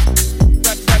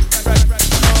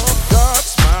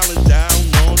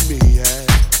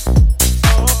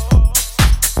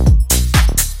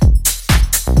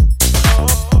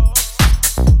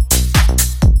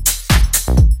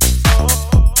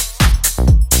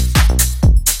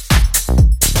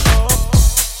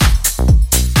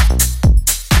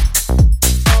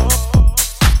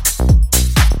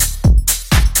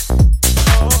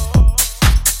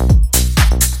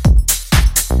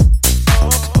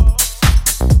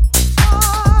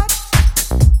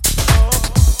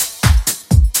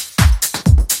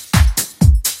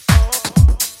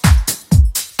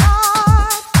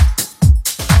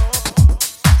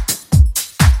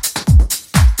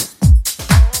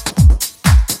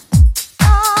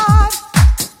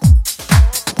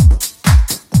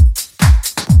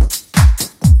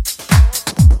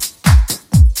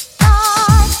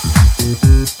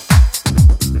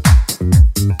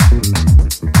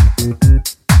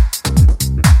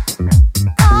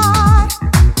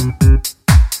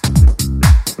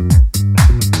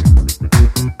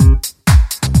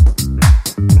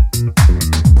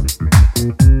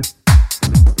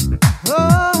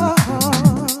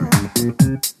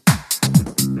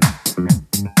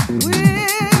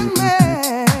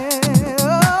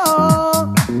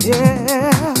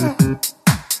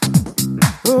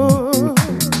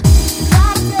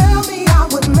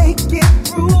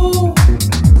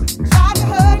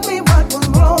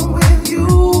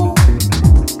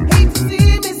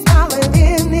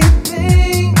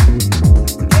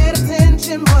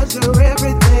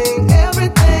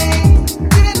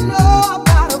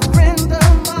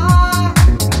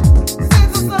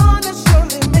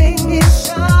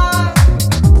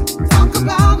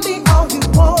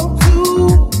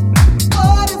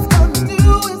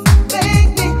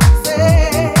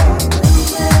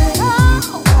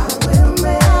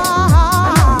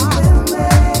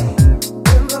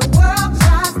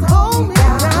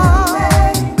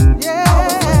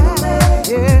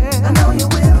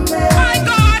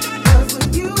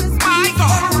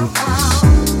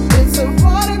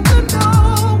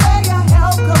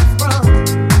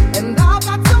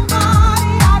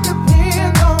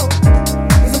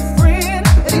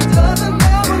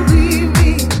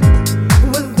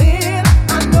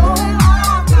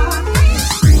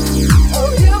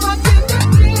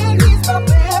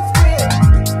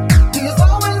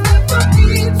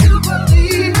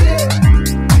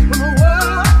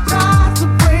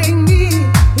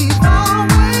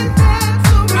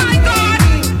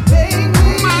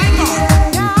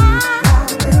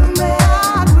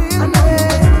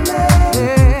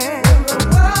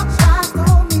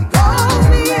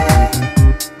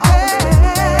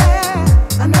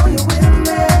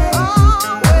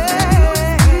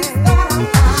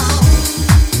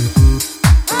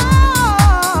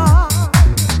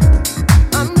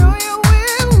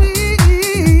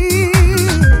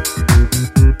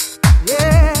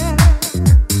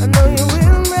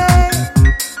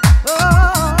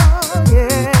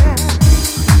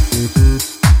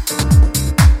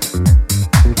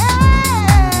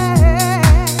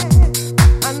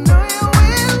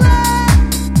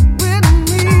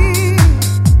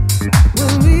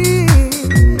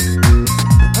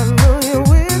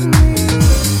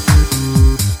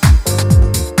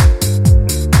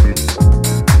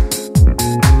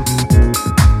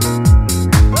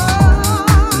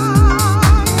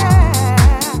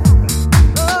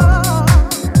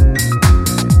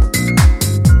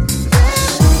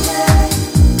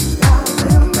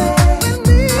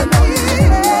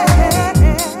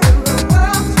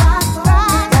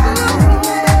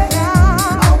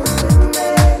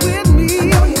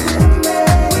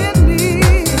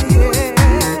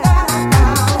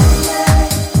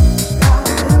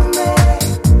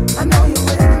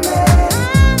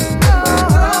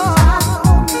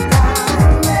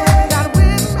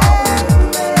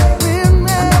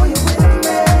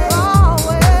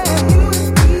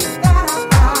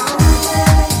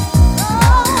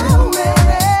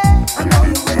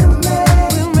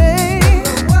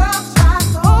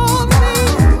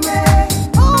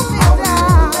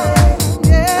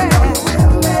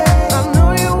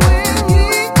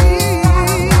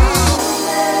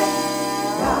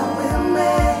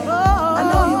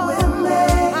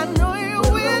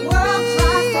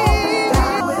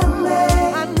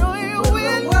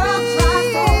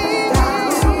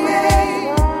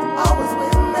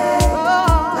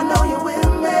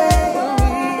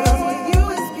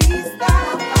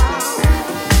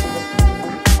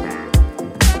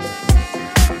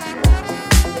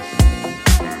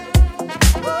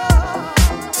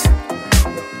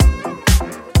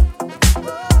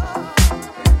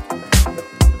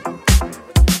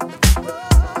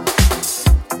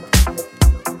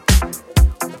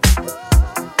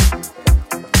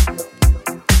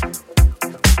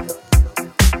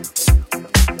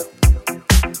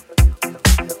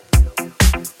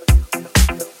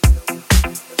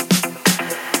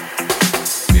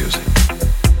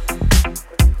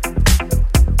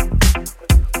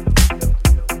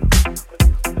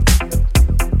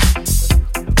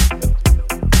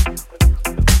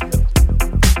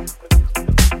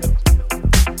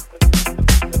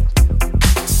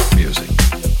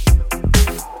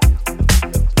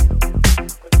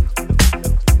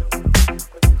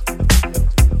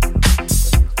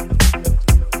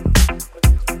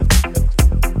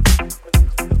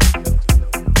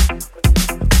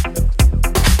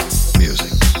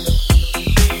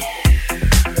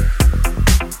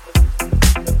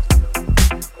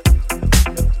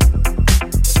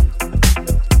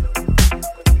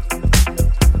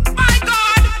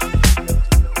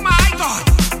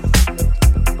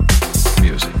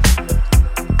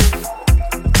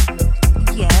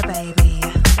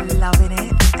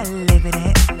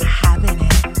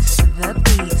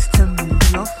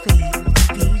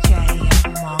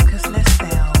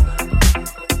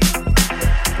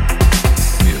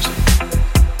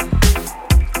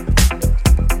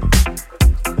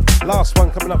 Last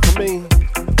one coming up for me.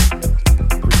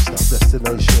 Freestyle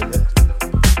Destination,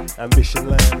 Ambition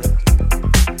Land.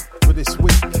 For this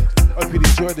week, hope you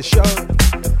enjoyed the show.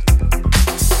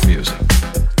 Music.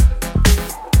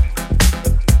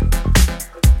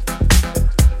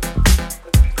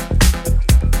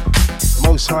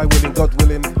 Most High willing, God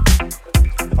willing.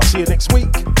 I'll see you next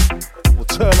week. We'll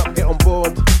turn up, get on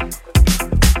board.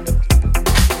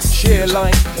 Share,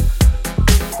 like,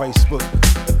 Facebook,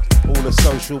 all the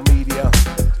social media.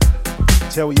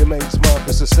 Tell your mates,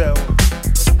 Marcus Acel,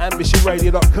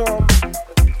 ambitionradio.com.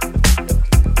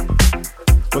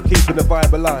 We're keeping the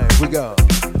vibe alive. We go.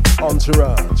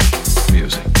 Entourage.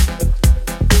 Music.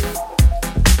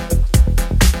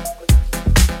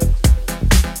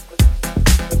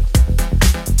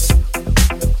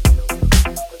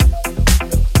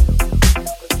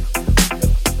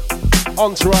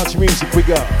 Entourage music, we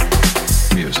go.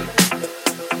 Music.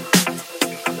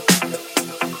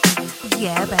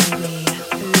 Yeah, baby.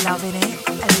 Loving it,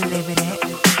 living it,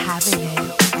 having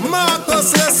it.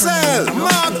 Marcus Lassalle!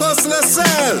 Marcus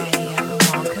Lassalle!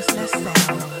 Marcus Lassalle.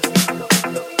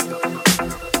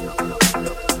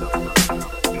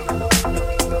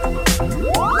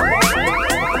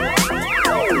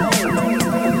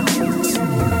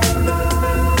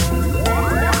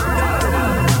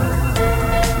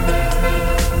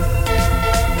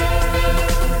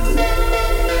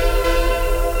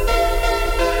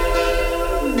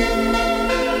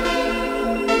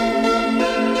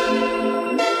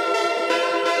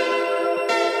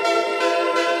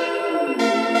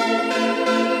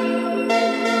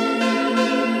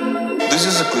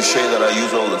 Cliche that I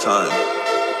use all the time.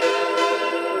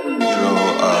 You know,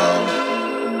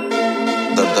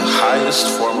 that the highest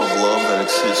form of love that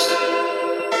exists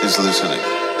is listening.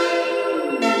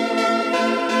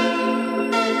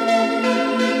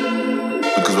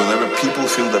 Because whenever people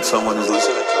feel that someone is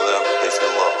listening to them, they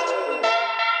feel loved.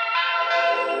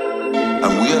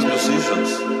 And we as musicians,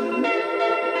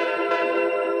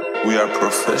 we are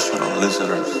professional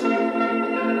listeners.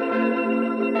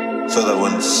 So that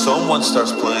when someone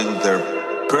starts playing their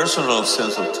personal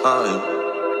sense of time,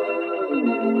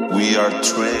 we are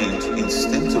trained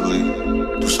instinctively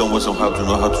to somehow to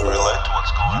know how to relate to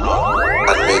what's going on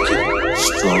and make it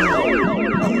stronger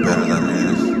and better than it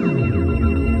is.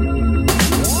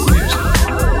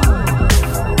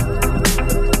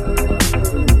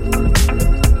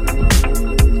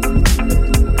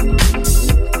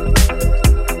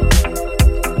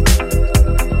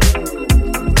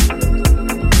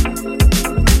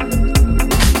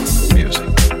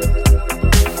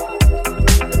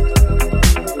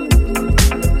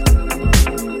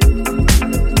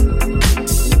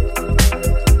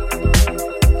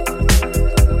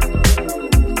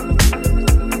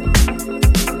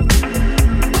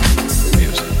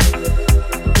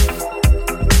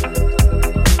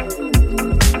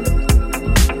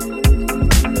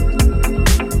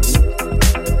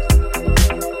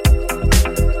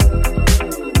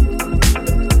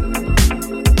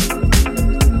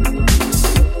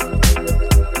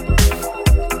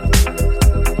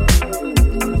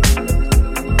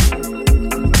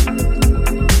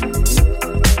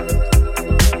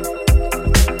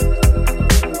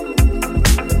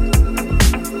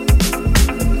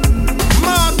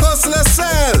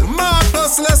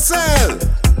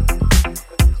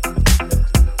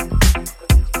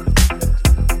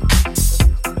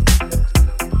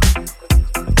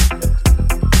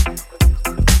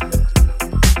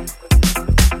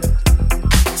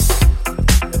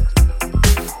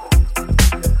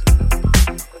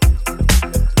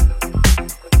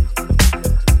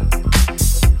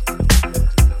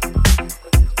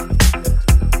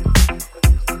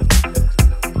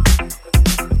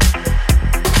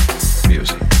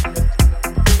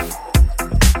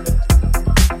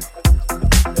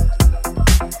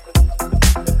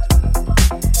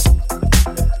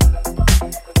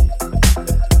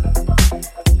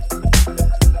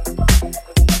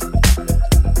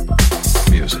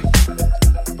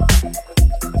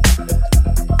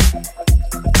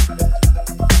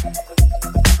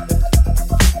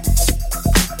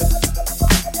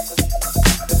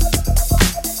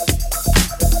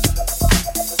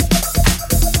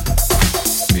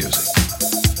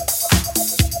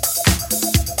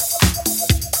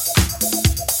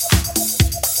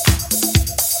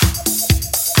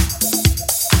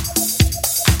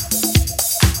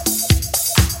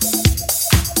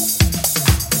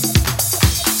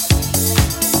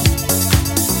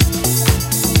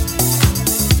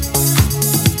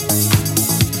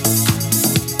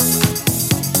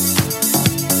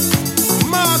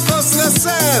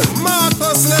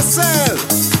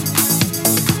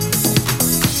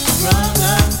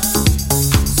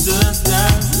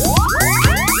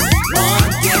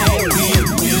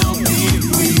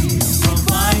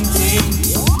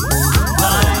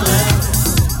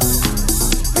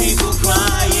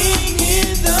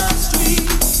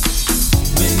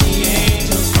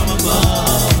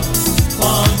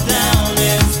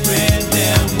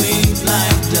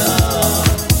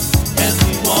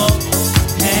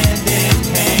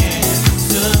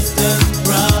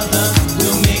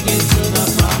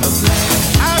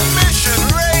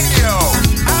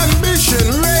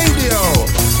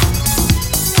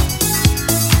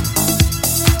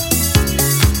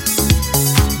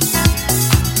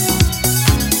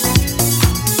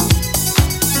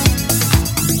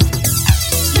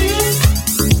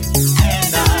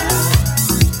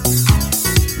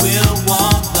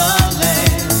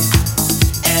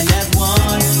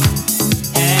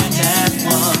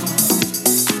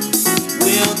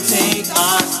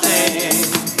 our stay.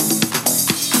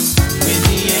 When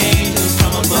the angels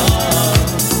from above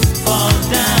fall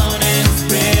down and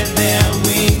spread their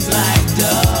wings like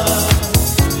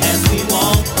doves, as we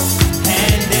walk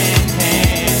hand in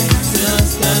hand,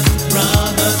 sisters,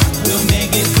 brothers, we'll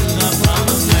make it to the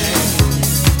promised land.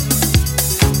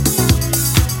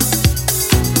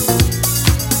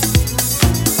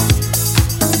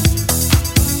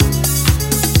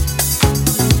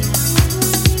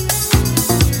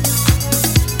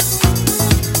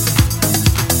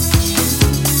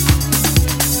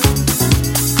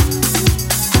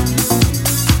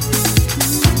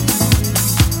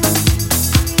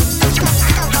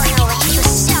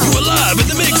 You alive in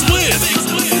the mix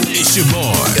with it's your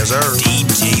boy, Yes, sir.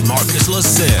 DJ Marcus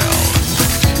LaSalle.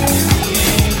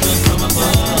 From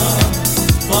above,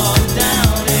 fall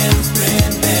down and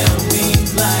spread their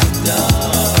wings like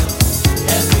doves,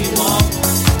 as we walk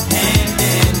hand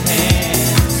in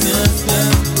hand,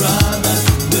 sisters, brothers,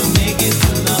 we'll make it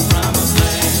to the promised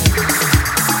land.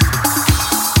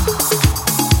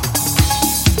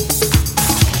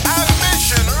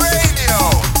 Ambition Radio.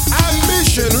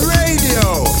 Ambition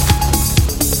Radio.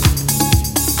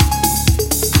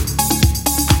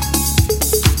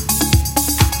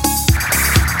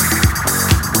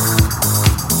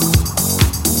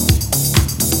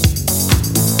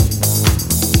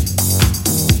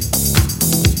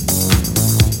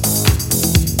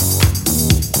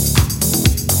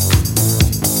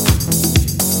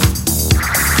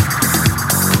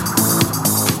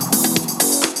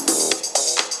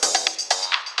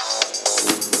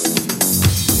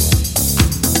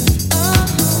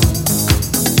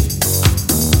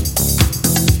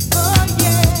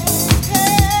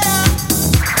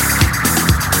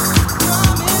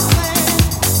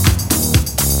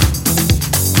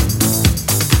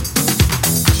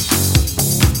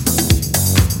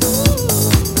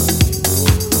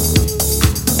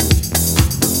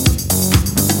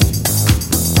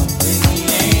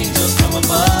 Angels from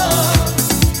above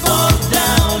fall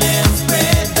down and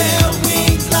spread their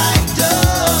wings like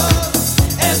doves,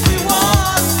 as we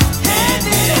walk hand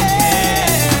in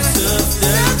hand,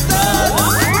 sisters, brothers,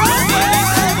 we'll make it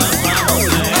to the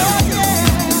promised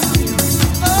land.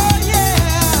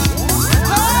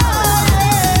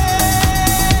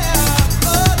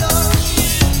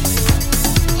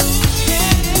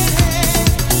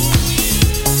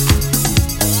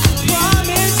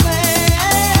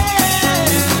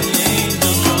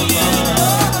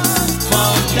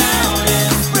 Fall down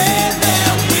and spread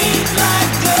their wings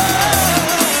like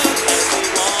doves, as we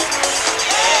walk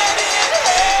hand in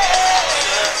hand,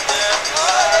 sisters,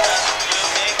 brothers,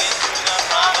 we'll make it to the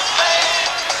promised land.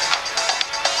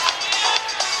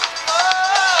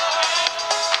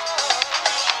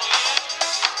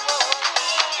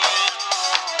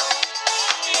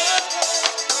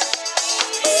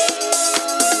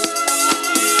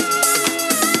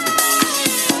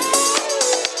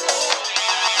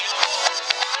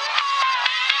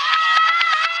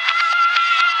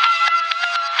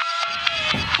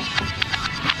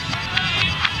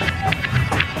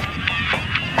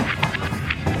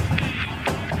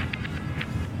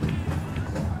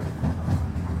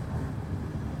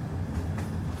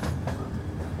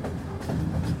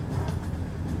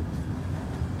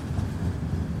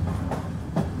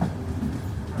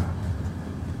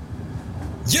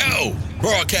 Yo,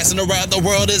 broadcasting around the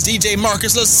world is DJ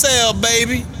Marcus LaSalle,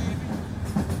 baby.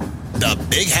 The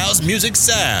big house music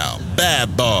sound,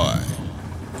 bad boy.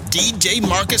 DJ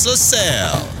Marcus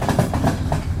LaSalle.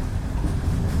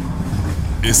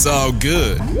 It's all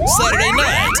good. Saturday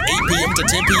nights, 8 p.m. to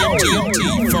 10 p.m.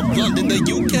 GMT from London, the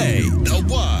UK. The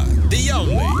one, the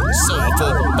only,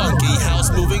 soulful, funky,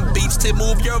 house-moving beats to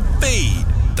move your feet.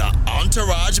 The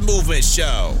Entourage Movement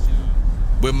Show.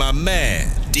 With my man,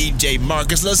 DJ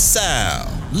Marcus LaSalle.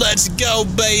 Let's go,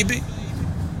 baby.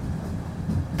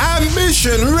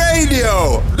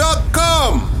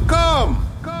 AmbitionRadio.com. Come.